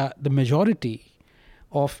was the majority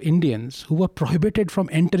of Indians who were prohibited from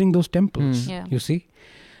entering those temples, you see.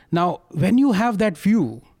 Now, when you have that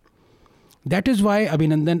view, that is why,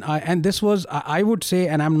 and this was, I would say,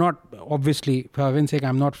 and I'm not, obviously, for heaven's sake,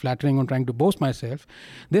 I'm not flattering or trying to boast myself.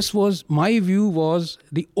 My view was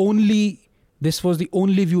the only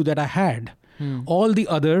view that I had. All the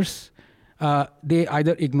others, they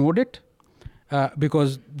either ignored it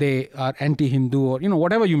because they are anti-Hindu or,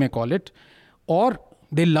 whatever you may call it, or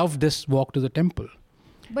they love this walk to the temple.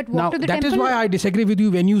 But walk to the temple... That is why I disagree with you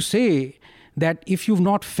when you say that if you've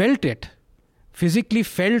not felt it, physically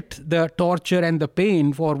felt the torture and the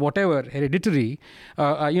pain for whatever hereditary,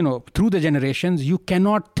 through the generations, you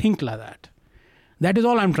cannot think like that. That is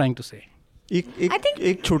all I'm trying to say.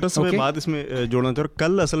 एक छोटा सा मैं बात इसमें जोड़ना चाह रहा हूँ.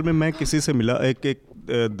 कल असल में मैं किसी से मिला, एक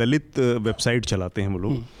दलित वेबसाइट चलाते हैं वो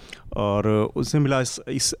लोग, और उससे मिला.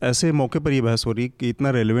 इस ऐसे मौके पर ये बहस हो रही है कि इतना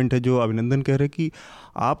रेलेवेंट है जो अभिनंदन कह रहे हैं कि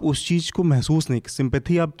आप उस चीज़ को महसूस नहीं,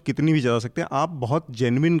 सिंपैथी आप कितनी भी ज़्यादा सकते हैं, आप बहुत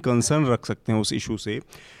जेन्युइन कंसर्न रख सकते हैं उस इशू से.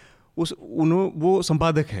 वो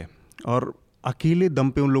संपादक है और अकेले दम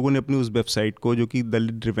पे उन लोगों ने अपनी उस वेबसाइट को, जो कि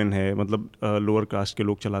दलित ड्रिवन है, मतलब लोअर कास्ट के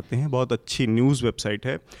लोग चलाते हैं, बहुत अच्छी न्यूज़ वेबसाइट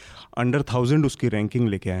है, अंडर 1000 उसकी रैंकिंग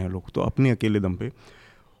लेके आए हैं लोग, तो अपने अकेले दम पे.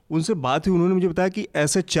 उनसे बात हुई, उन्होंने मुझे बताया कि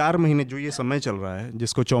ऐसे 4 महीने जो ये समय चल रहा है,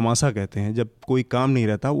 जिसको चौमासा कहते हैं, जब कोई काम नहीं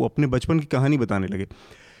रहता, वो अपने बचपन की कहानी बताने लगे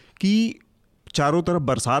कि चारों तरफ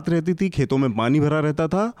बरसात रहती थी, खेतों में पानी भरा रहता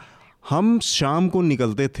था, हम शाम को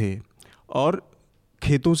निकलते थे और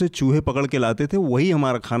खेतों से चूहे पकड़ के लाते थे, वही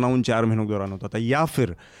हमारा खाना उन 4 महीनों के दौरान होता था. या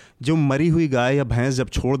फिर जो मरी हुई गाय या भैंस जब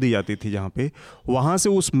छोड़ दी जाती थी जहाँ पे, वहाँ से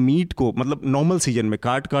उस मीट को, मतलब नॉर्मल सीजन में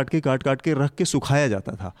काट काट के रख के सुखाया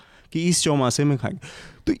जाता था कि इस चौमासे में खाएंगे.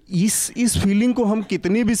 तो इस फीलिंग को हम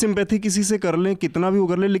कितनी भी सिंपैथी किसी से कर लें, कितना भी वो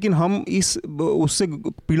कर लें, लेकिन हम उससे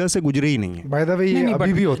पीड़ा से गुजरे ही नहीं है. बाय द वे ये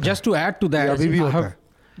अभी भी होता है. Just to add to that, अभी भी होता है.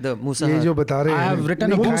 ये जो बता रहे हैं,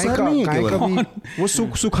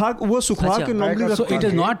 वो सुखा के नॉर्मली रखते हैं. So it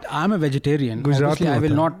is not, I'm a vegetarian. Obviously, I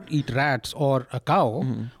will not eat rats or a cow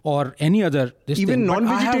or any other. Even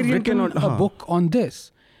non-vegetarian cannot. A book on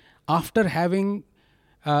this after having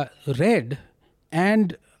read,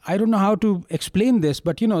 and I don't know how to explain this,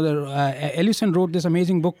 but Ellison wrote this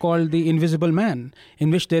amazing book called The Invisible Man, in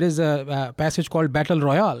which there is a passage called Battle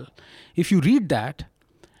Royale. If you read that,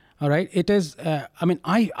 all right, it is,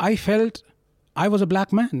 I felt I was a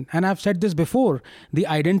black man. And I've said this before, the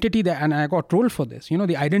identity that, and I got trolled for this,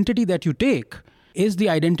 the identity that you take is the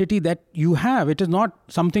identity that you have. It is not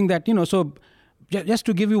something that, so just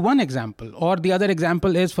to give you one example, or the other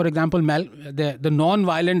example is, for example, the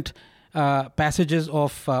non-violent passages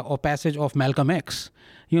of, or passage of Malcolm X,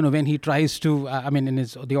 when he tries to, in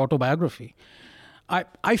the autobiography,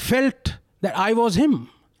 I felt that I was him.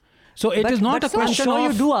 So it is not a question of... I'm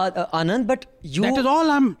sure you do, Anand, but you... That is all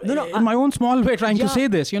I'm, in my own small way, trying to say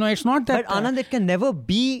this. It's not that... But Anand, it can never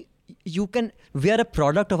be... We are a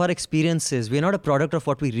product of our experiences. We are not a product of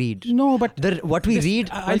what we read. No, but... what we read...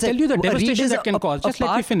 I'll tell you the devastation that can cause. Just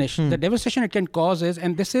let me finish. The devastation it can cause is,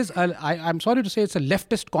 and this is, I'm sorry to say, it's a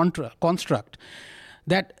leftist construct,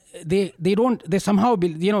 that they somehow,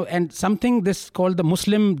 and something this called the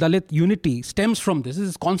Muslim Dalit unity stems from this.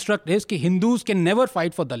 This construct is that Hindus can never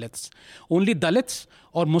fight for Dalits. Only Dalits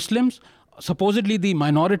or Muslims, supposedly the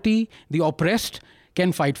minority, the oppressed,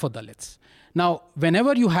 can fight for Dalits. Now,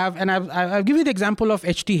 whenever you have, and I'll give you the example of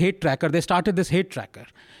HT Hate Tracker. They started this hate tracker.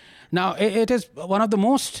 Now, it is one of the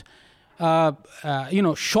most,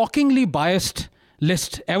 shockingly biased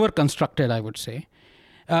list ever constructed, I would say.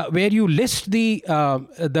 Where you list the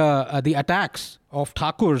attacks of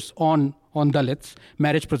Thakurs on Dalits,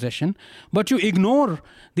 marriage possession, but you ignore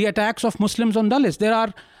the attacks of Muslims on Dalits. There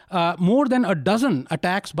are more than a dozen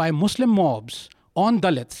attacks by Muslim mobs on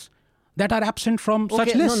Dalits that are absent from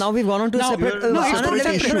such lists. No, now we've gone on to a separate... No, it's not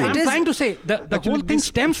separate. I'm trying to say, the whole thing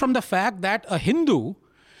stems from the fact that a Hindu,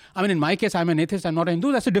 in my case, I'm an atheist, I'm not a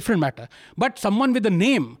Hindu, that's a different matter. But someone with a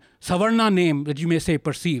name, Savarna name, that you may say,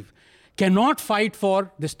 perceive, cannot fight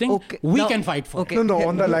for this thing. Okay. We can fight for it. No,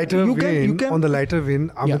 on the lighter vein,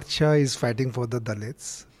 Amit Shah is fighting for the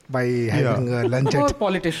Dalits. by having a lunch Or at...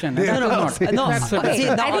 politician. No, That's not. no. That's Okay, See,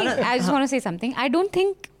 I just want to say something. I don't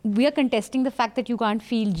think we are contesting the fact that you can't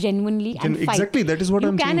feel genuinely and fight. Exactly, that is what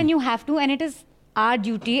I'm You can saying. and you have to, and it is our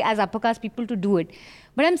duty as upper caste people to do it.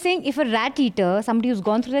 But I'm saying if a rat eater, somebody who's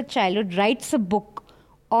gone through their childhood, writes a book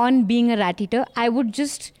on being a rat eater, I would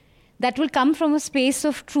just, that will come from a space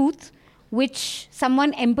of truth, which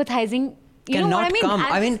someone empathizing, you know what I mean? come.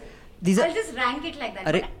 I mean, these are... I'll just rank it like that.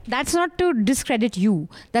 Arre- But that's not to discredit you.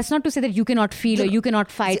 That's not to say that you cannot feel or you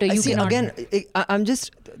cannot fight or you See, cannot... again, I'm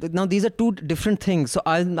just... Now, these are two different things. So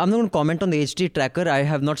I'm not going to comment on the HT tracker. I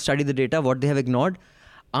have not studied the data, what they have ignored.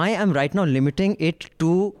 I am right now limiting it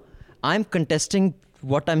to... I'm contesting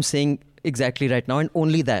what I'm saying exactly right now, and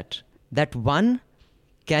only that. That one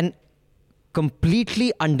can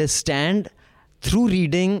completely understand through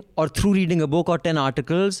reading a book or 10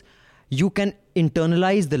 articles, you can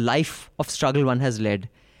internalize the life of struggle one has led.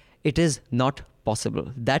 It is not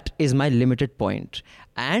possible. That is my limited point.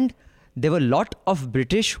 And there were a lot of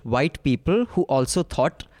British white people who also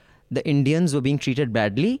thought the Indians were being treated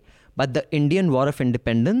badly, but the Indian War of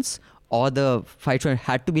Independence or the fight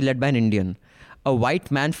had to be led by an Indian. A white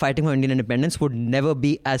man fighting for Indian independence would never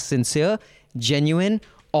be as sincere, genuine,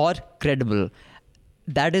 or credible.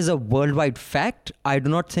 That is a worldwide fact. I do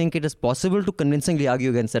not think it is possible to convincingly argue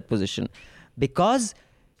against that position, because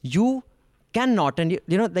you cannot. And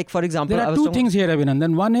you know, like for example, There I are was two talking- things here,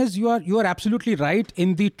 Abhinandan. One is you are absolutely right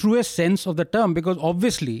in the truest sense of the term, because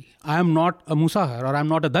obviously I am not a Musahar or I am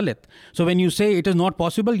not a Dalit. So when you say it is not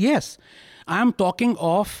possible, yes, I am talking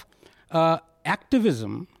of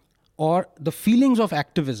activism or the feelings of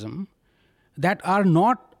activism that are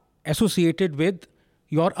not associated with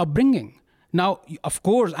your upbringing. Now, of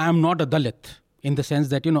course, I am not a Dalit in the sense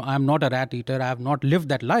that, I am not a rat eater. I have not lived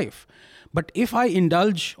that life. But if I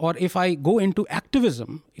indulge or if I go into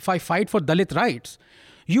activism, if I fight for Dalit rights,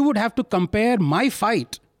 you would have to compare my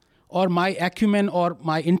fight or my acumen or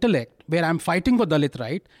my intellect, where I'm fighting for Dalit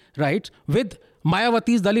rights, with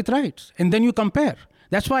Mayawati's Dalit rights. And then you compare.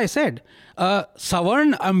 That's why I said,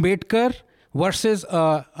 Savarn Ambedkar versus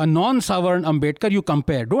a non-Savarn Ambedkar, you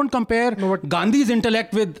compare. Don't compare Gandhi's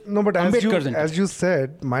intellect with Ambedkar's intellect. as you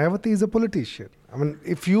said, Mayawati is a politician. I mean,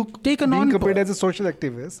 if you Take a being non- compared as a social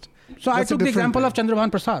activist, So I that's a took the different example thing. of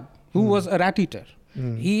Chandrabhan Prasad, who was a rat eater.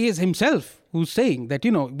 He is himself who's saying that,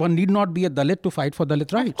 one need not be a Dalit to fight for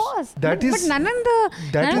Dalit rights. Of course. That but is- none of the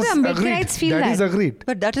Ambedkarites feel that. That is agreed.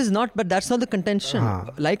 But that is not. But that's not the contention.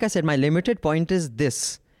 Like I said, my limited point is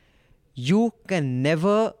this: you can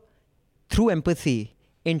never, through empathy,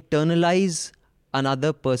 internalize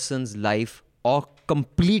another person's life or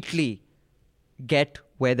completely get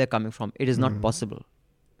where they're coming from. It is not possible.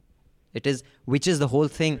 It is, which is the whole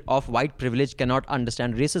thing of white privilege cannot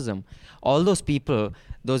understand racism. All those people,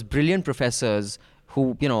 those brilliant professors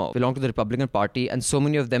who, belong to the Republican Party, and so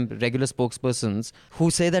many of them regular spokespersons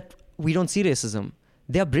who say that we don't see racism.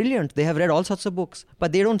 They are brilliant. They have read all sorts of books,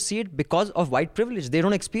 but they don't see it because of white privilege. They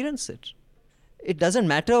don't experience it. It doesn't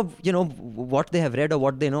matter, what they have read or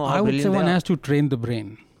what they know. How I would say brilliant one they are. has to train the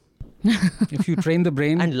brain. If you train the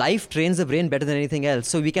brain... And life trains the brain better than anything else.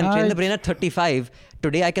 So we can train the brain at 35.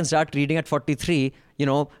 Today I can start reading at 43,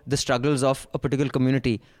 the struggles of a particular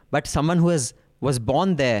community. But someone who was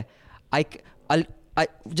born there, I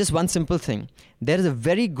just one simple thing. There is a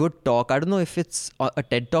very good talk, I don't know if it's a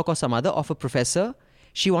TED talk or some other, of a professor.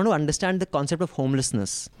 She wanted to understand the concept of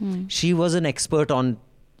homelessness. She was an expert on,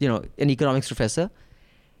 an economics professor.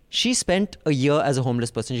 She spent a year as a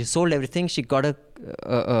homeless person. She sold everything. She got a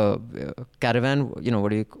caravan,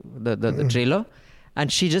 the trailer,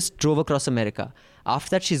 and she just drove across America. After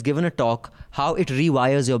that, she's given a talk, how it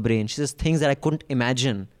rewires your brain. She says things that I couldn't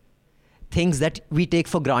imagine, things that we take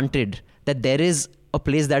for granted, that there is a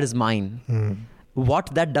place that is mine.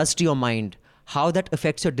 What that does to your mind, how that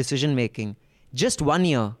affects your decision making. Just 1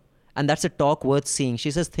 year, and that's a talk worth seeing.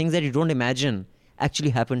 She says things that you don't imagine actually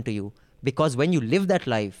happen to you. Because when you live that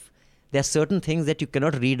life, there are certain things that you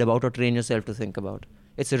cannot read about or train yourself to think about.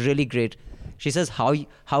 It's a really great. She says how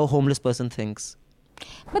a homeless person thinks.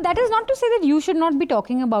 But that is not to say that you should not be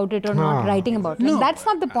talking about it or not writing about it. No. That's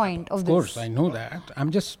not the point of Of this. course, I know that.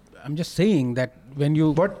 I'm just saying that when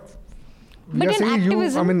you... But we But are in saying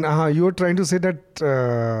activism- you are trying to say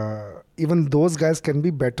that even those guys can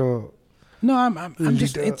be better. No, I'm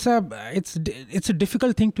just... leader. It's a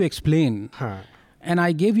difficult thing to explain. And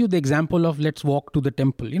I gave you the example of let's walk to the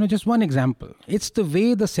temple. Just one example. It's the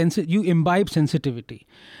way you imbibe sensitivity.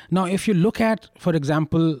 Now, if you look at, for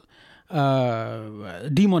example,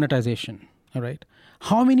 demonetization, all right?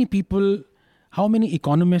 How many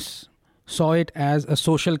economists saw it as a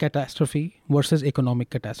social catastrophe versus economic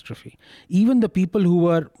catastrophe. Even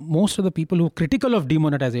most of the people who were critical of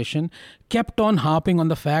demonetization kept on harping on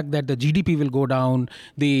the fact that the GDP will go down,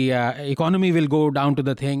 the economy will go down to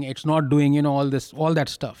the thing, it's not doing, all that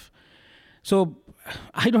stuff. So,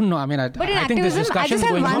 I don't know. I mean, I think this discussion is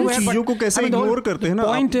going on. चीजों को कैसे ignore करते हैं ना,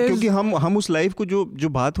 क्योंकि हम उस life को जो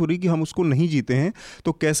बात हो रही कि हम उसको नहीं जीते हैं,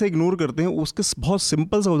 तो कैसे इग्नोर करते हैं, उसके बहुत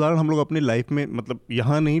सिंपल सा उदाहरण हम लोग अपनी लाइफ में, मतलब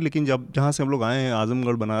यहाँ नहीं लेकिन जहाँ से हम लोग आए हैं,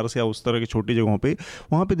 आजमगढ़, बनारस या उस तरह की छोटी जगहों पे,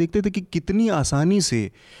 वहाँ पे देखते थे कि कितनी आसानी से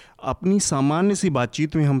अपनी सामान्य सी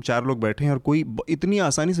बातचीत में हम 4 लोग बैठे हैं और कोई इतनी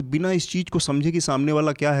आसानी से बिना इस चीज़ को समझे कि सामने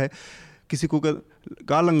वाला क्या है, किसी को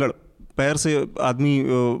का लंगड़, पैर से आदमी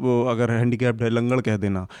अगर हैंडीकैप्ड है लंगड़ कह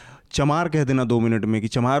देना, चमार कह देना 2 मिनट में कि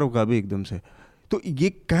चमार होगा भी एकदम से, तो ये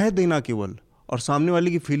कह देना केवल, और सामने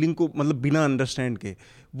वाले की फीलिंग को मतलब बिना अंडरस्टैंड के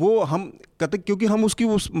वो हम कहते, क्योंकि हम उसकी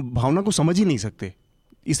उस भावना को समझ ही नहीं सकते,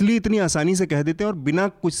 इसलिए इतनी आसानी से कह देते हैं और बिना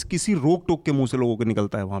किसी रोक टोक के मुंह से लोगों को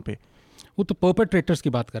निकलता है वहाँ पे। वो तो perpetrators की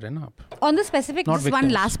बात कर रहे हैं ना आप। On the specific, just one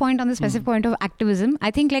last point on the specific point of activism. I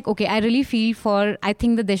think I really feel I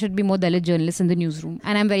think that there should be more Dalit journalists in the newsroom,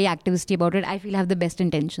 and I'm very activisty about it. I feel I have the best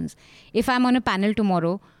intentions. If I'm on a panel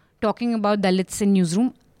tomorrow talking about Dalits in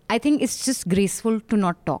newsroom, I think it's just graceful to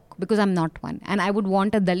not talk because I'm not one, and I would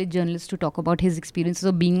want a Dalit journalist to talk about his experiences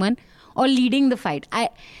of being one or leading the fight.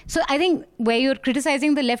 So I think where you're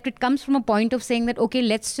criticizing the left, it comes from a point of saying that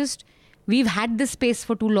we've had this space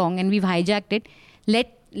for too long and we've hijacked it.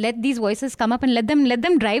 Let these voices come up and let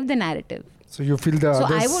them drive the narrative. So you feel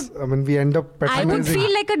others, we end up patronizing. I would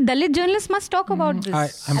feel like a Dalit journalist must talk about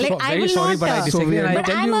this. I'm very sorry, but I disagree.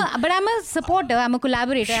 But I'm a supporter, I'm a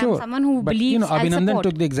collaborator, sure, I'm someone who believes I'll Abhinandan support.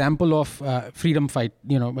 took the example of freedom fight,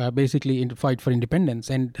 basically fight for independence.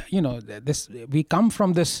 And, we come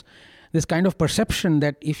from this kind of perception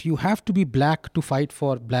that if you have to be black to fight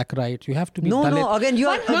for black rights, you have to be Dalit. No, again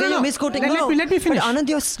you're misquoting. Let me finish. But Anand,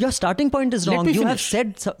 your starting point is wrong. You have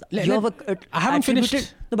said I haven't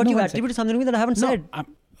finished. No, but you attributed something to me that I haven't said.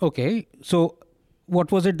 Okay, so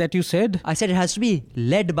what was it that you said? I said it has to be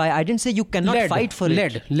led by. I didn't say you cannot fight for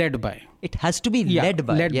it. Led by. It has to be led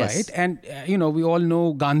by. Led by it. And, we all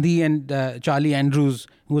know Gandhi and Charlie Andrews,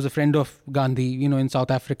 who was a friend of Gandhi, in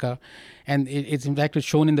South Africa. And it's in fact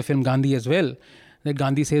shown in the film Gandhi as well, that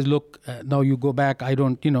Gandhi says, look, now you go back, I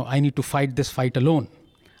need to fight this fight alone.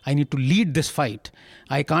 I need to lead this fight.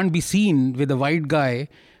 I can't be seen with a white guy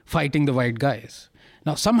fighting the white guys.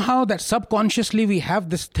 Now, somehow that subconsciously we have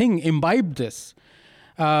this thing, imbibed this,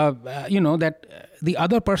 that the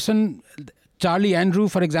other person, Charlie Andrew,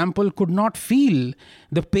 for example, could not feel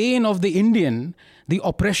the pain of the Indian, the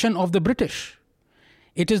oppression of the British.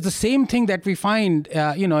 It is the same thing that we find,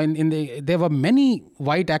 there were many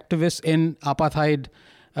white activists in apartheid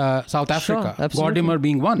South Africa, Mortimer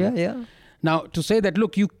being one. Yeah. Now, to say that,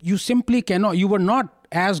 look, you simply cannot, you were not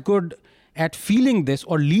as good at feeling this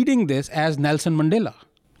or leading this as Nelson Mandela.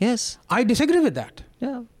 Yes. I disagree with that.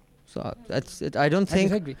 Yeah. So that's it. I don't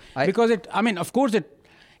think. I disagree. Because of course,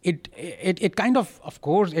 it kind of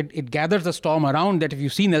course, it gathers a storm around that if you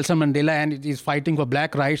see Nelson Mandela and it is fighting for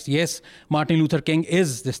black rights, yes, Martin Luther King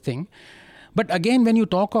is this thing. But again, when you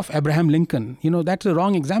talk of Abraham Lincoln, that's a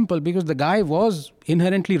wrong example because the guy was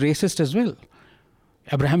inherently racist as well.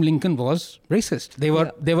 Abraham Lincoln was racist.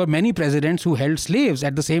 There were many presidents who held slaves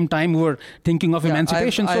at the same time who were thinking of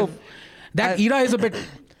emancipation. That era is a bit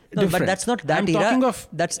no, different. But that's not that era.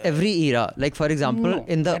 That's every era. Like, for example,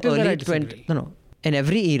 in the early 20s. In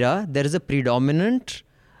every era, there is a predominant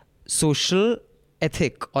social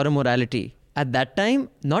ethic or a morality. At that time,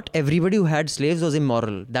 not everybody who had slaves was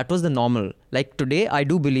immoral. That was the normal. Like today, I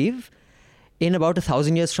do believe in about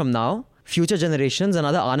 1,000 years from now, future generations,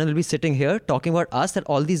 another Anand will be sitting here talking about us that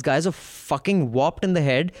all these guys are fucking warped in the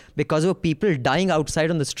head because of people dying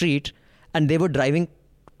outside on the street and they were driving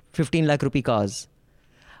 15 lakh rupee cars.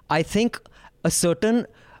 I think a certain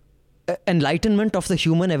enlightenment of the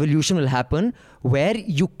human evolution will happen where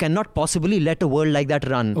you cannot possibly let a world like that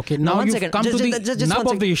run. Okay, now you've come to the nub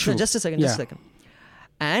of the issue. Just a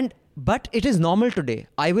second. But it is normal today.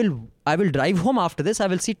 I will drive home after this. I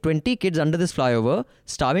will see 20 kids under this flyover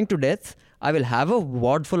starving to death. I will have a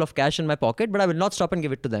wad full of cash in my pocket, but I will not stop and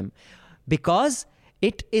give it to them. Because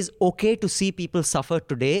it is okay to see people suffer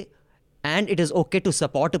today, and it is okay to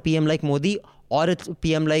support a PM like Modi or a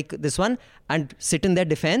PM like this one and sit in their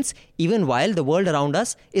defense even while the world around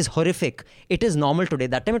us is horrific. It is normal today.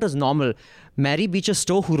 That time it was normal. Mary Beecher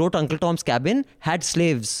Stowe, who wrote Uncle Tom's Cabin, had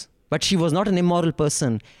slaves, but she was not an immoral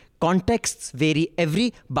person. Contexts vary.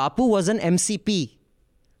 Bapu was an MCP,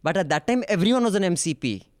 but at that time everyone was an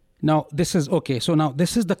MCP. Now, this is okay. So now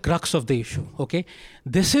this is the crux of the issue. Okay.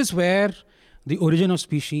 This is where the Origin of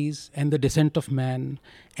Species and the Descent of Man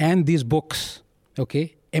and these books,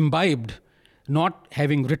 okay, imbibed, not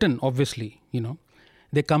having written, obviously,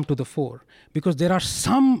 they come to the fore, because there are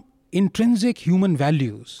some intrinsic human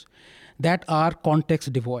values that are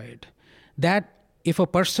context devoid. That if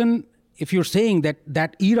you're saying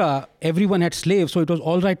that era, everyone had slaves, so it was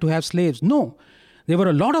all right to have slaves. No, there were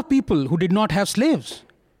a lot of people who did not have slaves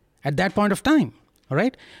at that point of time, all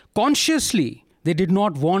right? Consciously, they did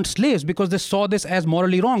not want slaves because they saw this as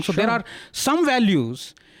morally wrong. So there are some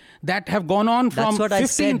values that have gone on from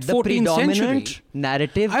 15th, 14th century.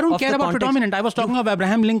 Narrative. I don't of care the about context. predominant. I was talking of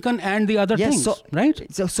Abraham Lincoln and the other things, right?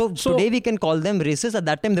 So today we can call them racist. At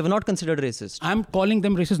that time, they were not considered racist. I'm calling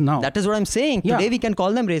them racist now. That is what I'm saying. Yeah. Today we can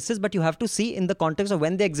call them racist, but you have to see in the context of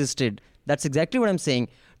when they existed. That's exactly what I'm saying.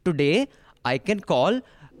 Today, I can call,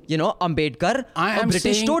 Ambedkar a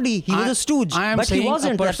British toady. He was a stooge. But he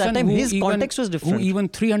wasn't. At that time, his context was different. Who even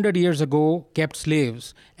 300 years ago kept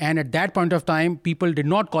slaves. And at that point of time, people did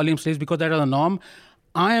not call him slaves because that was the norm.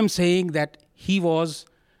 I am saying that he was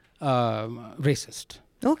racist.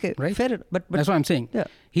 Okay, right? Fair. But that's what I'm saying. Yeah.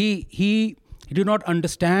 He did not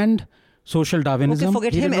understand social Darwinism. Okay,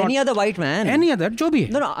 forget him. Any other white man. Any other, jo bhi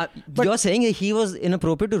hai. No. But you're saying he was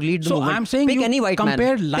inappropriate to lead the movement. I'm saying pick you any white man.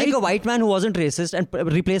 Pick a white man who wasn't racist and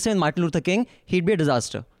replace him with Martin Luther King. He'd be a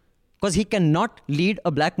disaster. Because he cannot lead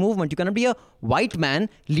a black movement. You cannot be a white man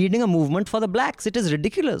leading a movement for the blacks. It is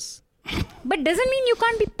ridiculous. But doesn't mean you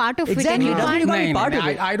can't be part of Exactly. it. And Doesn't mean you can't be part of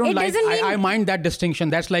it. I don't It like. doesn't mean- I mind that distinction.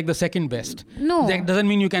 That's like the second best. No. That doesn't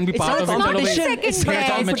mean you can be It's part not of a it. It's not the competition. second It's not a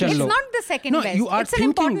best. competition. It's Low. not the second No, best. you are It's an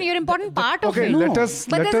thinking- important part of Okay, it. let us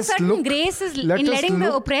But let there's a us certain look. grace is let in us letting the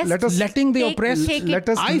look- oppressed let us- Letting the take oppressed. it. let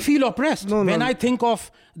us I feel oppressed. No, when no. I think of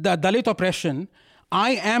the Dalit oppression,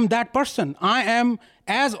 I am that person. I am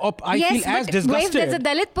as I Yes, feel as but disgusted. if there's a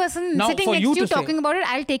Dalit person Now, sitting for next you to you to say- talking about it,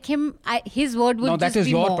 I'll take him. His word would Now just that is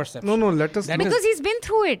be your more. perception. No, let us. That look. is- Because he's been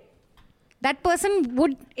through it. That person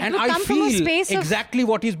would. It and would I come from a feel space of. exactly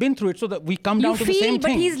what he's been through it, so that we come You down to the feel, same but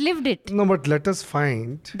thing. he's lived it. No, but let us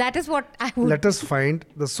find. That is what I would. Let us find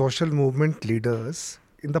the social movement leaders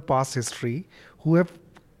in the past history who have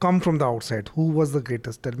come from the outside. Who was the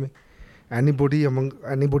greatest? Tell me. Anybody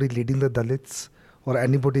leading the Dalits or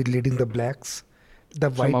anybody leading the blacks? The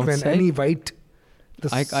white man, outside? any white.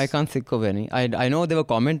 I can't think of any. I know there were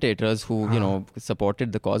commentators who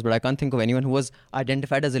supported the cause, but I can't think of anyone who was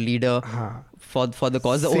identified as a leader for the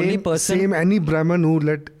cause. The only person. Same any Brahmin who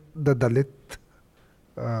led the Dalit.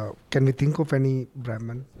 Can we think of any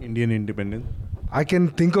Brahmin? Indian independence. I can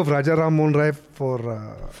think of Raja Ram Mohan Rai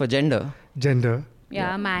for gender. gender.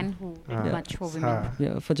 Yeah, a man who did much for women.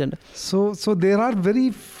 Yeah, for gender. So there are very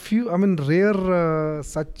few, rare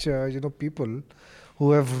such people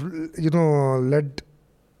who have led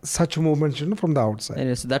such movements from the outside.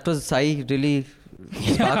 Anyway, so that was Sai really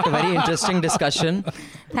sparked a very interesting discussion.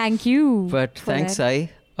 Thank you. But for thanks, that.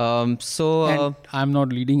 Sai. And I'm not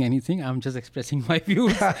leading anything. I'm just expressing my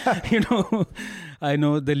views. I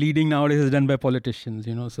know the leading nowadays is done by politicians.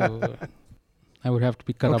 So I would have to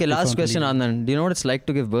be corrupt. Okay, last if I'm question, leading. Anand. Do you know what it's like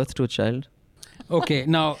to give birth to a child? Okay,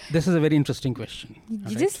 now this is a very interesting question.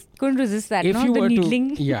 You just couldn't resist that, If no? you The were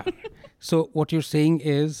needling. to, yeah. So what you're saying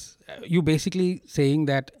is, you basically saying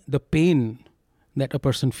that the pain that a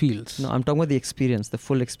person feels, No, I'm talking about the experience, the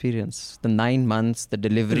full experience, the 9 months, the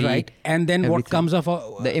delivery, right? And then what everything. comes of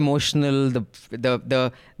the emotional,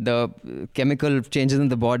 the chemical changes in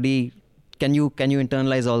the body. Can you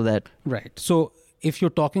internalize all that? right? So if you're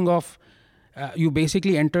talking of, you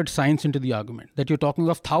basically entered science into the argument that you're talking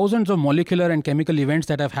of thousands of molecular and chemical events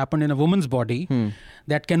that have happened in a woman's body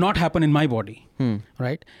that cannot happen in my body,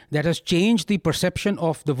 right? That has changed the perception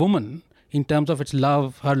of the woman in terms of its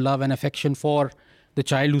love, her love and affection for the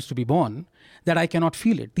child who's to be born, that I cannot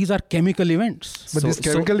feel it. These are chemical events. But these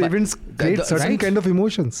chemical events create certain kind of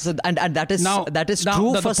emotions. So and that is Now- now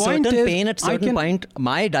true the for point certain is, pain at I certain can- point.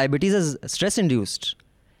 My diabetes is stress induced.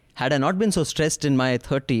 Had I not been so stressed in my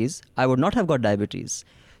 30s, I would not have got diabetes.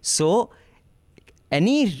 So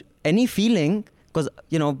any feeling, because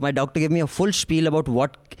my doctor gave me a full spiel about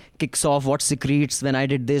what kicks off, what secretes when I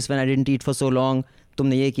did this, when I didn't eat for so long.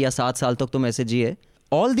 तुमने ये किया 7 साल तक तुम ऐसे जिए.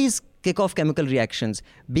 All these kick off chemical reactions,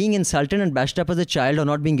 being insulted and bashed up as a child, or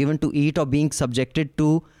not being given to eat, or being subjected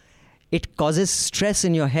to, it causes stress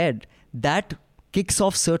in your head. That kicks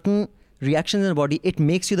off certain reactions in the body. It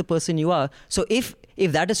makes you the person you are. So if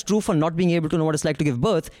that is true for not being able to know what it's like to give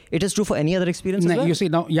birth, it is true for any other experience as well. You see,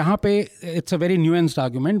 now, यहाँ पे it's a very nuanced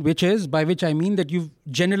argument, by which I mean that you've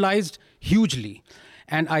generalized hugely.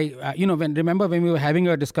 And I, remember when we were having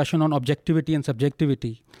a discussion on objectivity and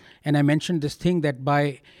subjectivity, And I mentioned this thing that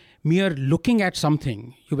by mere looking at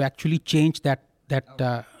something, you've actually changed that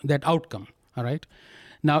outcome. All right.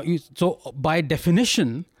 Now, so by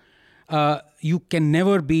definition, you can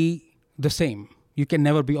never be the same. You can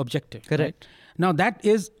never be objective. Correct. Right?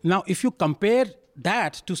 Now if you compare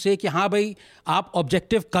that to say कि हाँ भाई आप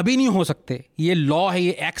objective कभी नहीं हो सकते, ये law है,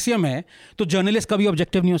 ये axiom है, तो journalist कभी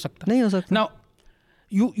objective नहीं हो सकता. Now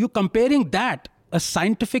you comparing that, a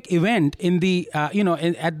scientific event in the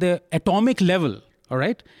at the atomic level, all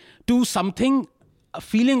right, to something, a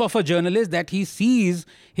feeling of a journalist that he sees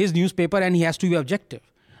his newspaper and he has to be objective.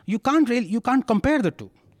 You can't compare the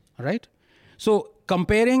two, all right? So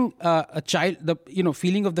comparing a child, the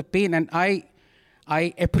feeling of the pain, and I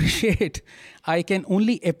can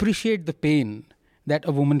only appreciate the pain that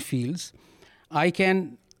a woman feels. I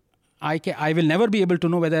will never be able to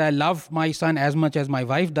know whether I love my son as much as my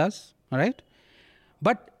wife does, all right?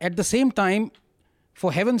 But at the same time,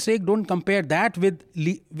 for heaven's sake, don't compare that with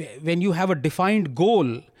when you have a defined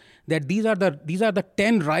goal that these are the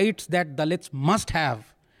 10 rights that Dalits must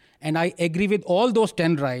have. And I agree with all those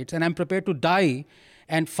 10 rights, and I'm prepared to die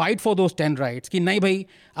and fight for those 10 rights. कि नहीं भाई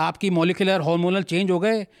आपकी molecular hormonal change हो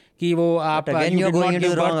गए कि वो आप. But again, you're going into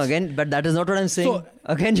the wrong again. But that is not what I'm saying. So,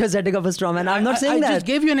 again, you're setting up a straw man. I'm not saying that. I just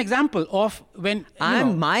gave you an example of when.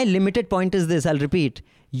 My limited point is this. I'll repeat.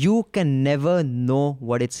 You can never know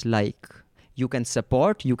what it's like. You can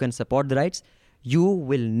support the rights. You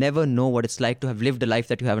will never know what it's like to have lived a life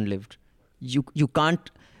that you haven't lived. You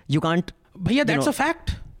can't. भैया, that's a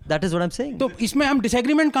fact. That is what I'm saying. तो इसमें हम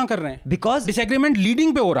disagreement कहाँ कर रहे हैं? Because disagreement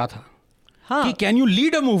leading पे हो रहा था. कि can you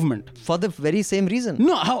lead a movement? For the very same reason.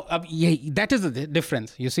 No, that is the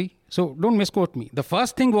difference, you see. So don't misquote me. The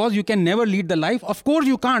first thing was you can never lead the life. Of course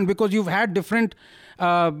you can't, because you've had different,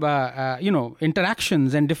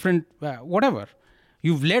 interactions and different whatever.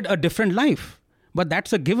 You've led a different life, but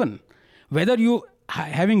that's a given. Whether you,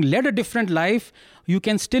 having led a different life, you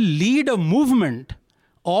can still lead a movement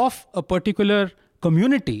of a particular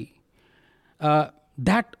community.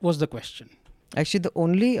 That was the question. Actually, the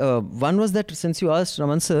only one was that, since you asked,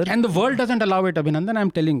 Raman sir. And the world doesn't allow it, Abhinandan, I'm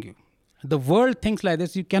telling you. The world thinks like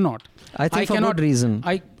this, you cannot. I think for good reason.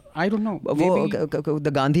 I don't know.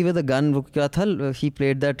 The Gandhi with the gun, वो क्या था? He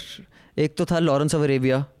played that. एक तो था Lawrence of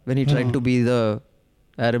Arabia, when he tried to be the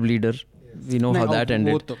Arab leader. We know how that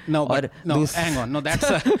ended. Hang on. No, that's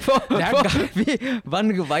that guy. One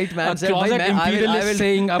white man said, closet imperialist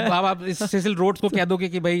saying, अब Cecil Rhodes को कह दोगे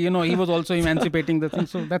कि भाई, he was also emancipating the thing.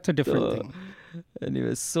 So that's a different thing.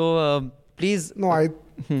 Anyway, so please. No, I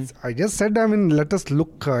just said, let us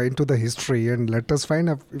look into the history and let us find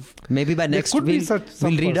out if maybe by next we'll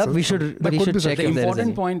read up. We should check. The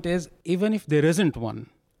important point is, even if there isn't one,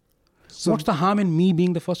 what's the harm in me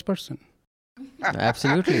being the first person?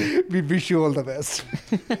 Absolutely. We wish you all the best.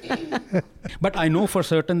 But I know for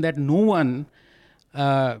certain that no one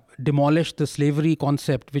demolished the slavery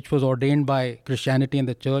concept which was ordained by Christianity and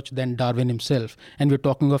the church than Darwin himself. And we're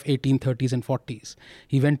talking of 1830s and 40s.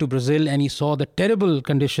 He went to Brazil and he saw the terrible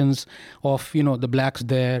conditions of, the blacks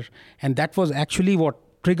there. And that was actually what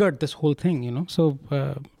triggered this whole thing, So...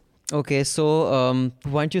 Okay, so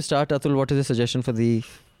why don't you start, Atul? What is your suggestion for the...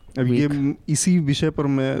 अब ये इसी विषय पर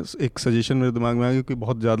मैं एक suggestion मेरे दिमाग में आ गया, क्योंकि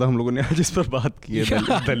बहुत ज़्यादा हम लोगों ने आज इस पर बात की है,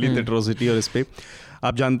 दलित एट्रोसिटी, और इस पे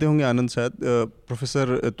आप जानते होंगे आनंद, शायद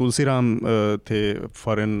प्रोफेसर तुलसीराम थे,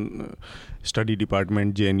 फॉरेन स्टडी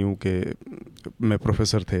डिपार्टमेंट JNU के में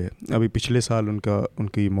प्रोफेसर थे. अभी पिछले साल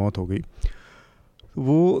उनकी मौत हो गई.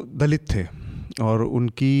 वो दलित थे और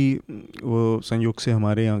वो संयोग से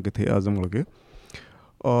हमारे यहाँ के थे, आजमगढ़ के,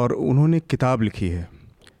 और उन्होंने किताब लिखी है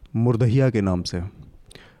मुर्दहिया के नाम से.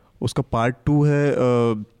 उसका पार्ट 2 है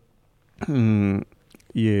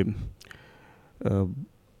ये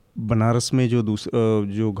बनारस में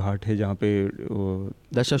जो घाट है जहाँ पे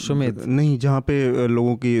दशाश्वमेध नहीं, जहाँ पे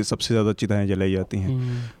लोगों की सबसे ज़्यादा चिताएं जलाई जाती हैं,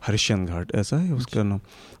 हरिश्चंद्र घाट ऐसा है उसका नाम.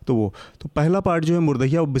 तो पहला पार्ट जो है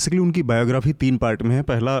मुर्दहिया, बेसिकली उनकी बायोग्राफी 3 पार्ट में है.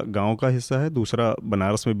 पहला गांव का हिस्सा है, दूसरा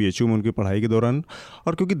बनारस में BHU में उनकी पढ़ाई के दौरान,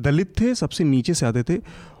 और क्योंकि दलित थे, सबसे नीचे से आते थे,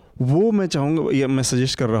 वो मैं चाहूँगा, मैं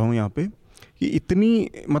सजेस्ट कर रहा हूँ यहाँ पे कि इतनी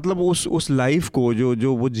मतलब उस लाइफ को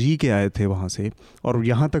जो वो जी के आए थे वहाँ से और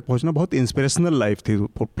यहाँ तक पहुँचना बहुत इंस्पिरेशनल लाइफ थी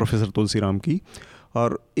प्रोफेसर तुलसीराम की.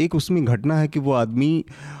 और एक उसमें घटना है कि वो आदमी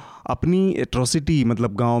अपनी एट्रोसिटी,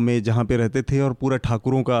 मतलब गांव में जहाँ पे रहते थे, और पूरा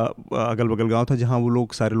ठाकुरों का अगल बगल गांव था जहाँ वो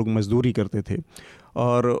लोग सारे लोग मजदूरी करते थे,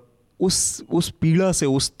 और उस पीड़ा से,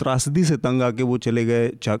 उस त्रासदी से तंग आके वो चले गए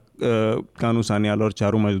कानू सान्याल और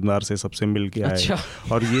चारू मजुमदार से सबसे मिल के आए। अच्छा।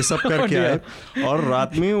 और ये सब करके आए और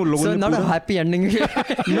रात में उन लोगों ने पूरा हैप्पी एंडिंग ना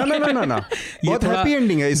बहुत हैप्पी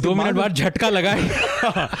एंडिंग है। 2 मिनट बाद झटका लगा है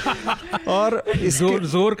और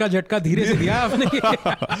जोर का झटका धीरे से दिया आपने।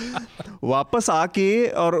 वापस आके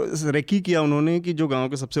और रेकी किया उन्होंने कि जो गांव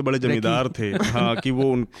के सबसे बड़े जमींदार थे, हाँ, कि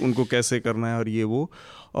वो उनको कैसे करना है और ये वो।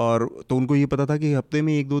 और तो उनको ये पता था कि हफ्ते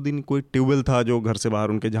में 1-2 दिन कोई ट्यूबवेल था जो घर से बाहर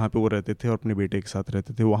उनके, जहाँ पे वो रहते थे और अपने बेटे के साथ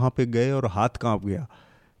रहते थे, वहाँ पे गए और हाथ कांप गया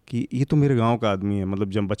कि ये तो मेरे गांव का आदमी है,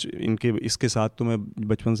 मतलब जब इसके साथ तो मैं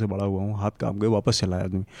बचपन से बड़ा हुआ हूँ। हाथ कांप गए, वापस चला आया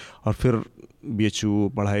आदमी और फिर BHU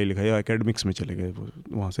पढ़ाई लिखाई एकेडमिक्स में चले गए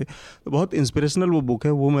वहाँ से। तो बहुत इंस्पिरेशनल वो बुक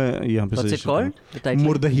है, वो मैं यहाँ पे सजेस्ट करूँ।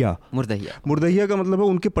 मुर्दहिया का मतलब है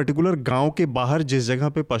उनके पर्टिकुलर गांव के बाहर जिस जगह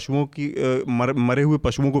पे पशुओं की मरे हुए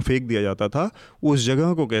पशुओं को फेंक दिया जाता था, उस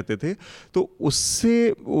जगह को कहते थे। तो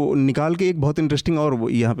उससे निकाल के एक बहुत इंटरेस्टिंग,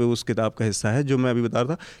 और यहाँ पे उस किताब का हिस्सा है जो मैं अभी बता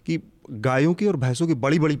रहा था कि गायों की और भैंसों की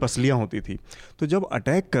बड़ी बड़ी पसलियाँ होती थी। तो जब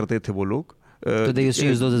अटैक करते थे वो लोग, So they used to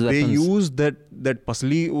use those as weapons. They used that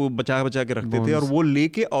पसली वो बचा के रखते थे और वो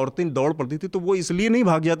लेके औरतें दौड़ पड़ती थी। तो वो इसलिए नहीं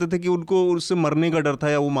भाग जाते थे कि उनको उससे मरने का डर था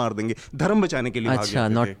या वो मार देंगे, धर्म बचाने के लिए भाग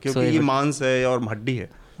जाते थे, क्योंकि ये मांस है और हड्डी है।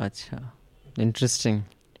 अच्छा, interesting.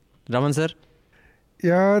 Raman sir?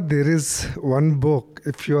 Yeah, there is one book.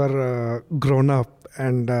 If you are grown up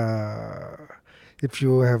and if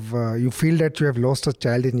you have you feel that you have lost a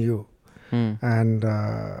child in you, and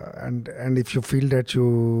if you feel that you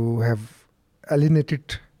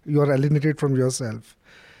are alienated from yourself.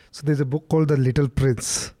 So there's a book called The Little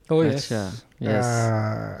Prince. Oh yes, yes.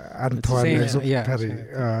 Antoine Exupéry.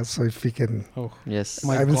 So if we can, yes,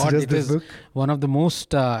 my I will God, suggest it this is book. one of the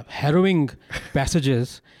most harrowing passages.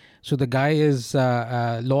 So the guy is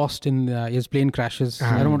lost in his plane crashes.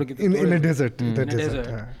 I don't want to give in a desert. In a desert.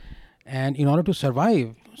 And in order to survive,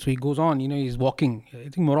 so he goes on. He's walking. I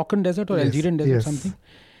think Moroccan desert or Algerian desert, something.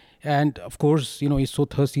 And of course, he's so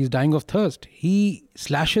thirsty, he's dying of thirst. He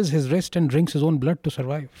slashes his wrist and drinks his own blood to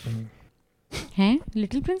survive. हैं?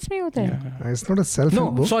 Little Prince में होता है? It's not a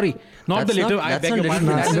self-help book. No, sorry, not the little. I beg your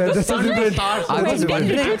pardon. That's a different. I was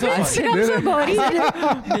wondering.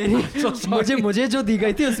 मुझे जो दी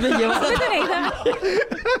गई थी उसमें ये वाला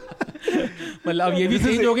मतलब अब ये भी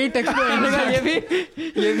चेंज हो गई टेक्स्ट में। ये भी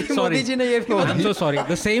मोदी जी ने ये भी I'm so sorry.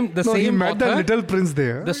 The same He met the author, Little Prince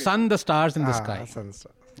there. the sun, the stars, and the sky.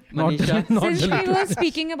 Not Since we were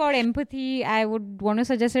speaking about empathy, I would want to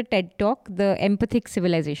suggest a TED Talk, The Empathic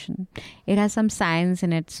Civilization. It has some science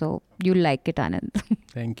in it, so you'll like it, Anand.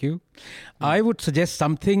 Thank you. I would suggest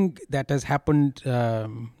something that has happened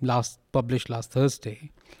published last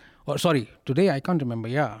Thursday. Or sorry, today, I can't remember.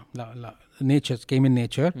 Yeah, Nature came in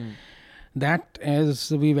Nature. That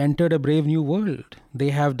as we've entered a brave new world.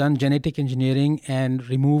 They have done genetic engineering and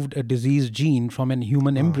removed a diseased gene from an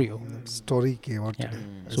human embryo. Story came out Yeah. today.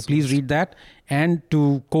 So please read that. And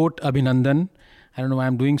to quote Abhinandan, I don't know why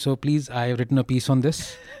I'm doing so. Please, I have written a piece on this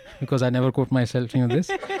because I never quote myself in this.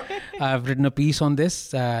 I've written a piece on this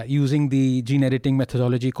using the gene editing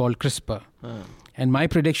methodology called CRISPR. And my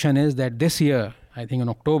prediction is that this year, I think in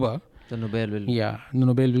October, the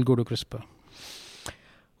Nobel will go to CRISPR.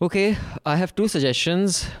 Okay, I have 2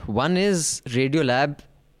 suggestions. One is Radiolab.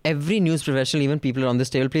 Every news professional, even people on this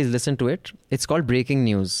table, please listen to it. It's called Breaking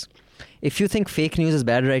News. If you think fake news is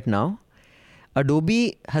bad right now,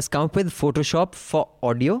 Adobe has come up with Photoshop for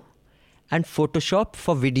audio and Photoshop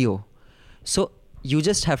for video. So you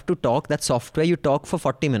just have to talk, that software, you talk for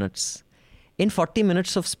 40 minutes. In 40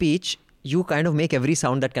 minutes of speech, you kind of make every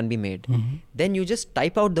sound that can be made. Then you just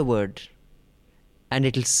type out the word and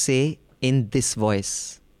it'll say in this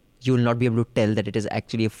voice. You will not be able to tell that it is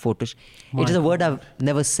actually a Photoshop. It is a word I've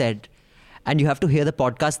never said. And you have to hear the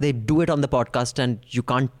podcast. They do it on the podcast and you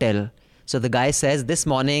can't tell. So the guy says, this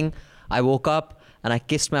morning I woke up and I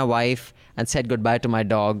kissed my wife and said goodbye to my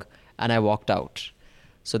dog and I walked out.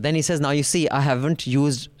 So then he says, now you see, I haven't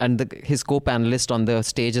used, and his co-panelist on the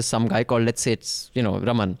stage is some guy called, let's say it's,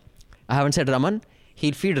 Raman. I haven't said Raman.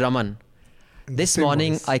 He'll feed Raman. This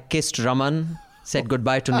morning I kissed Raman, said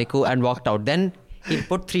goodbye to Niku and walked out. Then he'll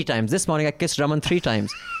put 3 times. This morning I kissed Raman 3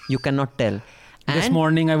 times. You cannot tell. This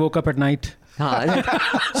morning I woke up at night.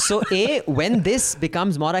 So when this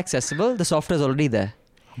becomes more accessible, the software is already there.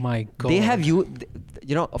 My God. They have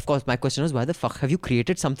of course my question is, why the fuck have you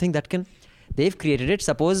created something that can, they've created it,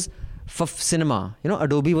 suppose for cinema.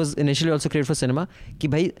 Adobe was initially also created for cinema. Ki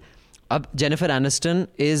bhai, ab Jennifer Aniston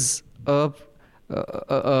is a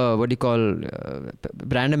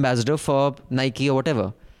brand ambassador for Nike or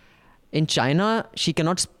whatever. In China, she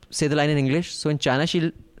cannot say the line in English. So in China,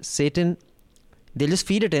 she'll say it in, they'll just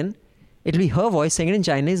feed it in. it'll be her voice saying it in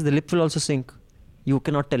Chinese, the lip will also sync. You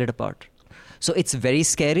cannot tell it apart. So it's very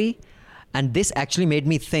scary. And this actually made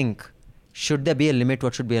me think, should there be a limit?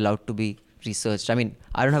 What should be allowed to be researched? I mean,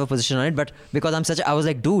 I don't have a position on it, but because I was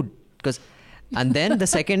like, dude, and then the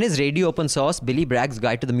second is Radio Open Source, Billy Bragg's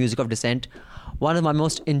Guide to the Music of Dissent. One of my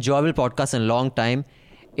most enjoyable podcasts in a long time.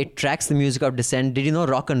 It tracks the music of dissent. Did you know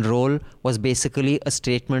rock and roll was basically a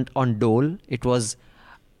statement on dole? It was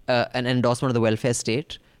an endorsement of the welfare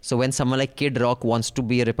state. So when someone like Kid Rock wants to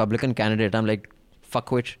be a Republican candidate, I'm like,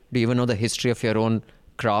 fuckwit, do you even know the history of your own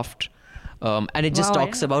craft? And it just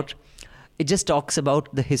talks about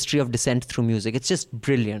the history of dissent through music. It's just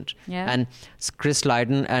brilliant. Yeah. And Chris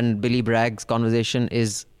Lydon and Billy Bragg's conversation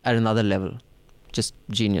is at another level. Just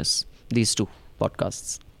genius. These two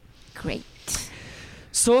podcasts. Great.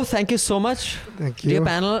 So thank you so much, Thank you. dear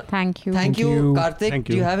panel. Thank you. Thank you, you. Karthik. Thank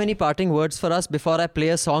Do you you. have any parting words for us before I play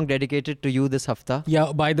a song dedicated to you this hafta?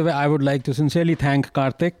 Yeah, by the way, I would like to sincerely thank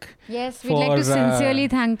Karthik Yes, we'd like to for, sincerely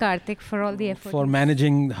thank Karthik for all the effort. for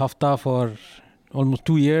managing Hafta for almost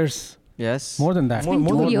 2 years. Yes. More than that. It's been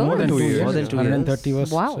 2 years. More than 2 years. More than 2 130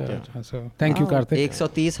 was. Wow. So thank you, Karthik.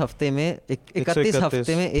 130 हफ्ते में 31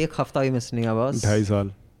 हफ्ते में एक हफ्ता भी miss नहीं हुआ बस. 2.5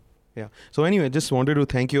 साल. Yeah. So anyway, just wanted to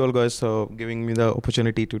thank you all guys for giving me the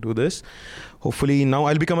opportunity to do this. Hopefully now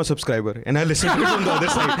I'll become a subscriber and I'll listen to it from the other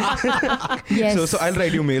side. Yes. So I'll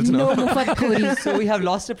write you mails now. No Mufat Khori. So we have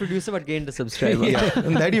lost a producer but gained a subscriber. Yeah,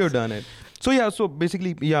 and that you've done it. So yeah, so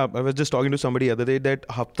basically, yeah, I was just talking to somebody the other day that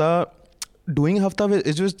doing Hafta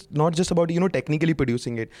is just not just about, technically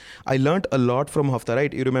producing it. I learned a lot from Hafta,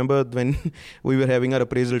 right? You remember when we were having our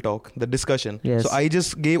appraisal talk, the discussion. Yes. So I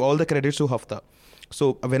just gave all the credits to Hafta.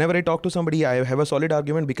 So whenever I talk to somebody, I have a solid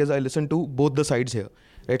argument because I listen to both the sides here,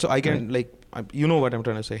 right? So I can you know what I'm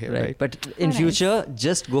trying to say here, right? But in future,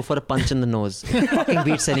 just go for a punch in the nose. It fucking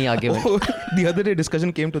beats any argument. Oh, the other day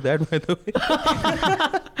discussion came to that, by the way.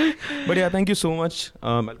 But yeah, thank you so much.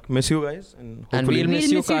 I'll miss you guys. And And hopefully we'll miss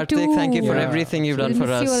We'll you, miss you Karthik. too. Thank you for Yeah. everything you've We'll done for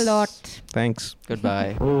miss us. you a lot. Thanks.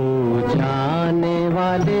 Goodbye. जाने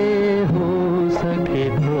वाले हो सके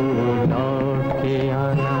तो लौट के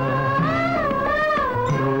आना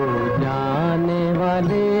तो जाने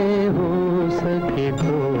वाले हो सके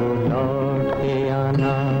तो लौट के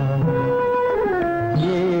आना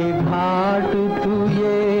ये घाट तू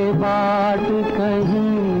ये बाट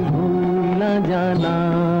कहीं भूल न जाना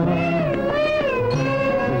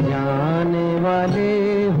जाने वाले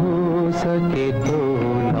हो सके तो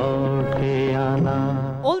लौट के आना.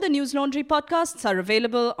 All the News Laundry podcasts are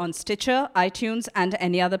available on Stitcher, iTunes, and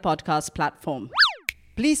any other podcast platform.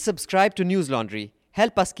 Please subscribe to News Laundry.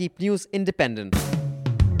 Help us keep news independent.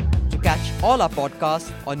 To catch all our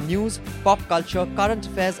podcasts on news, pop culture, current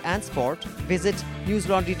affairs, and sport, visit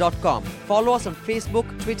newslaundry.com. Follow us on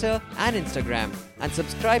Facebook, Twitter, and Instagram, and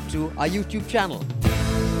subscribe to our YouTube channel.